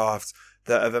their craft,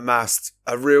 that have amassed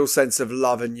a real sense of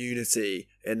love and unity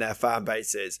in their fan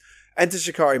bases, Enter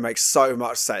Shikari makes so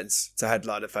much sense to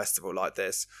headline a festival like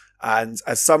this. And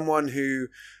as someone who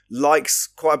likes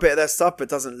quite a bit of their stuff but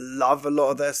doesn't love a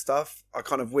lot of their stuff, I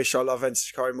kind of wish I love Enter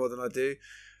Shikari more than I do.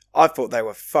 I thought they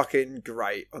were fucking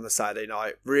great on the Saturday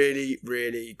night. Really,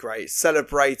 really great.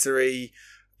 Celebratory,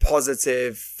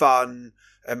 positive, fun,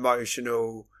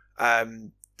 emotional. The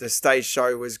stage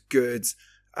show was good.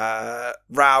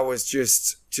 Rao was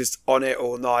just on it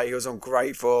all night. He was on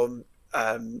great form.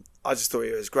 I just thought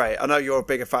he was great. I know you're a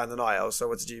bigger fan than I am, so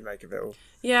what did you make of it all?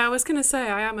 Yeah, I was going to say,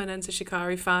 I am an Enter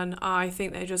Shikari fan. I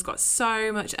think they just got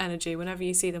so much energy whenever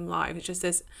you see them live. It's just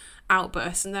this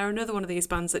outburst. And they're another one of these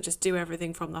bands that just do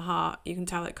everything from the heart. You can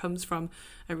tell it comes from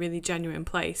a really genuine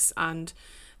place. And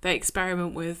they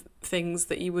experiment with things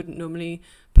that you wouldn't normally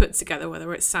put together,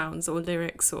 whether it's sounds or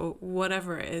lyrics or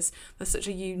whatever it is. They're such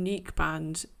a unique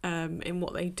band in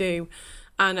what they do.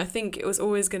 And I think it was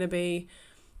always going to be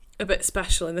a bit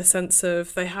special in the sense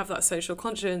of they have that social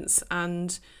conscience,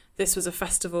 and this was a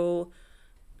festival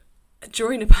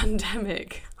during a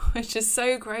pandemic, which is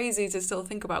so crazy to still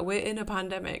think about. We're in a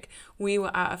pandemic. We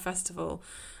were at a festival,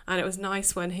 and it was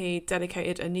nice when he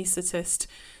dedicated a anaesthetist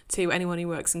to anyone who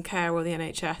works in care or the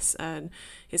NHS, and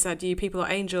he said, "You people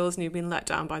are angels and you've been let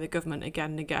down by the government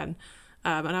again and again."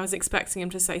 And I was expecting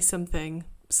him to say something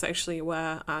socially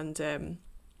aware, and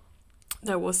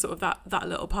there was sort of that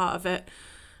little part of it.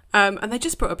 And they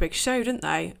just brought a big show, didn't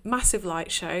they? Massive light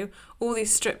show, all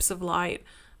these strips of light,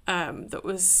 that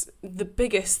was the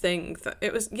biggest thing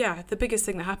the biggest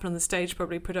thing that happened on the stage,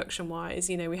 probably production wise.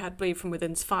 You know, we had Bleed From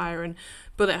Within's Fire, and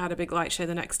Bullet had a big light show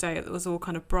the next day that was all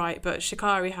kind of bright, but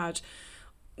Shikari had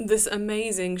this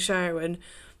amazing show, and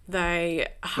they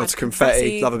had lots of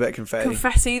confetti. Love a bit of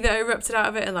confetti that erupted out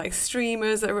of it, and like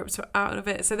streamers that erupted out of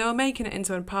it. So they were making it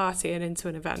into a party and into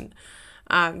an event.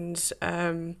 And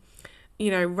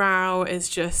you know, Rao is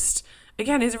just,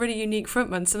 again, he's a really unique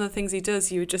frontman. Some of the things he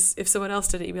does, you would just, if someone else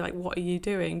did it, you'd be like, what are you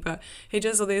doing? But he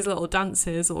does all these little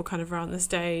dances all kind of around the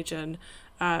stage, and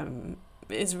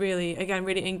is really, again,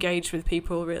 really engaged with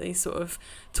people, really sort of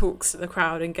talks to the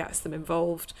crowd and gets them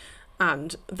involved.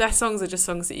 And their songs are just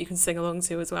songs that you can sing along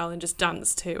to as well and just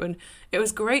dance to. And it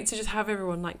was great to just have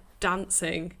everyone like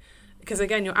dancing, because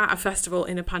again, you're at a festival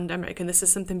in a pandemic, and this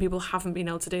is something people haven't been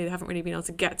able to do. They haven't really been able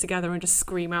to get together and just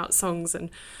scream out songs and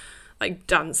like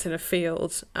dance in a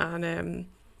field. And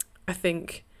I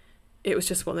think it was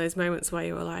just one of those moments where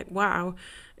you were like, wow,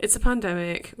 it's a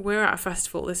pandemic, we're at a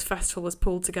festival, this festival was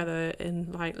pulled together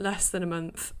in like less than a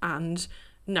month, and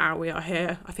now we are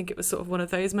here. I think it was sort of one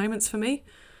of those moments for me.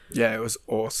 Yeah, it was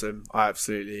awesome. I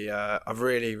absolutely, I've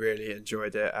really, really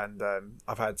enjoyed it, and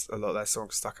I've had a lot of their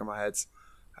songs stuck in my head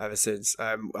ever since.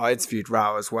 I interviewed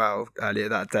Rao as well earlier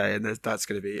that day, and that's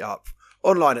going to be up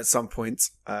online at some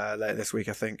point later this week,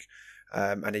 I think.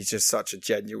 And he's just such a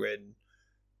genuine,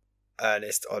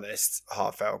 earnest, honest,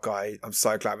 heartfelt guy. I'm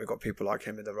so glad we've got people like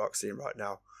him in the rock scene right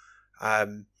now.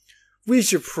 We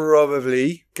should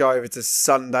probably go over to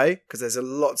Sunday, because there's a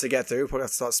lot to get through. We'll probably have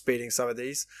to start speeding some of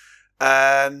these.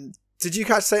 Did you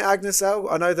catch St Agnes, Elle?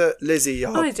 I know that Lizzie,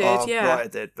 our writer,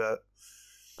 did, but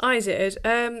I did.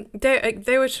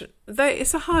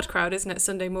 It's a hard crowd, isn't it,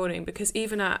 Sunday morning? Because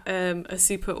even at a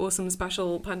super awesome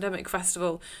special pandemic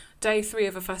festival, day 3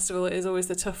 of a festival is always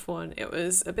the tough one. It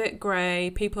was a bit grey,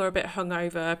 people are a bit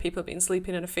hungover, people have been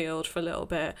sleeping in a field for a little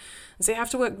bit. And so you have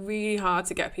to work really hard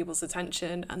to get people's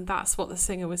attention, and that's what the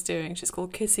singer was doing. She's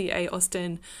called Kissy A.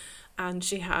 Austin, and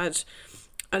she had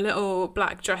a little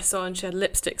black dress on, she had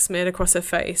lipstick smeared across her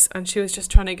face, and she was just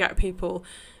trying to get people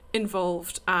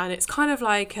involved. And it's kind of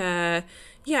like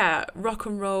rock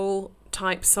and roll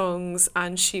type songs,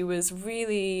 and she was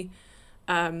really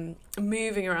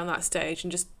moving around that stage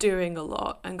and just doing a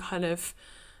lot, and kind of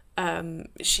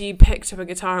she picked up a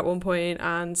guitar at one point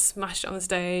and smashed it on the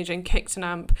stage and kicked an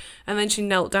amp, and then she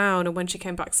knelt down, and when she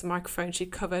came back to the microphone she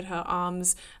covered her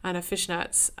arms and her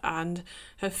fishnets and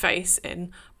her face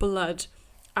in blood,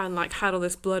 and like had all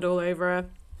this blood all over her.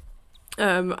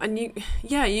 And you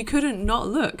couldn't not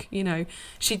look, you know.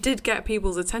 She did get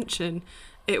people's attention.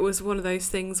 It was one of those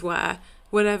things where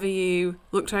whenever you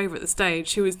looked over at the stage,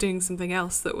 she was doing something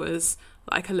else that was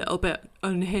like a little bit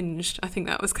unhinged. I think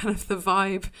that was kind of the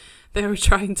vibe they were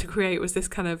trying to create, was this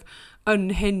kind of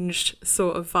unhinged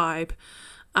sort of vibe.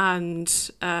 And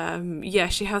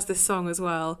she has this song as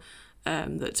well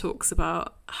that talks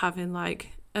about having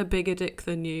like a bigger dick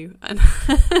than you, and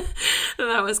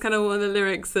that was kind of one of the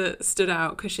lyrics that stood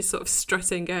out, because she's sort of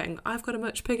strutting, going, I've got a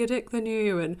much bigger dick than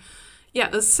you. And yeah,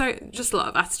 there's just a lot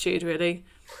of attitude, really.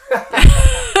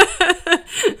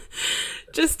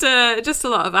 just a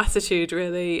lot of attitude,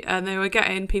 really. And they were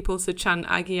getting people to chant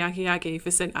Aggie, Aggie, Aggie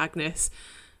for St Agnes.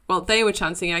 Well, they were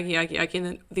chanting Aggie, Aggie, Aggie, and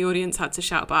then the audience had to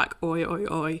shout back, oi, oi,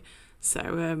 oi.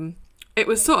 So it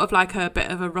was sort of like a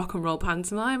bit of a rock and roll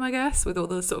pantomime, I guess, with all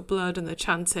the sort of blood and the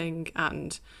chanting.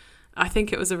 And I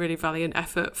think it was a really valiant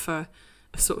effort for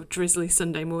a sort of drizzly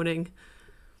Sunday morning.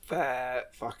 Fair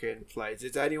fucking play.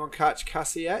 Did anyone catch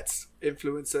Cassiette?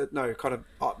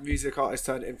 Music artist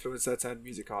turned influencer turned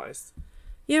music artist.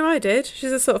 Yeah, I did.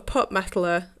 She's a sort of pop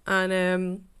metaler,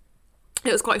 and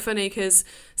it was quite funny because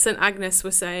St Agnes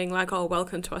was saying like, oh,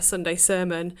 welcome to our Sunday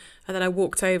sermon, and then I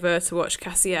walked over to watch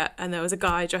Cassiette, and there was a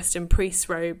guy dressed in priest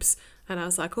robes, and I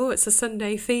was like, oh, it's a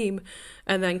Sunday theme.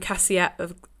 And then Cassiette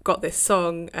have got this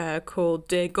song called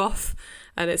Dear Goth,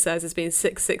 and it says it's been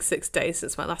 666 days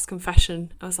since my last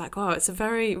confession. I was like, oh, it's a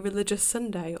very religious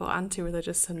Sunday, or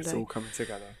anti-religious Sunday. It's all coming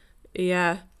together.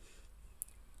 Yeah.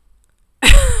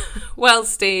 Well,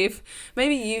 Steve,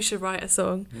 maybe you should write a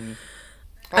song.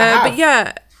 But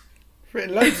yeah,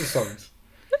 written loads of songs.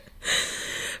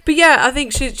 But yeah, I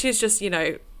think she's just, you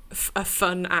know, a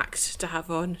fun act to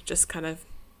have on, just kind of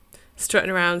strutting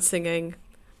around singing.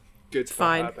 Good for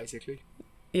fine. her, basically.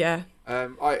 Yeah.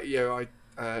 I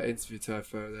interviewed her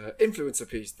for the influencer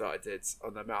piece that I did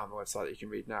on the Metal Hammer website that you can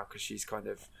read now, because she's kind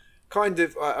of kind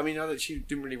of, I mean, I know that she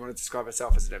didn't really want to describe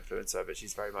herself as an influencer, but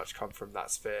she's very much come from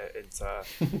that sphere into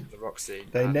the rock scene.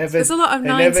 There's a lot of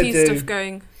 90s stuff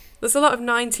going. There's a lot of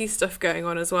 90s stuff going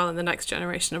on as well in the next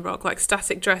generation of rock. Like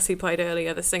Static Dress, he played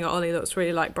earlier, the singer Ollie looks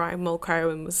really like Brian Mulcahy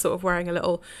and was sort of wearing a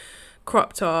little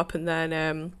crop top. And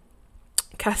then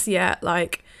Cassiette,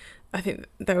 like, I think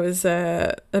there was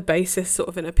a bassist sort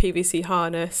of in a PVC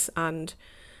harness, and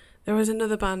there was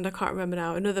another band, I can't remember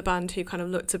now, another band who kind of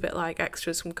looked a bit like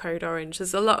extras from Code Orange.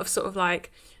 There's a lot of sort of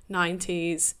like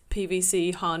 90s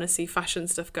PVC harnessy fashion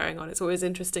stuff going on. It's always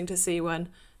interesting to see when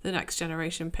the next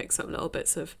generation picks up little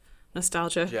bits of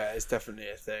nostalgia. Yeah, it's definitely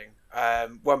a thing.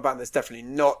 One band that's definitely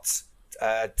not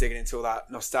digging into all that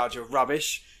nostalgia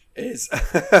rubbish is...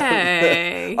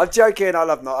 Hey! I'm joking, I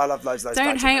love loads of those.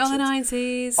 Don't hate on the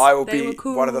 90s. I will They be were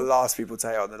cool. one of the last people to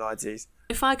hate on the 90s.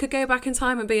 If I could go back in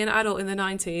time and be an adult in the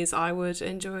 90s, I would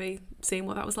enjoy seeing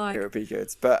what that was like. It would be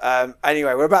good. But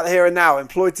anyway, we're about the here and now.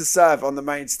 Employed to Serve on the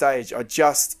main stage. I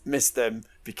just missed them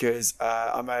because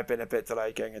I may have been a bit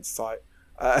delayed getting into sight.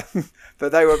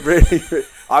 But they were really...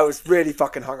 I was really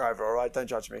fucking hungover, all right? Don't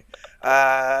judge me.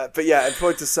 But yeah,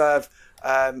 Employed to Serve.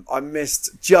 I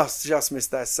just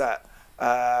missed their set.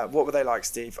 What were they like,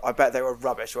 Steve? I bet they were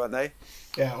rubbish, weren't they?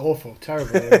 Yeah, awful,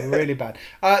 terrible. They were really bad.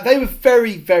 They were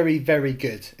very, very, very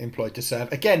good. Employed to Serve.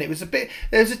 Again, it was there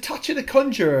was a touch of The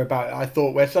Conjurer about it, I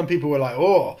thought, where some people were like,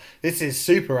 "Oh, this is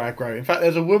super aggro." In fact,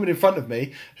 there's a woman in front of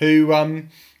me who,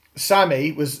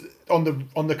 Sammy, was on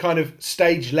the kind of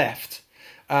stage left.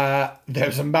 There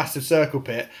was a massive circle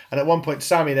pit, and at one point,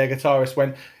 Sammy, their guitarist,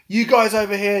 went, "You guys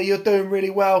over here, you're doing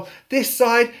really well. This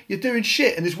side, you're doing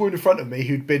shit." And this woman in front of me,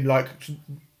 who'd been like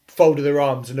folded her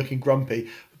arms and looking grumpy,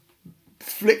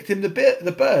 flicked him the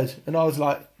bird, and I was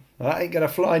like, "Well, that ain't gonna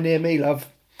fly near me, love.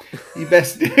 You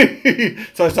best."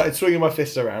 So I started swinging my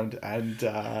fists around, and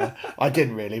I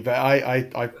didn't really, but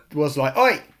I was like,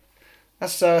 "Oi,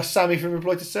 that's Sammy from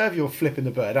Employed to Serve. You're flipping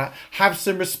the bird. Have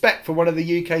some respect for one of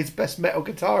the UK's best metal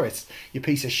guitarists, you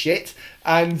piece of shit."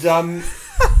 And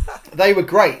they were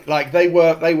great. Like they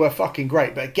were fucking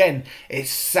great. But again, it's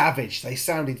savage. They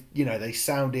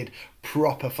sounded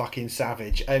proper fucking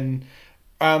savage, and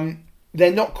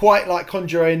they're not quite like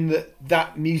Conjurer in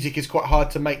that music is quite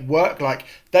hard to make work. Like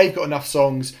they've got enough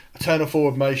songs. Eternal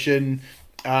Forward Motion,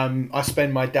 I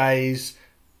Spend My Days,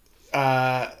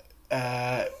 the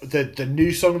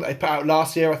new song that they put out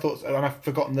last year, I thought, and I've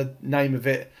forgotten the name of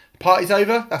it. Party's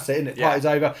Over. That's it, isn't it? Yeah. Party's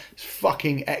Over. It's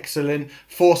fucking excellent.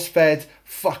 Force Fed,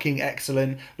 fucking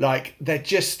excellent. Like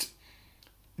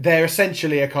they're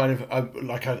essentially a kind of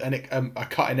a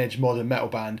cutting edge modern metal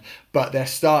band, but they're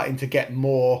starting to get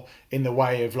more in the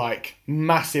way of like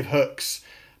massive hooks,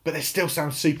 but they still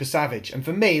sound super savage. And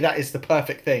for me, that is the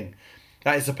perfect thing.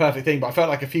 That is the perfect thing. But I felt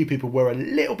like a few people were a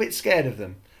little bit scared of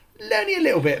them. Only a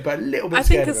little bit, but a little bit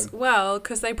scared of them. I think as well,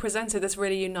 because they presented this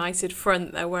really united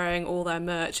front. They're wearing all their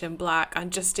merch in black,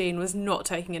 and Justine was not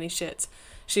taking any shit.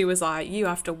 She was like, "You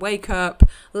have to wake up.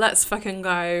 Let's fucking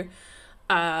go."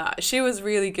 She was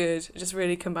really good, just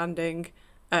really commanding.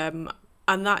 And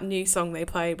that new song they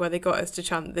played where they got us to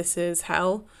chant "This Is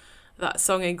Hell," that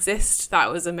song exists.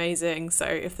 That was amazing. So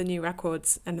if the new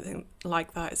record's anything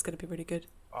like that, it's going to be really good.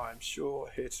 I'm sure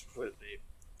it will be.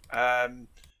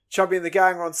 Chubby and the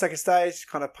Gang were on second stage,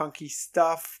 kind of punky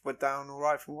stuff, went down all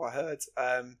right from what I heard.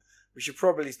 We should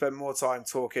probably spend more time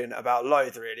talking about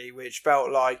Loathe, really, which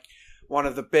felt like one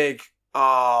of the big,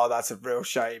 that's a real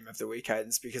shame of the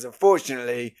weekends, because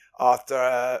unfortunately, after,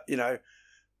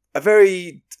 a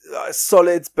very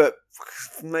solid, but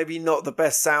maybe not the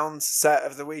best sound set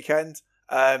of the weekend,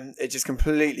 it just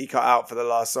completely cut out for the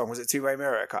last song. Was it Two Way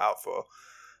Mirror it cut out for?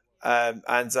 And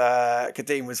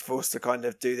Kadeem was forced to kind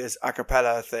of do this a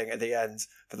cappella thing at the end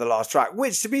for the last track,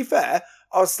 which, to be fair,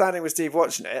 I was standing with Steve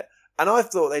watching it, and I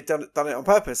thought they'd done it on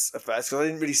purpose at first, because I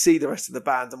didn't really see the rest of the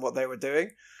band and what they were doing.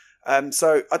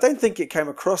 So I don't think it came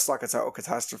across like a total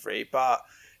catastrophe, but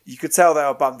you could tell they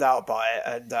were bummed out by it.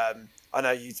 And I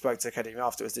know you spoke to Kadeem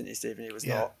afterwards, didn't you, Steve? And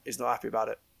he's not happy about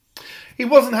it. He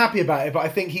wasn't happy about it, but I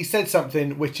think he said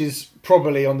something which is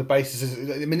probably on the basis of,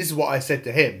 I mean, this is what I said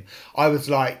to him. I was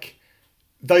like,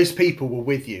 those people were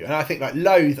with you. And I think like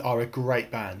Loathe are a great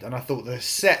band. And I thought the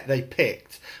set they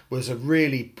picked was a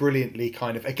really brilliantly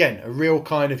kind of, again, a real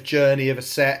kind of journey of a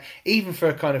set. Even for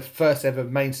a kind of first ever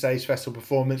main stage festival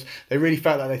performance, they really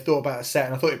felt like they thought about a set.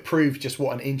 And I thought it proved just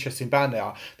what an interesting band they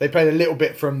are. They played a little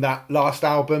bit from that last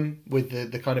album with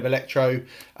the kind of electro,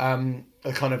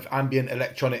 a kind of ambient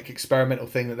electronic experimental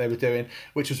thing that they were doing,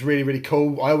 which was really, really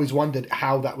cool. I always wondered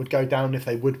how that would go down if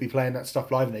they would be playing that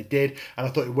stuff live, and they did, and I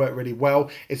thought it worked really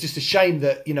well. It's just a shame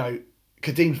that,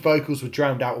 Kadeem's vocals were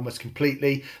drowned out almost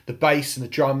completely. The bass and the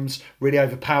drums really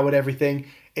overpowered everything.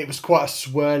 It was quite a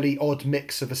swirly, odd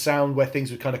mix of a sound where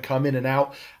things would kind of come in and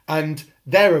out. And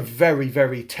they're a very,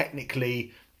 very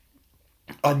technically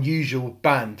unusual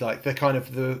band. Like the kind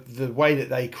of the way that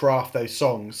they craft those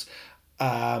songs.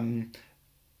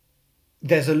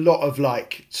 There's a lot of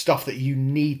like stuff that you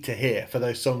need to hear for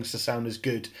those songs to sound as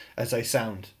good as they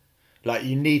sound. Like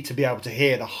you need to be able to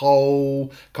hear the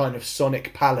whole kind of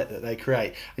sonic palette that they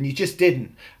create, and you just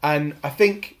didn't. And I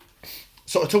think,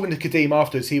 sort of talking to Kadeem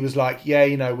afterwards, he was like, "Yeah,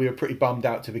 you know, we were pretty bummed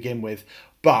out to begin with,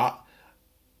 but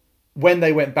when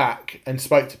they went back and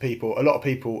spoke to people, a lot of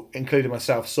people, including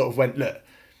myself, sort of went, look,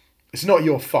 it's not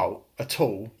your fault at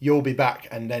all. You'll be back,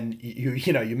 and then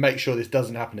you make sure this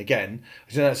doesn't happen again.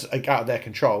 You know, it's out of their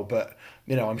control, but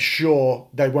you know, I'm sure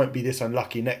they won't be this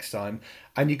unlucky next time."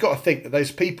 And you've got to think that those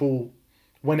people,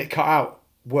 when it cut out,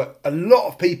 a lot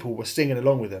of people were singing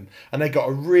along with them, and they got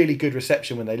a really good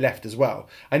reception when they left as well.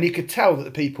 And you could tell that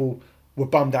the people were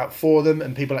bummed out for them,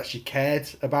 and people actually cared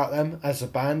about them as a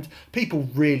band. People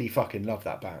really fucking love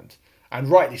that band, and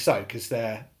rightly so, because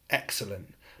they're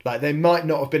excellent. Like, they might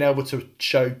not have been able to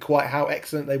show quite how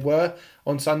excellent they were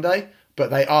on Sunday, but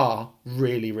they are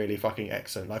really, really fucking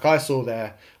excellent. Like, I saw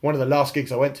one of the last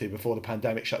gigs I went to before the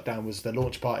pandemic shut down was the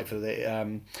launch party for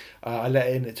the I Let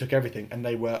In, It Took Everything, and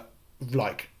they were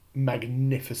like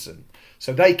magnificent.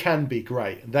 So they can be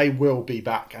great. They will be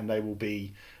back, and I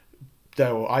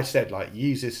said, like,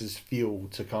 use this as fuel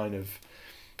to kind of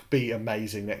be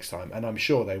amazing next time, and I'm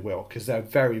sure they will, because they're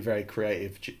very, very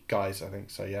creative guys, I think.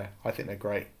 So yeah, I think they're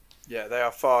great. Yeah, they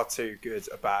are far too good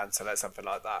a band to let something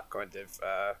like that kind of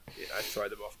throw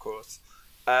them off course.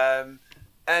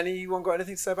 Anyone got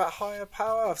anything to say about Higher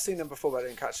Power? I've seen them before, but I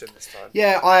didn't catch them this time.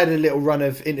 Yeah, I had a little run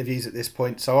of interviews at this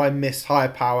point, so I missed Higher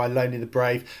Power, Lonely the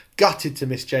Brave, gutted to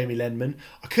miss Jamie Lenman.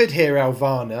 I could hear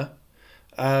Elvana.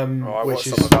 I watched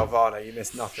some of Elvana. You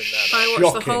missed nothing there, mate.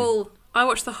 I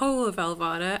watched the whole of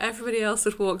Elvana. Everybody else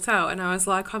had walked out, and I was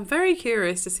like, I'm very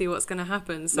curious to see what's going to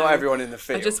happen. So not everyone in the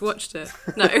field. I just watched it.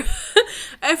 No,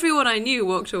 everyone I knew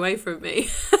walked away from me.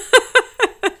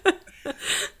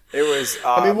 It was.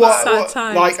 I mean, what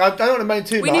like, I don't want to moan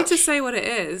too much. We need to say what it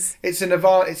is. It's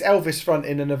It's Elvis front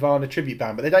in a Nirvana tribute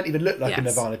band, but they don't even look like a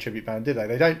Nirvana tribute band, do they?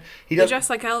 They don't. They dress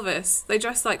like Elvis. They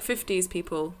dress like 50s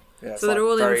people. Yeah, so they're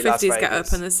all in 50s get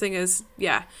up, and the singers,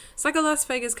 it's like a Las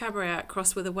Vegas cabaret act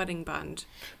crossed with a wedding band.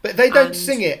 But they don't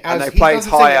sing it as, and they play it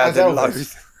higher than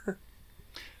Elvis.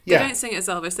 They don't sing it as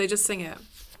Elvis, they just sing it.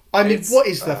 I mean, what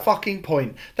is the fucking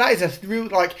point? That is a real,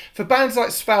 like, for bands like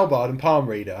Svalbard and Palm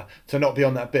Reader to not be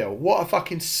on that bill, what a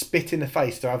fucking spit in the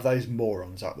face to have those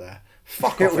morons up there.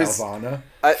 Fuck off, Elvana.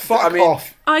 Fuck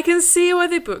off. I can see why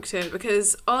they booked it,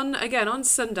 because on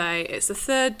Sunday, it's the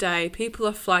third day, people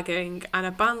are flagging, and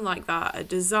a band like that are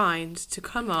designed to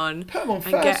come on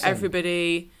and get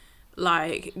everybody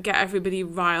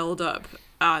riled up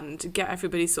and get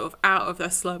everybody sort of out of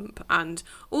their slump. And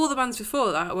all the bands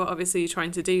before that were obviously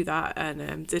trying to do that,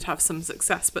 and did have some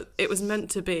success, but it was meant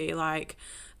to be like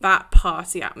that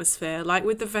party atmosphere, like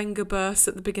with the Venga Burst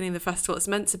at the beginning of the festival. It's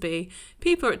meant to be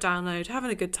people are at Download having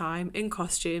a good time in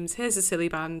costumes. Here's a silly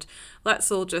band,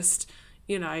 let's all just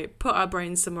put our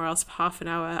brains somewhere else for half an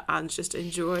hour and just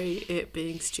enjoy it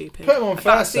being stupid. Put them on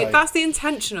first. That's the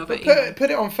intention of it.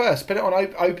 Put it on first. Put it on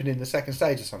opening the second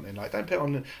stage or something. Like, don't put it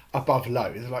on above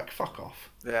low. It's like, fuck off.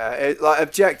 Yeah,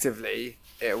 objectively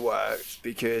it worked,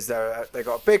 because they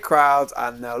got a big crowd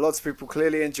and there are lots of people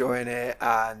clearly enjoying it,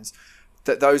 and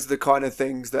that those are the kind of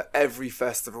things that every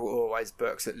festival always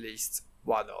books at least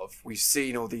one of. We've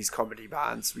seen all these comedy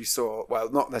bands. We saw,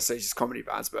 well, not necessarily just comedy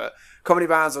bands, but comedy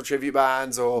bands or tribute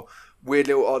bands or weird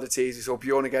little oddities. We saw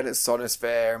Bjorn again at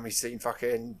Sonosphere, and we've seen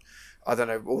fucking, I don't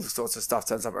know, all sorts of stuff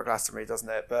turns up at Glastonbury, doesn't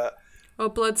it? But or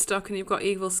Bloodstock, and you've got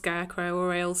Evil Scarecrow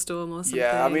or Ailstorm or something.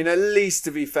 Yeah, I mean, at least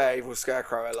to be fair, Evil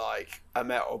Scarecrow are like a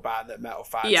metal band that metal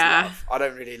fans love. I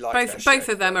don't really like both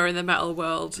of them are in the metal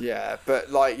world. Yeah, but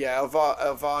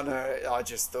Elvana, I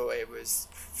just thought it was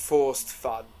forced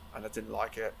fun, and I didn't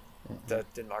like it.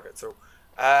 Didn't like it at all.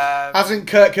 Hasn't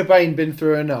Kurt Cobain been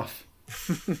through enough?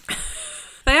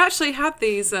 They actually had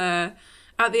these...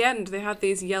 at the end, they had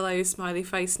these yellow smiley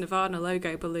face Nirvana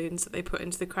logo balloons that they put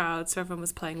into the crowd, so everyone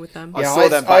was playing with them. I saw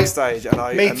them backstage, and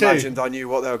I imagined I knew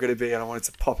what they were going to be, and I wanted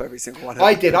to pop every single one.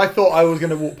 I did. I thought I was going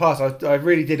to walk past. I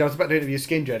really did. I was about to interview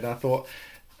Skindred, and I thought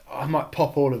I might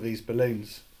pop all of these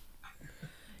balloons.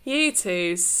 You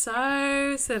two,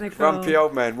 so cynical. Grumpy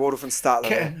old men, Waldorf and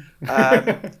Statler.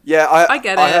 I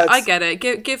get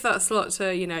it. Give that slot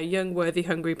to young, worthy,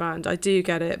 hungry band. I do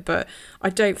get it, but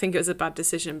I don't think it was a bad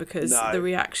decision, because the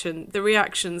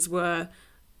reactions were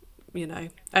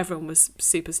everyone was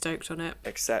super stoked on it.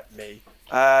 Except me.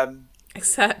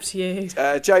 Except you.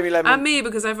 Jamie Lemon. And me,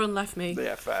 because everyone left me.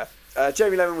 Yeah, fair.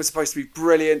 Jamie Lemon was supposed to be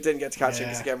brilliant. Didn't get to catch it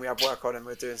because, again, we had work on him.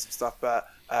 We're doing some stuff. But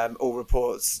all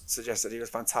reports suggest that he was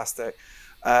fantastic.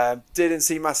 Didn't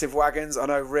see Massive Wagons. I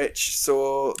know Rich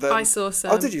saw them. I saw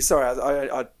some. Oh, did you? Sorry.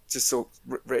 I just saw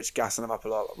Rich gassing them up a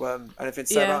lot. Anything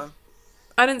to say about him?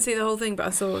 I didn't see the whole thing, but I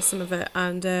saw some of it.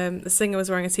 And the singer was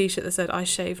wearing a T-shirt that said, "I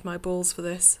shaved my balls for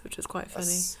this," which was quite funny.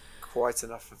 That's quite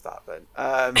enough of that then.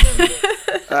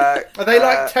 Are they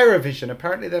like Terrorvision?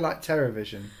 Apparently they like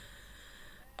Terrorvision.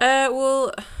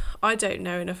 Well, I don't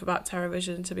know enough about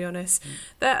Terrorvision, to be honest.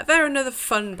 They're another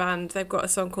fun band. They've got a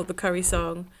song called The Curry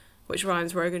Song, which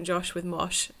rhymes Rogan Josh with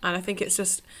Mosh. And I think it's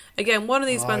just, again, one of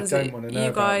these bands that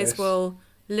you guys will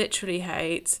literally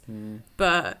hate.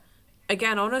 But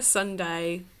again, on a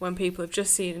Sunday, when people have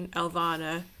just seen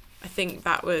Elvana, I think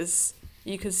that was,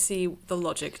 you could see the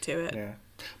logic to it. Yeah.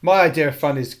 My idea of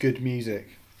fun is good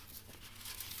music.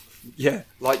 Yeah,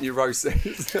 like your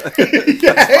roses. Yeah,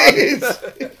 it is.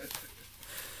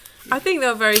 I think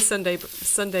they're very Sunday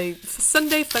fun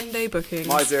day bookings.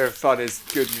 My idea of fun is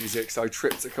good music, so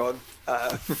Triptychon.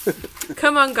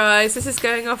 Come on, guys, this is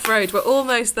going off road. We're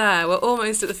almost there. We're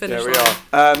almost at the finish line.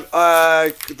 There we are.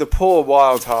 The poor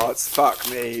Wild Hearts, fuck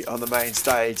me, on the main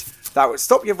stage. That was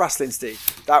stop your wrestling,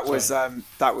 Steve. That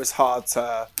was hard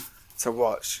to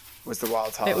watch. Was the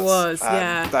Wild Hearts? It was,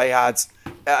 yeah. They had.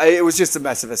 It was just a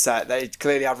mess of a set. They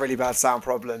clearly had really bad sound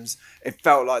problems. It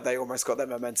felt like they almost got their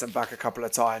momentum back a couple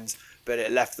of times, but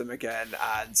it left them again.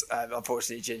 And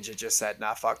unfortunately, Ginger just said,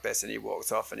 "Nah, fuck this," and he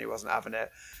walked off, and he wasn't having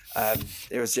it.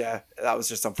 It was that was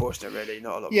just unfortunate, really.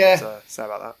 Not a lot more to say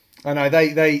about that. I know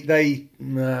they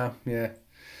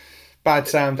bad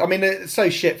sound. I mean, it's so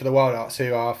shit for the Wild Hearts,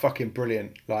 who are fucking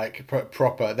brilliant, like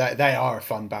proper. They are a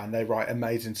fun band. They write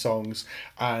amazing songs,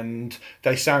 and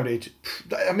they sounded.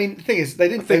 I mean, the thing is, they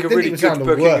didn't. I think they a really didn't even good sound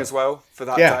booking as well for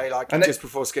that day. Like and just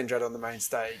before Skindred on the main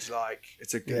stage, like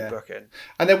it's a good booking.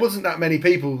 And there wasn't that many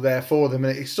people there for them,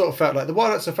 and it sort of felt like the Wild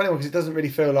Hearts are a funny one because it doesn't really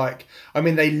feel like. I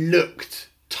mean, they looked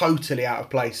totally out of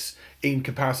place in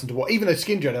comparison to what, even though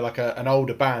Skindred are like an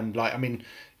older band. Like, I mean,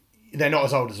 they're not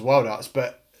as old as the Wild Hearts,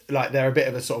 but. Like, they're a bit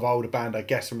of a sort of older band, I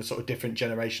guess, from a sort of different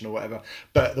generation or whatever.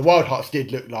 But the Wild Hearts did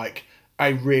look like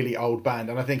a really old band.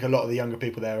 And I think a lot of the younger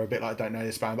people there are a bit like, don't know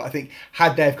this band. But I think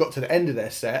had they have got to the end of their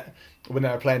set, when they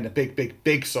were playing the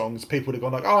big songs, people would have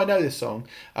gone like, oh, I know this song.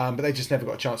 But they just never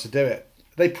got a chance to do it.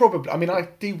 They probably, I mean, I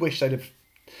do wish they'd have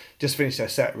just finished their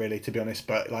set, really, to be honest.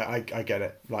 But, like, I get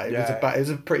it. Like, it was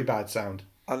a pretty bad sound.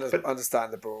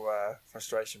 Understandable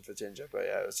frustration for Ginger, but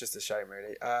yeah, it was just a shame,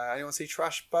 really. Anyone see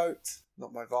Trash Boat?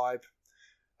 Not my vibe.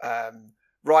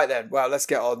 Right then, well, let's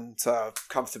get on to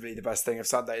comfortably the best thing of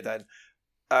Sunday then.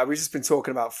 We've just been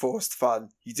talking about forced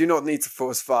fun. You do not need to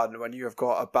force fun when you have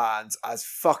got a band as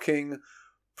fucking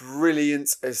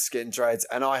brilliant as Skindred,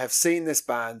 and I have seen this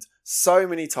band so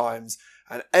many times,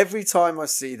 and every time I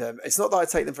see them, it's not that I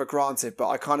take them for granted, but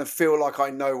I kind of feel like I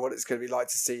know what it's going to be like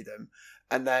to see them.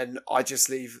 And then I just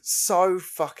leave so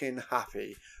fucking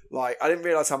happy. Like, I didn't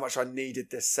realise how much I needed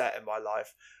this set in my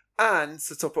life. And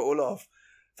to top it all off,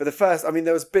 for the first, I mean,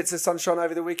 there was bits of sunshine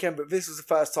over the weekend, but this was the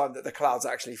first time that the clouds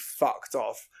actually fucked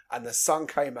off and the sun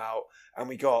came out and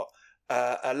we got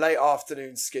a late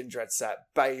afternoon Skindred set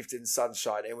bathed in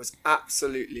sunshine. It was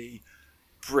absolutely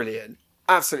brilliant.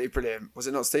 Absolutely brilliant. Was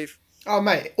it not, Steve? Oh,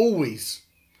 mate, always.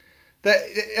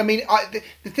 I mean,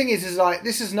 the thing is like,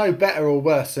 this is no better or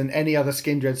worse than any other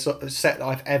Skindred set that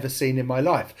I've ever seen in my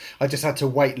life. I just had to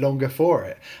wait longer for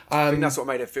it. I think that's what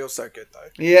made it feel so good,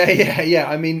 though. Yeah.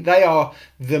 I mean, they are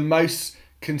the most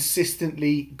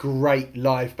consistently great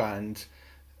live band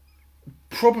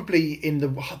probably in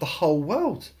the whole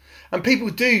world. And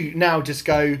people do now just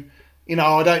go, you know,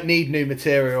 I don't need new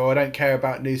material, or I don't care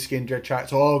about new Skindred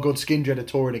tracks, or, oh God, Skindred are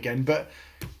touring again. But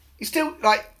you still,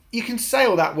 like... You can say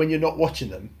all that when you're not watching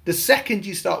them. The second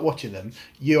you start watching them,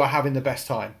 you are having the best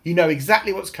time. You know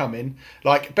exactly what's coming.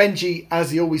 Like Benji,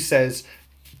 as he always says,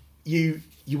 you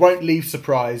won't leave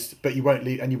surprised, but you won't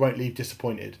leave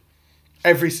disappointed.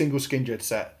 Every single Skindred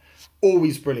set,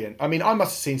 always brilliant. I mean, I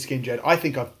must have seen Skindred. I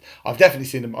think I've definitely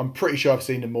seen them. I'm pretty sure I've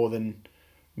seen them more than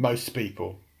most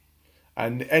people.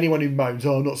 And anyone who moans,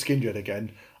 "Oh, not Skindred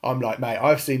again," I'm like, mate,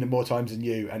 I've seen them more times than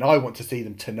you, and I want to see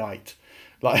them tonight.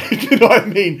 Like, you know what I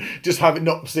mean? Just having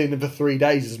not seen them for 3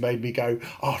 days has made me go,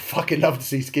 oh, I'd fucking love to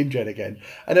see Skindred again.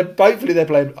 And then hopefully they're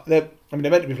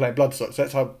meant to be playing Bloodstock,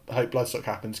 so I hope Bloodstock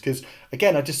happens. Because,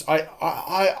 again,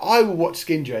 I will watch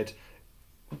Skindred,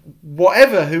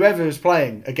 whoever is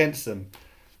playing against them,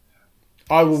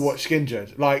 I will watch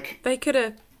Skindred. Like, They could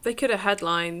have They could have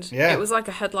headlined. Yeah. It was like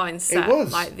a headline set. It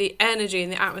was. Like the energy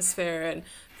and the atmosphere, and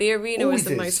the arena was Always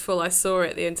the is. most full I saw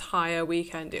it the entire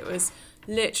weekend. It was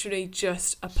literally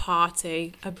just a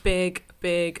party, a big,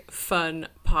 big, fun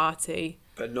party.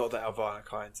 But not the Alvana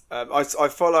kind. I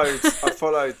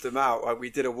followed them out. We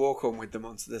did a walk on with them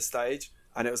onto the stage,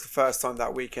 and it was the first time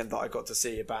that weekend that I got to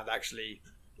see a band actually,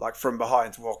 like, from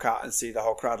behind walk out and see the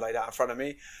whole crowd laid out in front of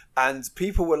me, and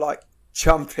people were like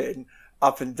jumping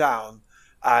up and down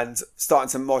and starting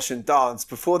to mosh and dance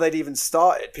before they'd even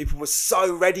started. People were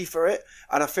so ready for it,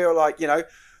 and I feel like, you know,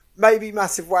 maybe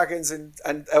Massive Wagons and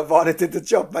Elvana did the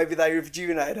job. Maybe they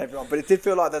rejuvenated everyone, but it did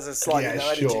feel like there's a slightly low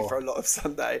energy for a lot of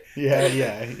Sunday.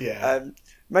 Yeah.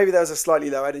 Maybe there was a slightly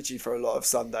low energy for a lot of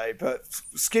Sunday, but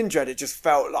Skindred, it just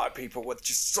felt like people were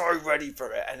just so ready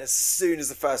for it. And as soon as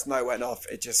the first note went off,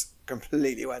 it just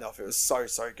completely went off. It was so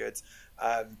good.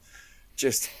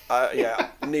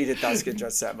 Needed that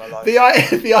Skindred set in my life. The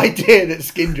idea that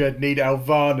Skindred need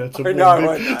Alvana to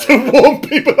to warm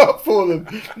people up for them.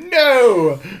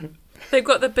 No! They've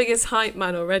got the biggest hype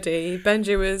man already.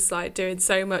 Benji was like doing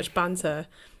so much banter.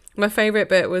 My favourite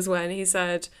bit was when he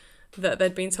said that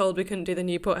they'd been told we couldn't do the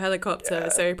Newport helicopter,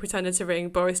 so he pretended to ring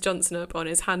Boris Johnson up on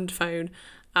his hand phone,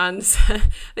 and I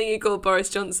think he called Boris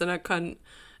Johnson a cunt,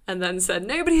 and then said,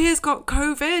 "Nobody here's got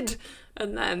COVID,"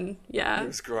 and then it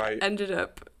was great. Ended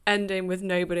up ending with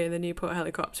nobody in the Newport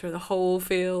helicopter, and the whole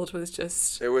field was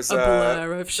just a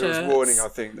blur of shirts. It was Warning, I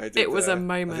think they did. It was a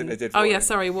moment. I think they did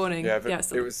Warning. Yeah,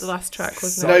 yes, it was the last track,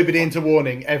 wasn't it? Nobody into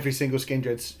Warning. Every single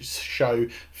Skindred show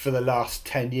for the last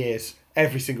 10 years.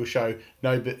 Every single show,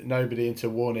 nobody into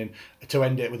Warning, to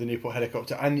end it with a Newport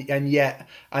helicopter, and yet,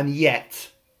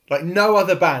 like, no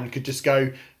other band could just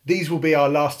go, these will be our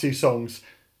last two songs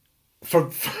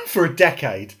for a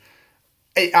decade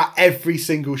at every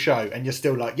single show, and you're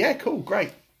still like, yeah, cool,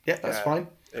 great, yeah, that's fine.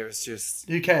 It was just,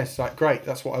 who cares? Like, great,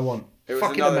 that's what I want. It was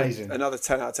fucking amazing. Another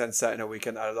 10 out of 10 set in a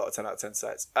weekend. I had a lot of 10 out of 10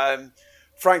 sets.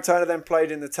 Frank Turner then played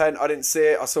in the tent. I didn't see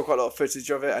it. I saw quite a lot of footage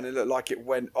of it, and it looked like it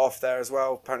went off there as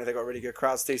well. Apparently they got a really good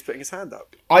crowd. Steve's putting his hand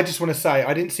up. I just want to say,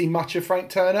 I didn't see much of Frank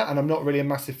Turner, and I'm not really a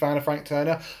massive fan of Frank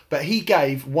Turner, but he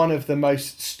gave one of the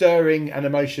most stirring and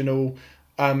emotional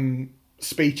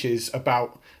speeches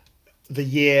about the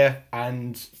year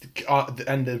and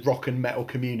the rock and metal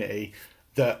community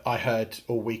that I heard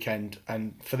all weekend,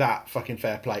 and for that, fucking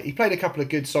fair play. He played a couple of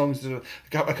good songs, a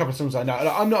couple of songs I know.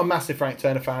 I'm not a massive Frank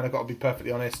Turner fan, I've got to be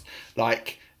perfectly honest.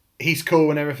 Like, he's cool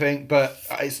and everything, but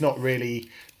it's not really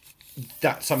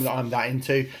something that I'm that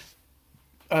into.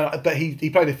 But he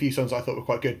played a few songs that I thought were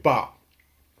quite good, but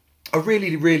I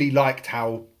really, really liked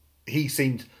how he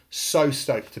seemed so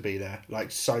stoked to be there,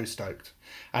 like so stoked.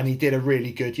 And he did a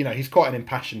really good, you know, he's quite an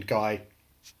impassioned guy.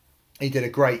 He did a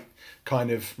great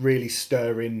kind of really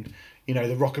stirring, you know,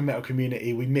 the rock and metal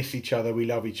community, we miss each other, we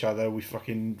love each other, we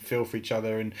fucking feel for each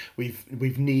other, and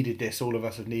we've needed this, all of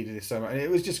us have needed this so much, and it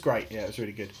was just great. Yeah, it was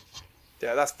really good.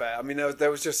 Yeah, that's fair. I mean,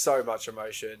 there was just so much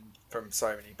emotion from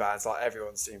so many bands. Like,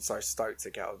 everyone seemed so stoked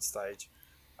to get on stage.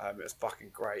 It was fucking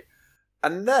great.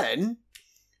 And then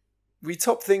we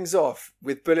topped things off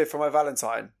with Bullet for My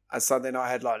Valentine as Sunday night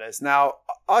headliners. Now,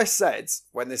 I said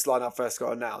when this lineup first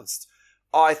got announced,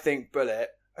 I think Bullet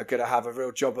are going to have a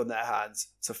real job on their hands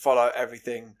to follow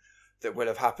everything that will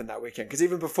have happened that weekend. Because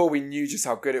even before we knew just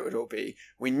how good it would all be,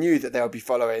 we knew that they would be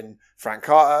following Frank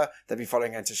Carter, they'd be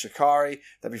following Enter Shikari,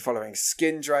 they'd be following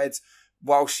Skindred,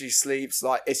 While She Sleeps.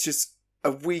 Like, it's just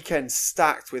a weekend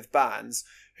stacked with bands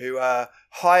who are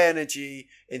high energy,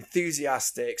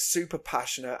 enthusiastic, super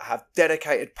passionate, have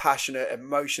dedicated, passionate,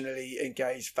 emotionally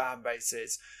engaged fan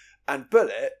bases. And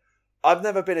Bullet, I've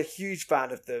never been a huge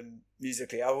fan of them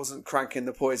musically. I wasn't cranking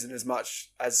the Poison as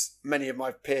much as many of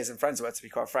my peers and friends were, to be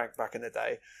quite frank, back in the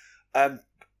day.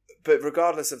 But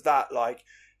regardless of that, like,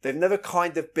 they've never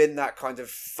kind of been that kind of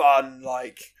fun,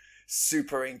 like,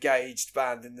 super engaged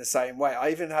band in the same way. I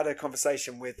even had a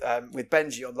conversation with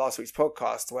Benji on last week's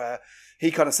podcast where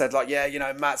he kind of said, like, yeah, you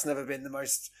know, Matt's never been the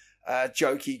most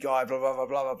jokey guy, blah, blah, blah,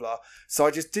 blah, blah, blah. So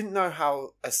I just didn't know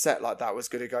how a set like that was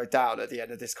going to go down at the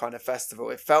end of this kind of festival.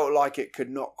 It felt like it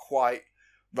could not quite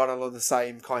run along the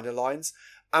same kind of lines.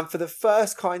 And for the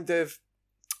first kind of,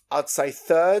 I'd say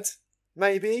third,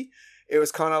 maybe, it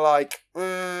was kind of like,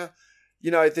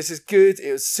 you know, this is good.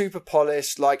 It was super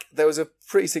polished. Like, there was a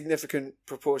pretty significant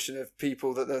proportion of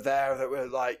people that were there that were,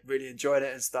 like, really enjoying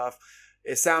it and stuff.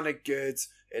 It sounded good.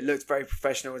 It looked very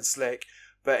professional and slick,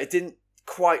 but it didn't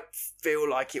quite feel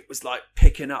like it was, like,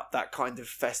 picking up that kind of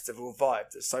festival vibe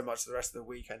that so much of the rest of the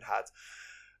weekend had.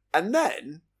 And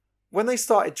then, when they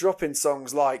started dropping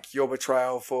songs like Your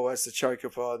Betrayal, 4 Words to Choke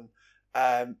Upon,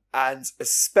 and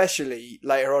especially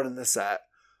later on in the set,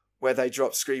 where they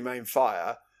dropped Scream Aim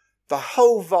Fire, the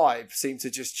whole vibe seemed to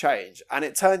just change, and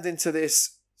it turned into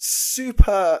this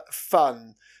super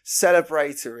fun,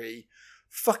 celebratory,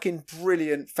 fucking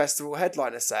brilliant festival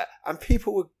headliner set, and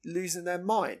people were losing their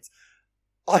minds.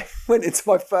 I went into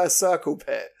my first circle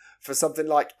pit for something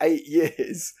like 8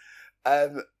 years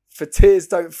for Tears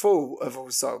Don't Fall, of all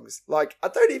songs. Like, I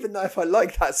don't even know if I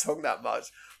like that song that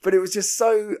much, but it was just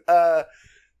so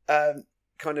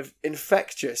kind of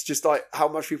infectious, just like how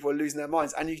much people were losing their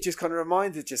minds. And you just kind of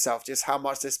reminded yourself just how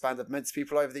much this band had meant to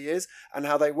people over the years and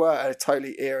how they were a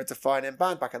totally era-defining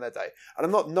band back in their day. And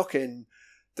I'm not knocking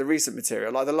the recent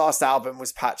material. Like, the last album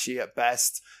was patchy at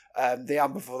best. The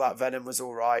album before that, Venom, was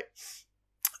all right.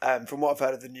 From what I've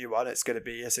heard of the new one, it's going to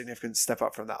be a significant step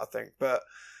up from that, I think. But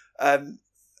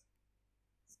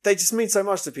they just mean so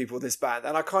much to people, this band,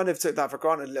 and I kind of took that for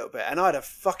granted a little bit. And I had a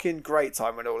fucking great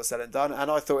time when all is said and done, and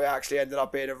I thought it actually ended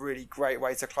up being a really great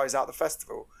way to close out the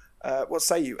festival. What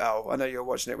say you, Elle? I know you're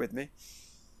watching it with me.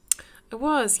 It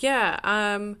was, yeah.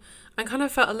 I kind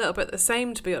of felt a little bit the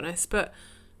same, to be honest, but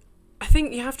I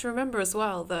think you have to remember as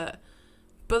well that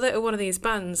Bullet are one of these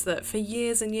bands that for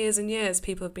years and years and years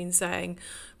people have been saying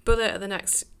Bullet are the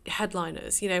next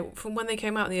headliners. You know, from when they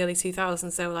came out in the early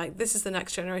 2000s, they were like, this is the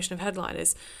next generation of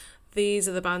headliners. These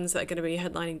are the bands that are going to be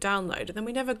headlining Download. And then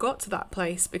we never got to that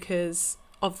place because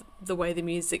of the way the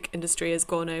music industry has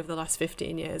gone over the last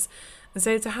 15 years. And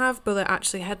so to have Bullet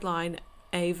actually headline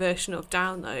a version of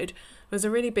Download was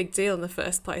a really big deal in the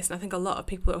first place. And I think a lot of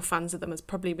people who are fans of them has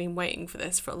probably been waiting for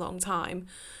this for a long time.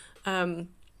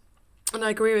 And I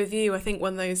agree with you. I think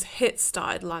when those hits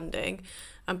started landing,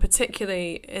 and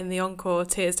particularly in the encore,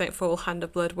 Tears Don't Fall, Hand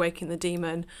of Blood, Waking the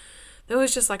Demon, there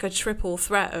was just like a triple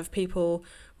threat of people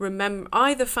remember,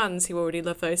 either fans who already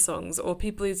love those songs or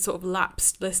people who sort of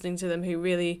lapsed listening to them who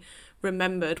really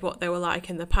remembered what they were like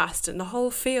in the past. And the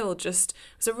whole field just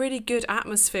was a really good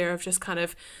atmosphere of just kind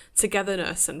of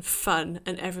togetherness and fun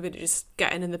and everybody just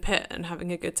getting in the pit and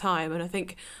having a good time. And I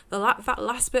think that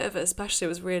last bit of it especially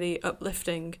was really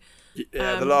uplifting.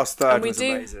 Yeah, the last third was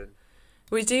amazing.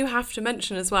 We do have to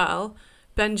mention as well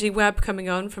Benji Webb coming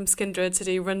on from Skindred to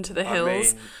do Run to the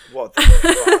Hills. I mean, what the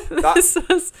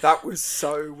fuck? That was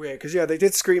so weird. Because, yeah, they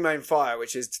did Scream Aim Fire,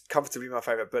 which is comfortably my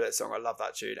favourite Bullet song. I love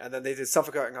that tune. And then they did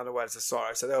Suffocating Under Words of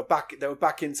Sorrow. So they were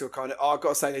back into a kind of... Oh, I've got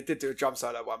to say, they did do a drum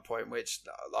solo at one point, which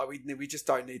like, we just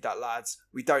don't need that, lads.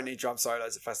 We don't need drum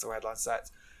solos at festival headline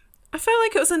sets. I felt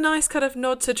like it was a nice kind of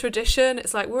nod to tradition.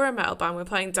 It's like, we're a metal band, we're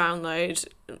playing Download.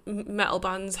 Metal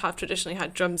bands have traditionally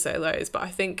had drum solos, but I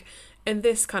think in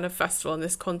this kind of festival, in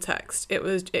this context,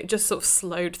 it just sort of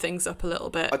slowed things up a little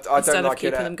bit. I instead don't like of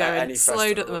keeping it them going, at any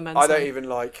slowed festival. up the momentum. I don't even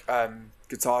like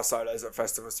guitar solos at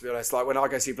festivals, to be honest. Like when I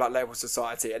go see Black Label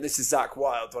Society, and this is Zakk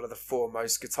Wylde, one of the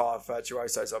foremost guitar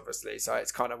virtuosos, obviously, so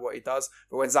it's kind of what he does.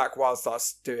 But when Zakk Wylde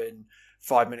starts doing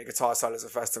 5-minute guitar solos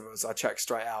at festivals, I check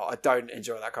straight out. I don't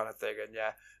enjoy that kind of thing. And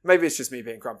yeah, maybe it's just me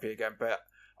being grumpy again, but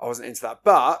I wasn't into that.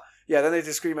 But yeah, then they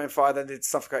did Scream Aim Fire, then they did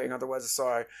Suffocating Under Words of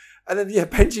Sorrow. And then yeah,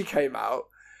 Benji came out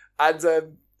and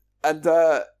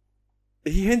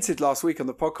he hinted last week on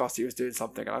the podcast he was doing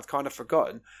something, and I'd kind of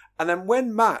forgotten. And then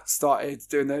when Matt started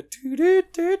doing the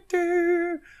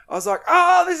do-do-do-do, I was like,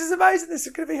 oh, this is amazing, this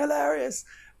is going to be hilarious.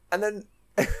 And then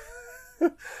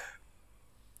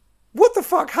what the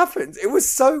fuck happened? It was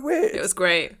so weird. It was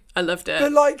great. I loved it.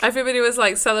 But like, everybody was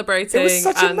like celebrating. It was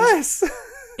such a mess.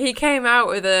 He came out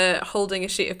with holding a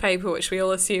sheet of paper, which we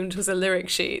all assumed was a lyric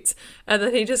sheet, and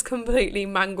then he just completely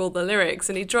mangled the lyrics,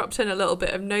 and he dropped in a little bit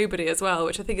of Nobody as well,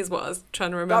 which I think is what I was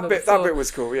trying to remember. That bit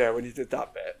was cool, yeah, when he did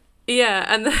that bit. Yeah,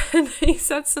 and then he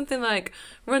said something like,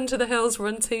 "Run to the hills,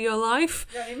 run to your life."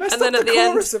 Yeah, he messed up the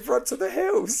chorus of "Run to the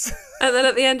Hills." And then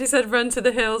at the end he said, "Run to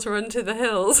the hills, run to the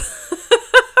hills."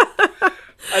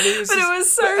 And it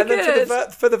was so good. And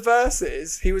then for the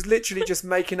verses, he was literally just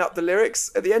making up the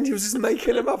lyrics. At the end, he was just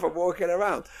making them up and walking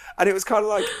around. And it was kind of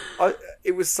like,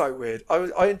 it was so weird.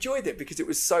 I enjoyed it because it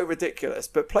was so ridiculous.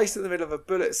 But placed in the middle of a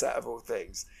Bullet set of all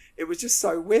things, it was just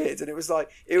so weird. And it was like,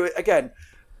 again,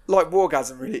 like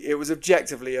Wargasm, really, it was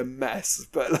objectively a mess.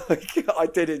 But like, I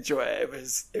did enjoy it.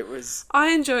 It was. I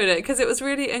enjoyed it because it was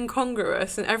really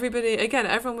incongruous, and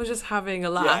everyone was just having a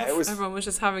laugh. Yeah, everyone was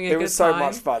just having a good time. It was so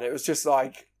much fun. It was just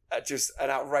like just an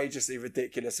outrageously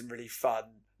ridiculous and really fun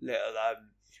little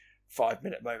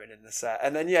 5-minute moment in the set.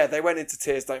 And then yeah, they went into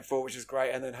Tears Don't Fall, which is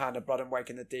great, and then Hand of Blood and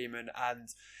Waking the Demon, and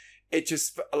it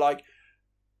just like.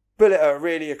 Bullet are a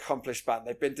really accomplished band.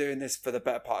 They've been doing this for the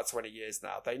better part of 20 years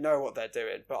now. They know what they're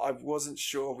doing, but I wasn't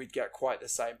sure we'd get quite the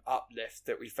same uplift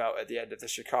that we felt at the end of the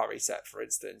Shikari set, for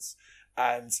instance.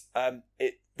 And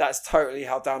that's totally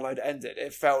how Download ended.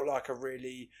 It felt like a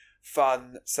really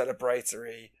fun,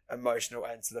 celebratory, emotional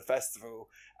end to the festival.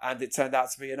 And it turned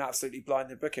out to be an absolutely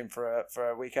blinding booking for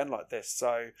a weekend like this.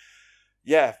 So,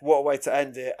 yeah, what a way to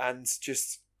end it. And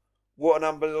just what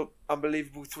an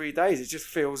unbelievable 3 days. It just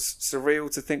feels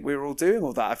surreal to think we were all doing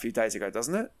all that a few days ago,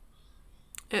 doesn't it?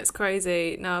 It's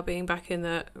crazy now being back in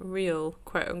the real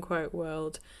quote-unquote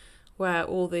world where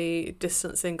all the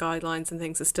distancing guidelines and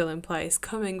things are still in place,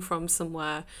 coming from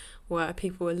somewhere where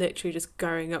people were literally just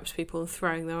going up to people and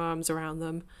throwing their arms around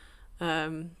them.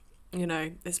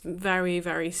 It's very,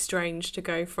 very strange to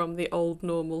go from the old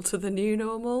normal to the new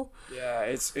normal. Yeah,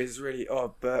 it's really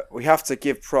odd, but we have to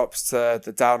give props to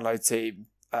the Download team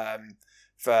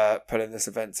for putting this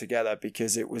event together,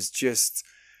 because it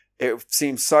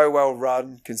seemed so well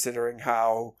run considering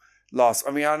how I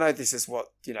know this is what,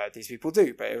 these people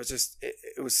do, but it was just,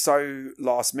 it was so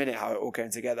last minute how it all came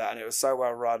together, and it was so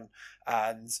well run,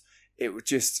 and it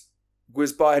just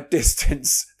was by a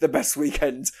distance the best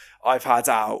weekend I've had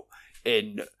out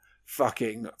in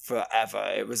fucking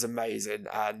forever. It was amazing,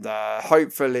 and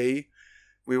hopefully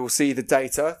we will see the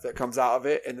data that comes out of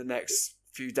it in the next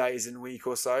few days and week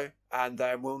or so, and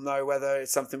then we'll know whether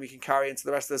it's something we can carry into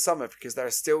the rest of the summer, because there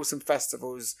are still some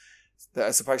festivals that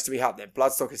are supposed to be happening.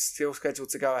 Bloodstock is still scheduled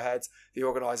to go ahead. The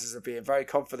organisers are being very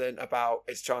confident about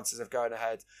its chances of going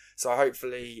ahead, so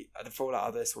hopefully the fallout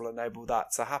of this will enable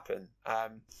that to happen.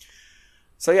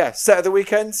 So yeah, set of the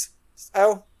weekend,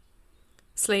 Elle?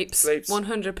 Sleeps.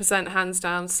 100% hands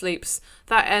down, Sleeps.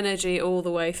 That energy all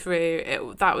the way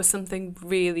through, that was something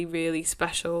really, really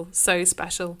special. So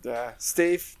special. Yeah.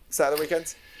 Steve, set of the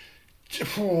weekend?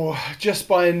 Just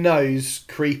by a nose,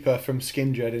 Creeper from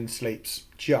Skindred in Sleeps.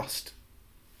 Just.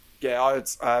 Yeah,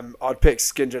 I'd pick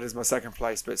Skindred as my second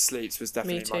place, but Sleeps was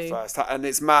definitely my first. And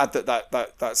it's mad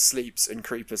that Sleeps and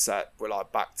Creeper set were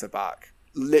like back to back,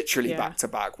 literally back to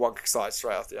back, one side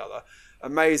straight after the other.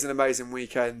 Amazing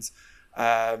weekend.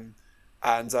 If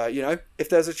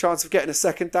there's a chance of getting a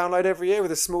second Download every year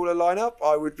with a smaller lineup,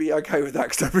 I would be okay with that,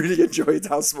 because I really enjoyed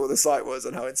how small the site was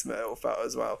and how intimate it all felt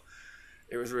as well.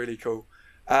 It was really cool.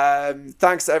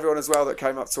 Thanks to everyone as well that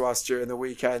came up to us during the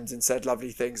weekend and said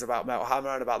lovely things about Metal Hammer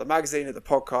and about the magazine and the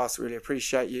podcast. Really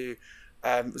appreciate you.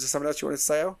 Was there something else you wanted to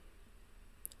say, Elle?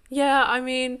 Yeah,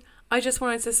 I just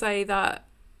wanted to say that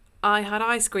I had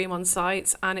ice cream on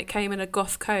site and it came in a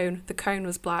goth cone. The cone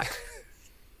was black.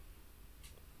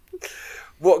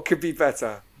 What could be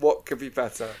better?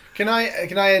 Can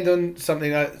I end on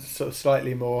something sort of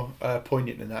slightly more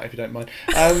poignant than that, if you don't mind?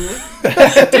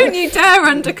 Don't you dare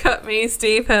undercut me,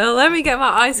 Steve Hill. Let me get my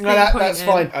ice cream. No, that's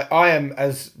fine. I am,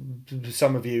 as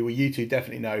some of you, well, you two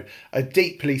definitely know, a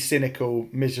deeply cynical,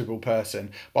 miserable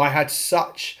person. But I had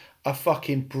such a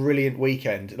fucking brilliant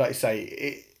weekend. Like I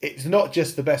say, it's not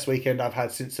just the best weekend I've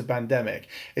had since the pandemic.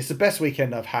 It's the best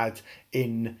weekend I've had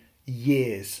in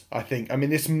years, I think.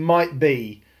 This might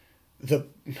be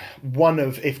one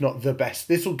of, if not the best.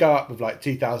 This will go up with like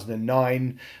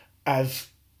 2009 as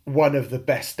one of the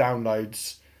best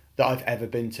Downloads that I've ever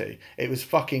been to. It was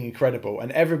fucking incredible,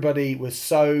 and everybody was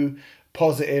so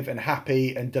positive and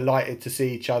happy and delighted to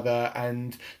see each other,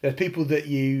 and there's people that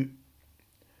you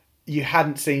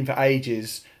hadn't seen for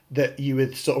ages that you were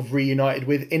sort of reunited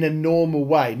with in a normal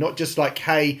way, not just like,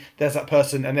 hey, there's that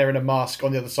person and they're in a mask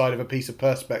on the other side of a piece of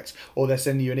Perspex, or they're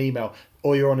sending you an email,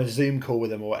 or you're on a Zoom call with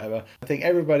them or whatever. I think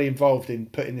everybody involved in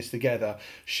putting this together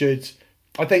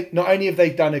I think not only have they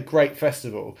done a great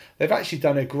festival, they've actually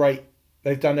done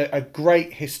a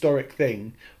great historic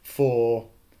thing for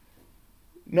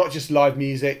not just live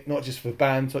music, not just for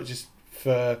bands, not just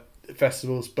for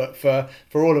festivals, but for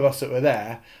all of us that were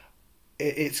there.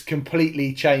 It's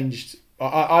completely changed. There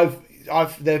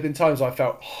have been times I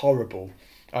felt horrible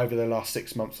over the last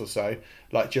 6 months or so,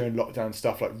 like during lockdown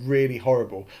stuff, like really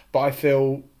horrible. But I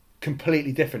feel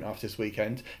completely different after this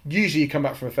weekend. Usually you come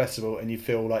back from a festival and you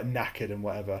feel like knackered and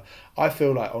whatever. I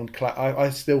feel like I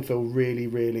still feel really,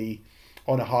 really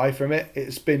on a high from it.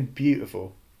 It's been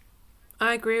beautiful.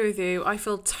 I agree with you. I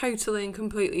feel totally and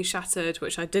completely shattered,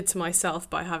 which I did to myself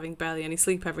by having barely any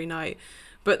sleep every night.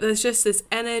 But there's just this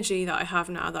energy that I have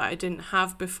now that I didn't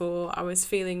have before. I was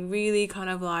feeling really kind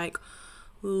of like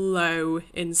low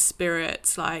in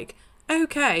spirit, like,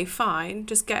 okay, fine,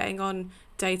 just getting on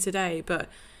day to day. But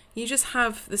you just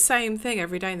have the same thing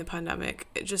every day in the pandemic.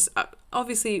 It just,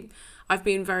 obviously, I've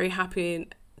been very happy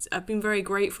and I've been very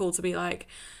grateful to be like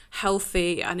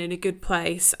healthy and in a good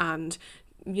place and,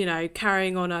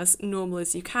 carrying on as normal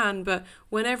as you can. But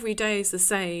when every day is the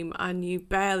same and you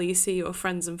barely see your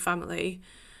friends and family,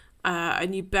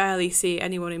 and you barely see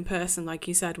anyone in person, like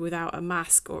you said, without a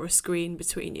mask or a screen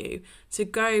between you, to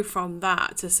go from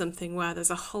that to something where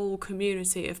there's a whole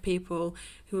community of people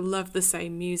who love the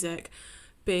same music,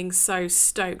 being so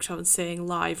stoked on seeing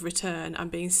live return and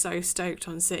being so stoked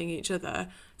on seeing each other,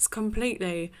 it's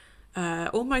completely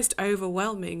almost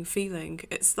overwhelming feeling.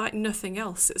 It's like nothing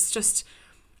else. It's just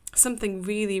something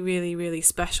really, really, really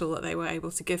special that they were able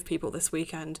to give people this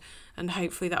weekend, and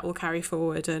hopefully that will carry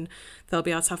forward and they'll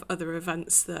be able to have other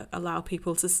events that allow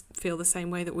people to feel the same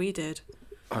way that we did.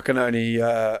 I can only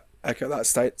echo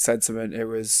that sentiment. It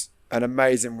was an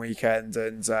amazing weekend,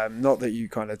 and not that you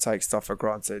kind of take stuff for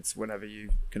granted whenever you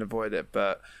can avoid it,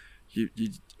 but you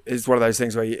it's one of those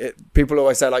things where people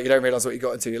always say, like, you don't realise what you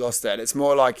got until you lost it, and it's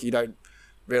more like you don't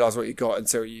realise what you got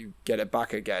until you get it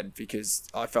back again, because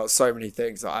I felt so many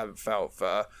things that I haven't felt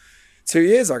for 2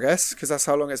 years, I guess, because that's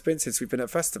how long it's been since we've been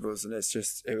at festivals, and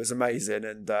it was amazing,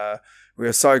 and we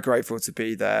were so grateful to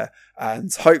be there,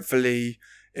 and hopefully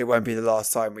it won't be the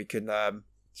last time we can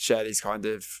share these kind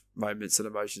of moments and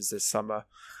emotions this summer,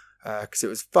 because it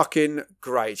was fucking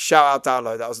great. Shout out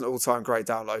Download, that was an all-time great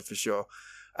download for sure.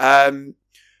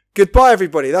 Goodbye,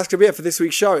 everybody. That's going to be it for this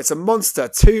week's show. It's a monster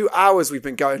 2 hours we've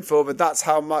been going for, but that's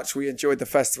how much we enjoyed the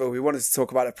festival. We wanted to talk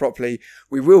about it properly.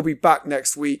 We will be back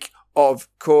next week, of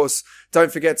course. Don't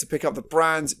forget to pick up the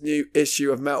brand new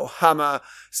issue of Metal Hammer,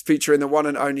 featuring the one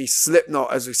and only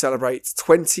Slipknot as we celebrate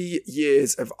 20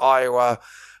 years of Iowa.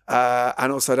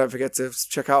 And also don't forget to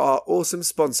check out our awesome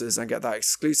sponsors and get that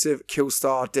exclusive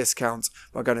Killstar discount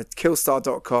by going to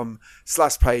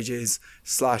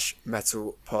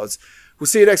killstar.com/pages/metalpods. We'll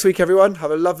see you next week, everyone.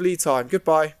 Have a lovely time.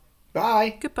 Goodbye.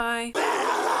 Bye. Goodbye.